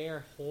think that they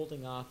are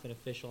holding off an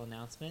official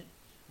announcement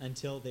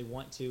until they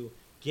want to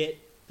get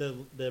the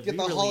re-release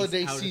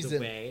holiday out of season. the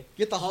way.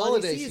 Get the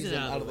holiday season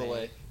out of the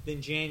way.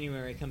 Then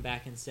January come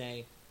back and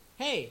say,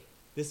 hey,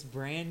 this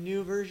brand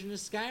new version of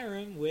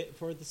Skyrim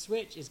for the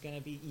Switch is going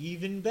to be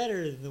even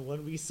better than the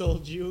one we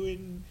sold you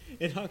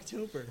in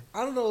October.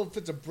 I don't know if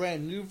it's a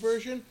brand new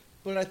version,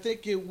 but I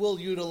think it will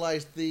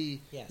utilize the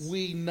Yes.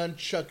 Wii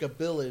Nunchuck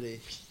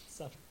ability.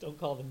 So don't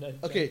call them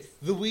nunchucks. Okay,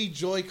 the Wii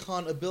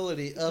Joy-Con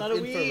ability of not a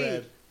Wii.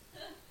 infrared.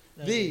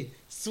 Not a The Wii.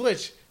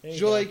 Switch There you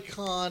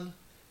Joy-Con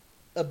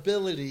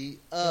ability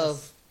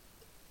of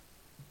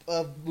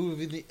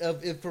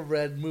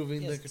infrared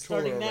moving Yes, the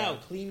controller starting now,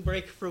 around. clean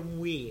break from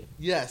Wii.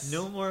 Yes.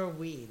 No more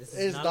Wii. This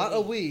is It's not a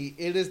Wii.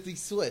 It is the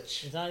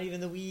Switch. It's not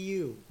even the Wii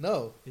U.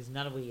 No, It's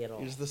not a Wii at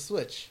all. it is the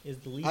Switch. It's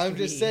the least I'm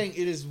just Wii. saying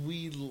it is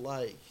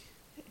Wii-like.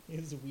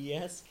 It's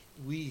Wii-esque.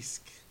 Weesk.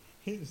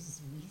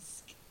 It's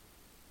Wii-esque.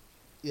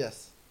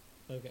 Yes.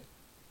 Okay.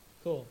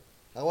 Cool.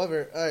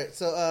 However, alright,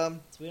 so,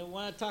 So we don't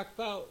want to talk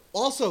about...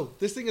 also,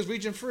 this thing is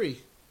region-free.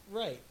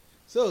 Right.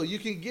 So, you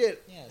can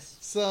get Yes.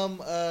 some,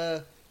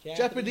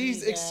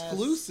 Japanese ass-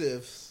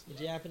 exclusives,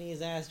 Japanese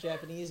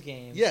Japanese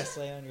games Yes. to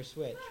play on your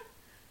Switch.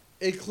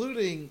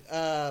 including,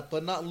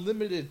 but not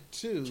limited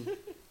to,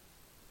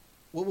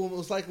 what will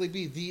most likely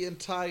be the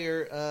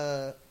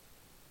entire,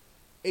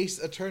 Ace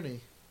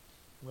Attorney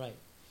Right.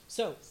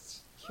 So,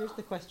 here's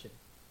the question,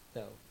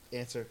 though.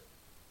 answer.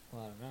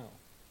 Well, I don't know.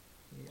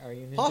 Are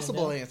you Nintendo?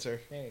 Possible answer.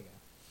 There you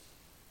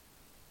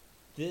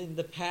In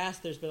the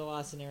past, there's been a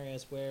lot of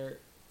scenarios where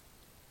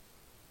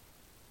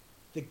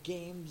the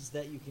games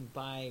that you can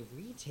buy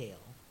retail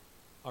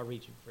are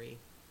region free,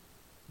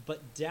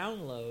 but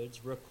downloads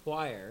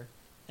require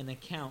an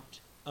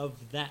account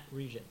of that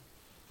region.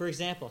 For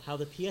example, how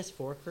the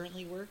PS4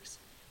 currently works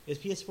is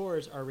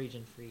PS4s are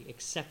region free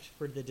except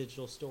for the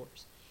digital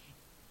stores.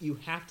 You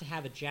have to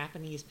have a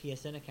Japanese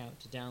PSN account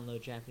to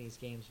download Japanese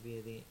games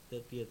via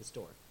the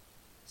store.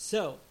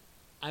 So,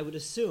 I would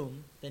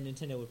assume that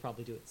Nintendo would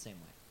probably do it the same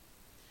way.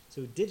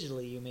 So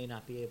digitally, you may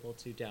not be able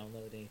to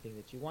download anything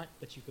that you want,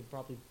 but you could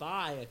probably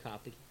buy a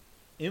copy,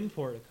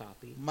 import a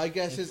copy. My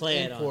guess and is play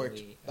it import. on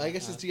Wii, My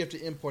guess is you have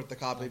to import the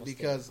copy almost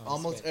because on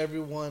almost Switch.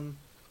 everyone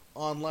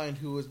online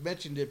who has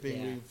mentioned it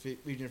being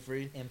region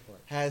free Import.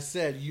 has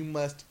said you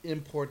must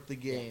import the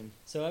game.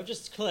 So I'm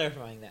just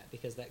clarifying that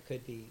because that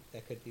could be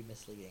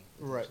misleading.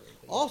 Right. potentially,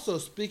 but yeah. Also,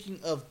 speaking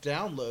of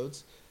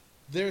downloads,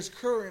 there's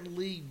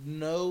currently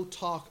no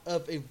talk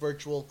of a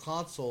virtual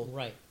console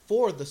Right.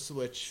 for the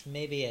Switch.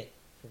 Maybe it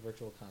for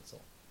Virtual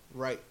Console.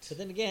 Right. But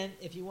then again,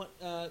 if you want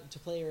to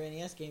play your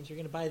NES games, you're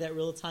going to buy that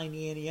real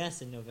tiny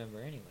NES in November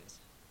anyways.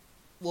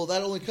 Well,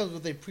 that only comes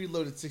with a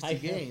preloaded 60 I know,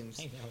 games.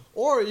 I know.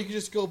 Or you can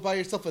just go buy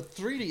yourself a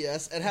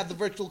 3DS and have the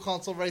virtual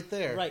console right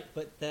there. Right,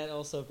 but that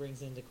also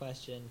brings into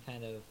question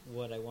kind of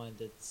what I wanted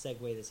to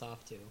segue this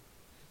off to.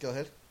 Go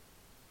ahead.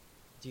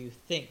 Do you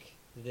think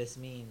this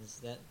means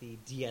that the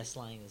DS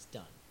line is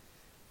done?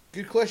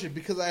 Good question,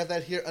 because I have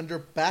that here under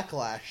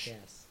backlash.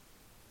 Yes.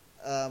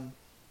 Um,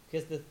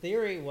 Because the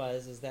theory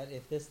is that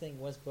if this thing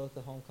was both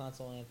a home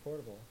console and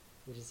portable,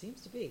 which it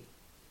seems to be,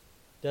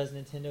 does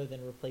Nintendo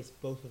then replace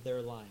both of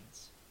their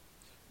lines?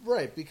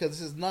 right, because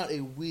this is not a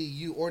Wii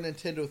U or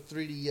Nintendo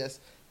 3DS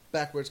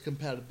backwards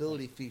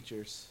compatibility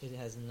features. It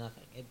has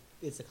nothing.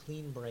 It's a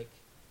clean break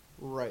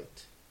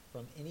Right.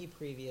 from any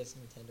previous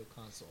Nintendo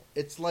console.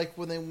 It's like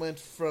when they went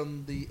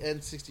from the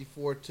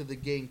N64 to the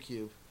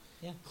GameCube.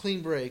 Yeah.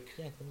 Clean break.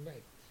 Yeah, clean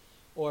break.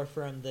 Or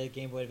from the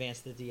Game Boy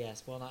Advance to the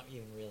DS. Well, not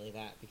even really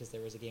that, because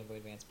there was a Game Boy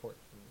Advance port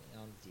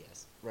on the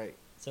DS. Right.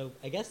 So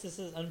I guess this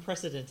is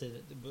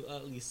unprecedented,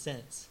 at least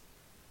since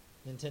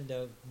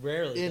Nintendo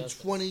rarely In does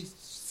this.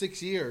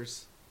 26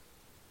 years.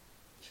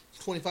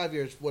 25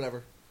 years,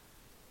 whatever.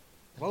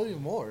 Probably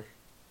even more.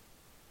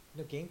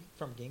 No,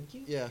 from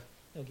GameCube? Yeah.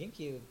 No,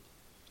 GameCube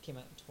came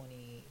out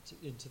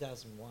in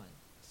 2001.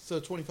 So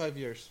 25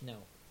 years. No,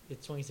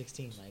 it's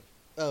 2016, Mike.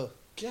 Oh,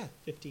 yeah.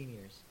 15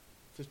 years.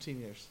 15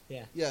 years.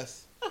 Yeah.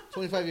 Yes.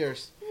 25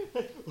 years.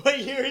 What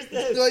year is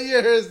this? What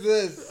year is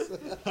this?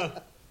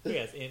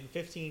 Yes, in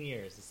 15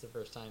 years, it's the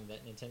first time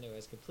that Nintendo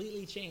has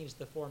completely changed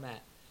the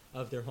format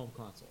of their home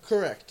console.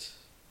 Correct.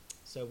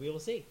 So we will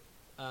see.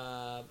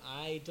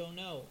 I don't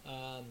know.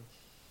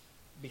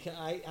 Because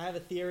I have a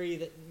theory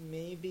that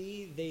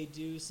maybe they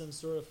do some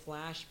sort of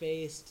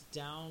flash-based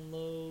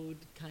download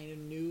kind of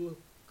new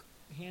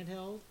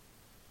handheld,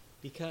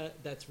 because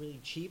that's really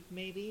cheap,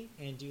 maybe,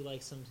 and do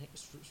like some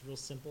real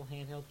simple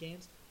handheld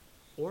games.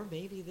 Or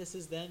maybe this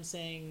is them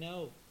saying,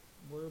 no,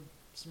 we're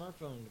a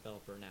smartphone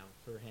developer now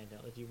for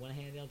handheld. If you want a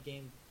handheld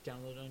game,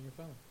 download it on your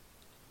phone.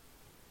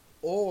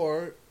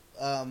 Or,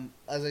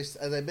 as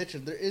I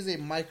mentioned, there is a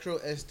micro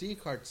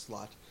SD card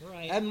slot.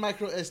 Right. And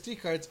micro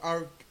SD cards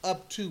are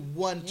up to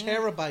 1 Yeah.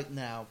 terabyte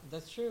now,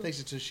 That's true.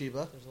 thanks to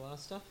Toshiba. There's a lot of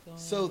stuff going on.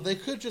 So they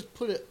could just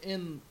put it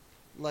in,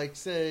 like,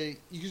 say,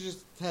 you could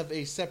just have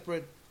a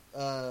separate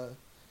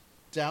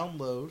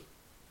download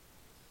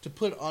to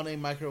put on a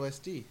micro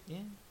SD. Yeah,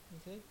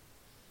 okay.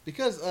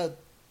 Because,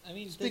 I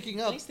mean, Speaking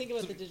the of, nice thing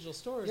about the digital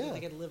stores is yeah. they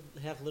can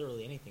have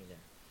literally anything there.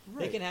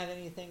 They right. can have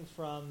anything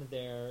from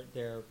their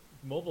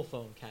mobile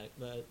phone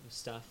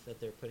stuff that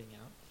they're putting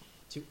out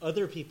to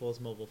other people's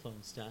mobile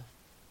phone stuff.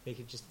 They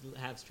could just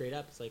have straight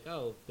up. It's like,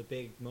 oh, the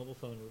big mobile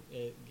phone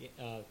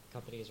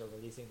companies are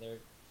releasing their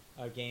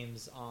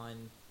games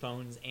on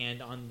phones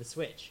and on the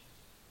Switch,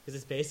 because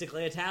it's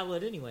basically a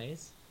tablet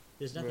anyways.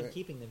 There's nothing Right.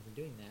 keeping them from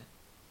doing that.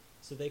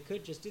 So they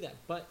could just do that.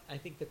 But I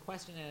think the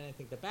question, and I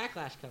think the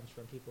backlash comes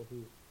from people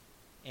who,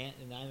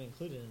 and I'm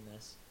included in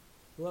this,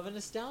 who have a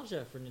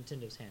nostalgia for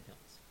Nintendo's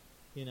handhelds.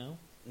 You know?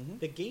 Mhm.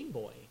 The Game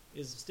Boy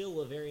is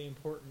still a very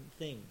important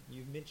thing.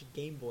 You mentioned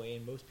Game Boy,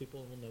 and most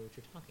people will know what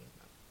you're talking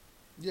about.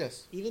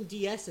 Yes. Even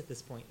DS at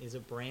this point is a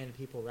brand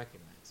people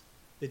recognize.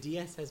 The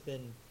DS has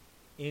been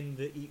in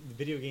the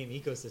video game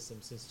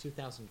ecosystem since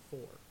 2004.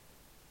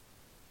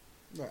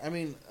 Right. I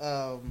mean,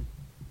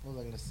 what was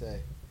I going to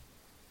say?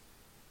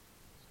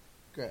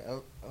 Great.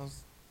 I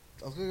was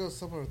going to go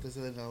somewhere with this,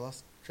 and then I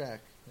lost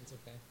track. That's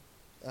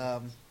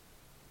okay.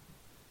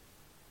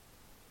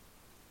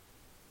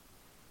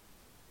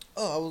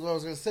 What I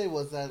was going to say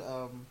was that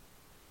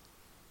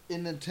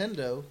in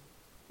Nintendo,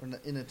 or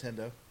not, in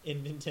Nintendo,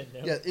 In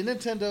Nintendo. yeah, in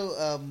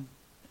Nintendo,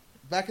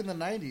 back in the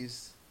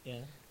 90s,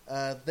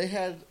 Yeah. they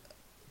had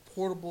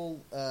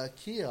portable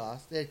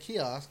kiosks. They had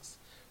kiosks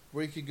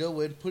where you could go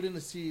in, put in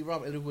a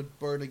CD-ROM, and it would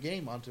burn a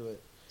game onto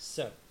it.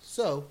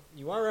 So,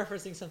 you are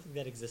referencing something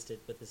that existed,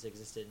 but this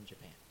existed in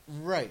Japan.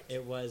 right.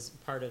 It was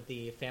part of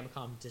the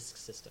Famicom disk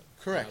system.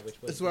 Correct.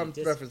 Which was That's what I'm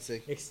the disk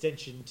referencing.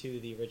 extension to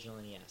the original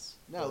NES.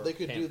 No, or they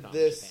could do Famicom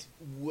this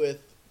Japan.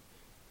 with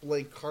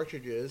blank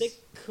cartridges. They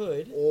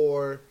could.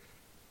 Or,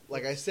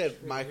 like I said,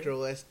 True. micro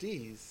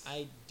SDs.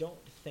 I don't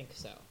think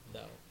so,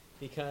 though,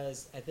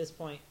 because at this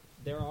point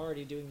they're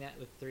already doing that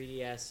with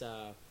 3DS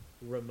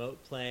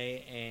remote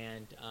play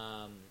and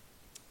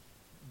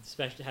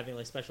having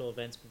like special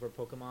events for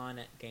Pokemon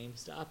at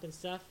GameStop and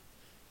stuff,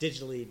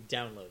 digitally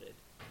downloaded.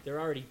 They're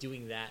already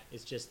doing that.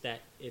 It's just that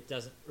it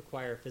doesn't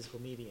require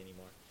physical media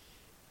anymore.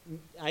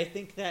 I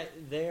think that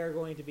they are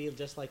going to be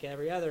just like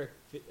every other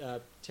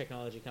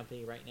technology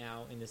company right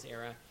now in this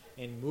era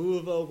and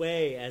move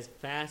away as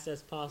fast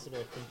as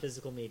possible from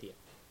physical media.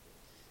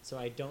 So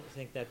I don't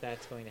think that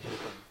that's going to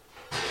happen.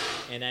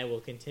 And I will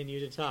continue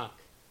to talk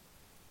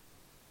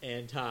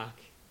and talk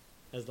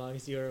as long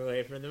as you are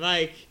away from the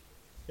mic.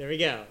 There we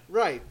go.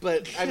 Right,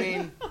 but I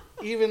mean,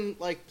 even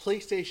like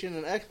PlayStation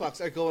and Xbox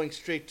are going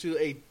straight to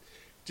a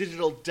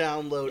digital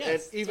download,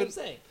 Yes, and that's what I'm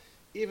saying.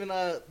 even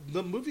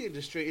the movie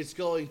industry is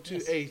going to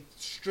Yes. a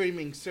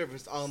streaming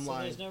service So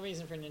online. there's no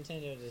reason for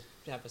Nintendo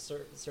to have a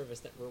service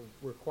that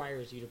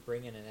requires you to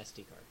bring in an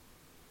SD card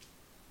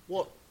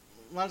Well,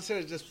 not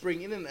necessarily just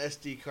bring in an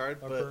SD card,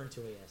 or but burn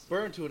to a SD.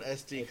 burn to an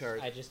SD card.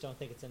 I just don't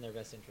think it's in their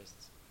best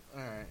interests.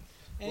 All right.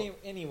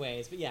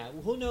 Anyways, but yeah,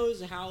 who knows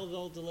how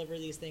they'll deliver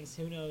these things?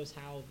 Who knows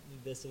how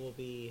this will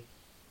be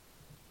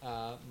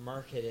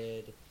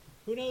marketed?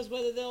 Who knows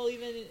whether they'll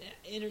even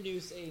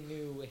introduce a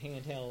new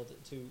handheld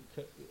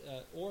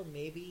or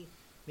maybe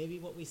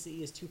what we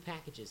see is two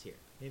packages here.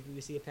 Maybe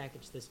we see a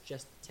package that's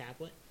just the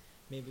tablet.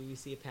 Maybe we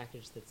see a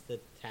package that's the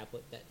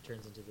tablet that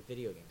turns into the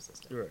video game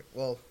system. Right.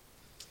 Well,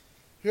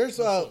 here's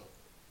We'll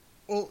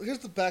see. here's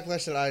the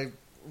backlash that I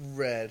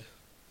read,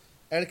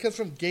 and it comes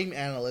from game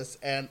analysts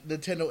and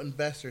Nintendo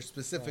investors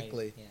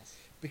specifically. Right, yes.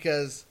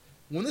 Because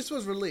when this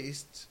was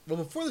released,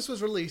 before this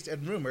was released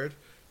and rumored,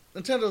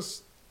 Nintendo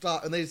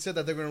stock, and they said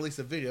that they're going to release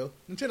a video,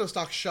 Nintendo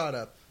stock shot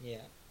up. Yeah.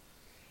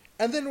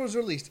 And then it was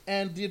released,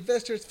 and the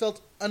investors felt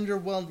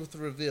underwhelmed with the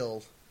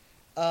reveal.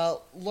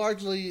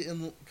 Largely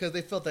because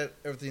they felt that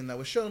everything that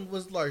was shown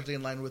was largely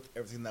in line with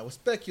everything that was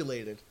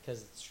speculated.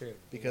 Because it's true.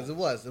 Because it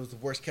was the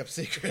worst kept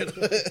secret,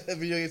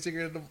 video game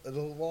secret in a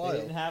while. They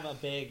didn't have a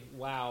big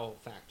wow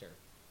factor.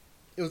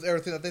 It was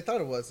everything that they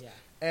thought it was. Yeah.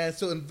 And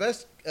so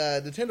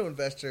Nintendo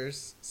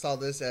investors saw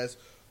this as,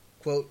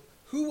 quote,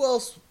 who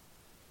else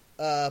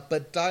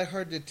but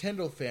diehard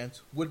Nintendo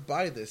fans would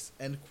buy this,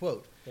 end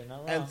quote. They're not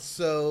wrong. And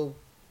so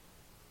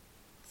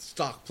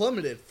stock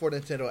plummeted for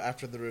Nintendo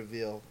after the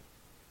reveal.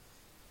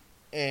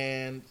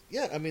 And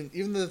yeah, I mean,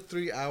 even the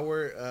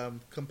 3-hour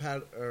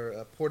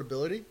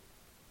portability,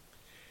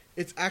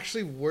 it's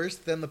actually worse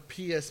than the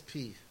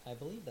PSP. I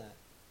believe that.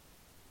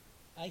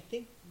 I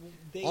think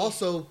they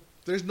Also,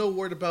 there's no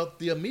word about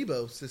the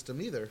Amiibo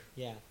system either.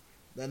 Yeah.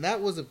 And that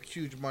was a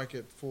huge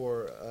market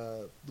for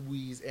the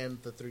Wii's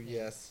and the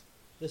 3DS.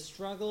 The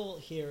struggle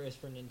here is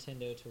for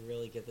Nintendo to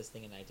really give this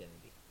thing an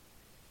identity.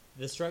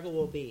 The struggle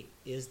will be,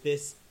 is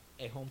this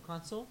a home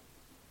console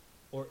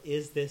or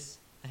is this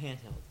a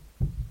handheld?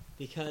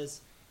 Because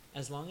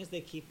as long as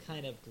they keep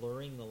kind of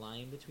blurring the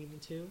line between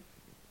the two,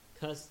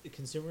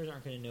 consumers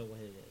aren't going to know what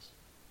it is.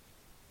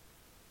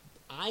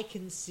 I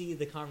can see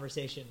the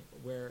conversation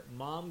where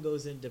mom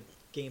goes into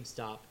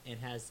GameStop and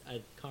has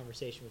a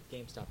conversation with the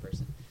GameStop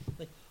person.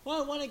 Like,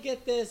 well, I want to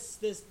get this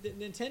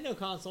Nintendo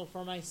console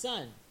for my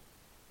son.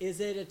 Is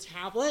it a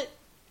tablet?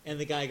 And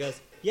the guy goes,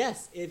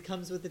 yes, it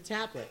comes with a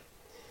tablet.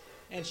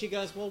 And she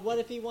goes, well, what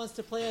if he wants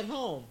to play at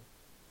home?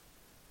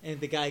 And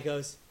the guy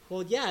goes,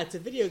 well, yeah, it's a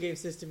video game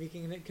system. You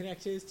can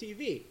connect to his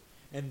TV.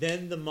 And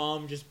then the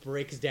mom just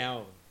breaks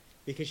down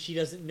because she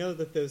doesn't know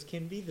that those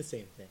can be the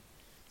same thing.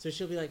 So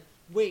she'll be like,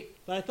 wait,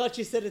 but I thought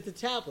you said it's a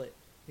tablet.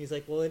 And he's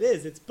like, well, it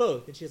is. It's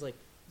both. And she's like,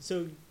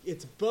 so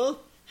it's both?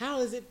 How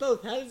is it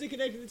both? How does it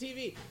connect to the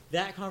TV?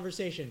 That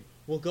conversation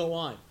will go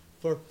on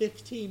for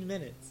 15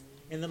 minutes.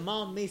 And the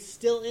mom may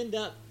still end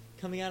up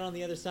coming out on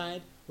the other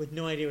side with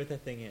no idea what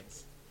that thing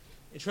is.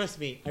 And trust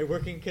me, I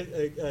work in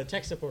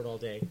tech support all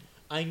day.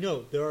 I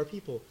know there are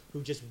people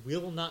who just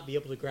will not be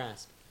able to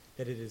grasp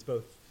that it is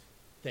both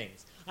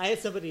things. I had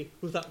somebody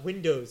who thought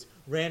Windows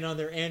ran on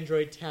their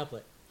Android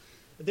tablet.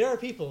 There are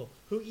people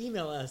who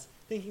email us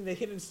thinking they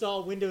can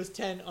install Windows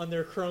 10 on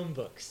their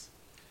Chromebooks.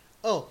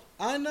 Oh,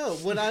 I know.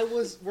 When I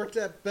worked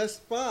at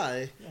Best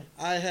Buy, Yes.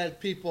 I had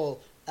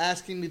people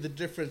asking me the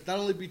difference not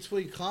only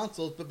between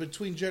consoles but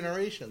between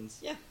generations.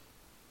 Yeah,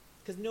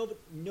 because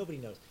nobody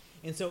knows.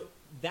 And so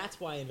that's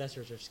why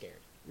investors are scared.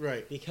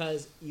 Right.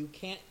 Because you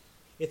can't...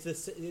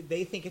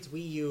 They think it's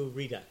Wii U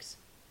Redux.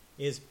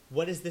 Is,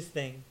 what is this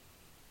thing?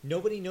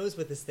 Nobody knows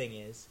what this thing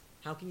is.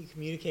 How can you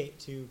communicate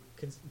to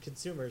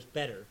consumers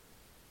better?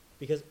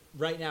 Because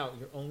right now,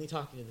 you're only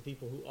talking to the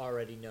people who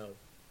already know.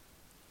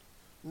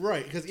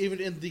 Right, because even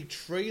in the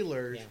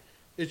trailers, Yeah.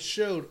 it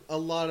showed a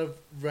lot of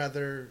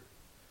rather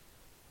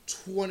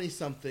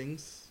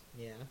 20-somethings,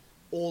 Yeah.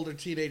 older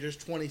teenagers,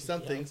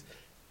 20-somethings,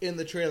 in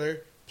the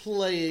trailer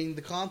playing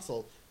the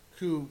console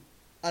who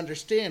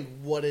understand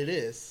what it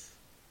is.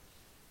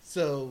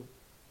 So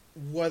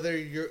whether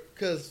you're,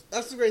 because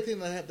that's the great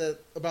thing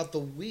about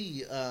the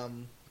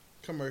Wii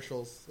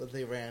commercials that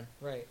they ran,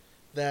 Right.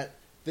 that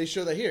they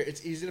show that here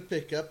it's easy to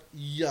pick up.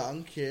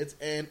 Young kids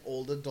and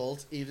old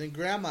adults, even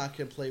grandma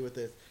can play with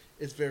this.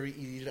 It's very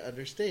easy to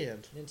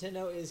understand.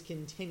 Nintendo is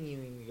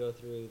continuing to go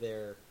through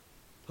their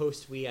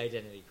post-Wii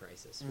identity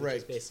crisis, which is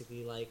Right.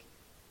 basically like,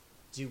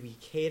 do we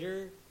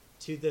cater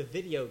to the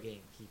video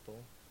game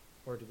people,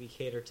 or do we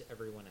cater to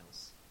everyone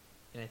else?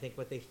 And I think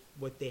what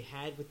they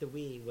had with the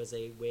Wii was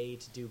a way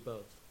to do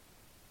both,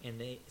 and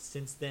they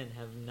since then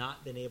have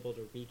not been able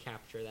to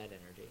recapture that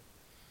energy.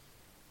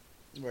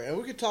 Right, and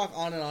we could talk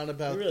on and on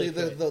about We really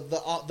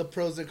the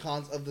pros and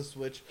cons of the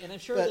Switch. And I'm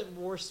sure But-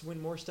 that when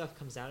more stuff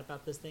comes out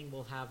about this thing,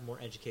 we'll have more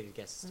educated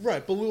guests.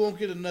 Right, but we won't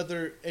get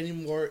any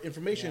more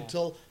information Yeah.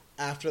 until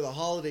after the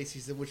holiday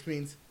season, which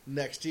means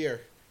next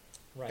year.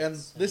 Right. And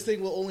so- this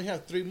thing will only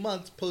have 3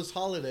 months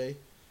post-holiday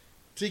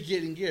to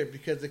get in gear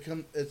because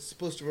it's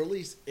supposed to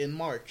release in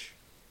March.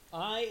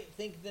 I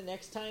think the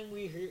next time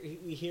we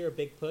hear a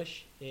big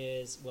push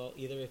is, well,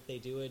 either if they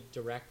do a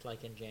direct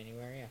like in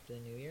January after the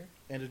New Year,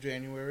 End of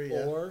January,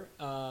 yeah. or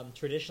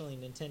traditionally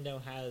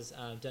Nintendo has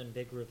done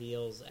big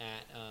reveals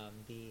at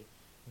the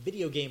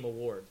Video Game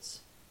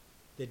Awards,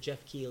 the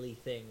Jeff Keighley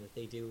thing that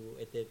they do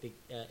at the big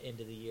end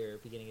of the year,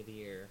 beginning of the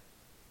year,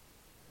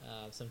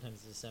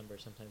 sometimes in December,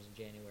 sometimes in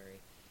January,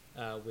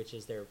 which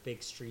is their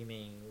big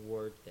streaming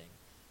award thing.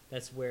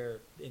 That's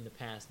where, in the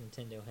past,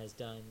 Nintendo has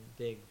done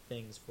big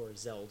things for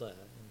Zelda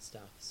and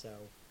stuff.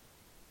 So,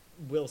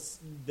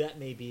 that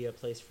may be a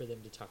place for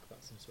them to talk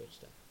about some Switch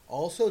stuff.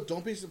 Also,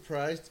 don't be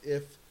surprised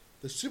if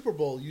the Super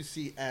Bowl you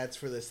see ads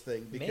for this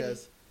thing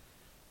because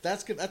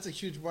that's a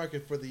huge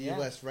market for the Yeah.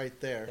 U.S. right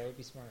there. That would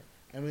be smart,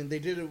 I mean, they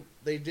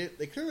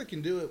clearly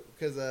can do it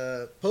because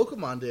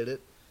Pokemon did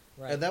it,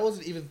 right? and that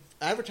wasn't even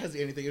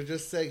advertising anything. It was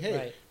just saying, "Hey,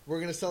 Right. we're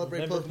going to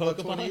celebrate Remember Pokemon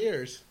Pokemon? 20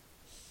 years."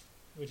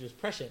 Which is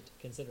prescient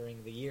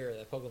considering the year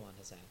that Pokemon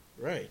has had.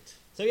 Right.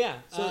 So yeah,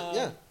 So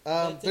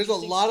that's there's a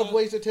interesting lot of stuff.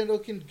 ways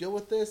Nintendo can go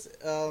with this.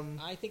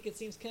 I think it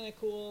seems kind of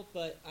cool,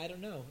 but I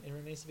don't know. It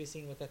remains to be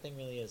seen what that thing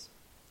really is.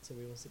 So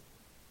we will see.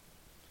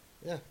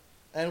 Yeah,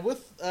 and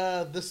with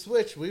the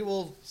Switch, we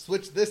will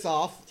switch this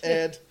off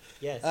and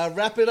Yes.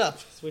 wrap it up.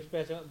 Switch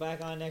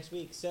back on next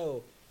week.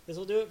 So this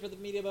will do it for the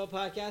Media Boat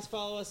Podcast.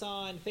 Follow us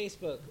on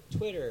Facebook,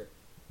 Twitter.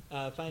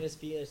 Find us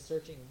via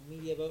searching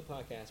Media Boat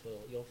Podcast.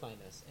 You'll find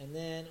us. And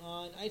then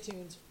on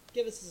iTunes,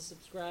 give us a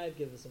subscribe.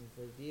 Give us some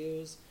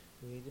reviews.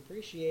 We'd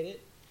appreciate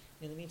it.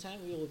 In the meantime,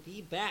 we will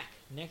be back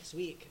next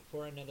week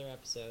for another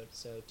episode.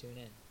 So tune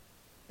in.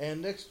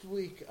 And next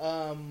week,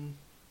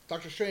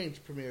 Doctor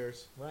Strange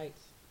premieres. Right.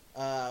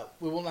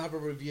 We will not have a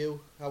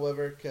review,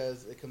 however,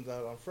 because it comes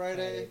out on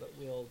Friday. But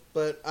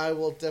But I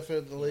will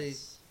definitely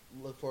yes.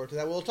 look forward to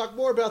that. We'll talk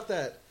more about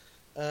that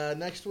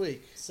next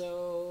week.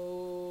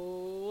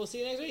 So we'll see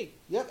you next week.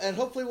 Yep, and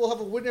hopefully we'll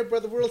have a winner by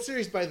the World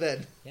Series by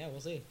then. Yeah,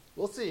 we'll see.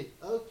 We'll see.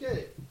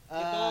 Okay.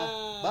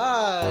 Goodbye.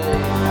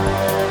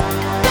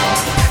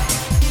 Bye.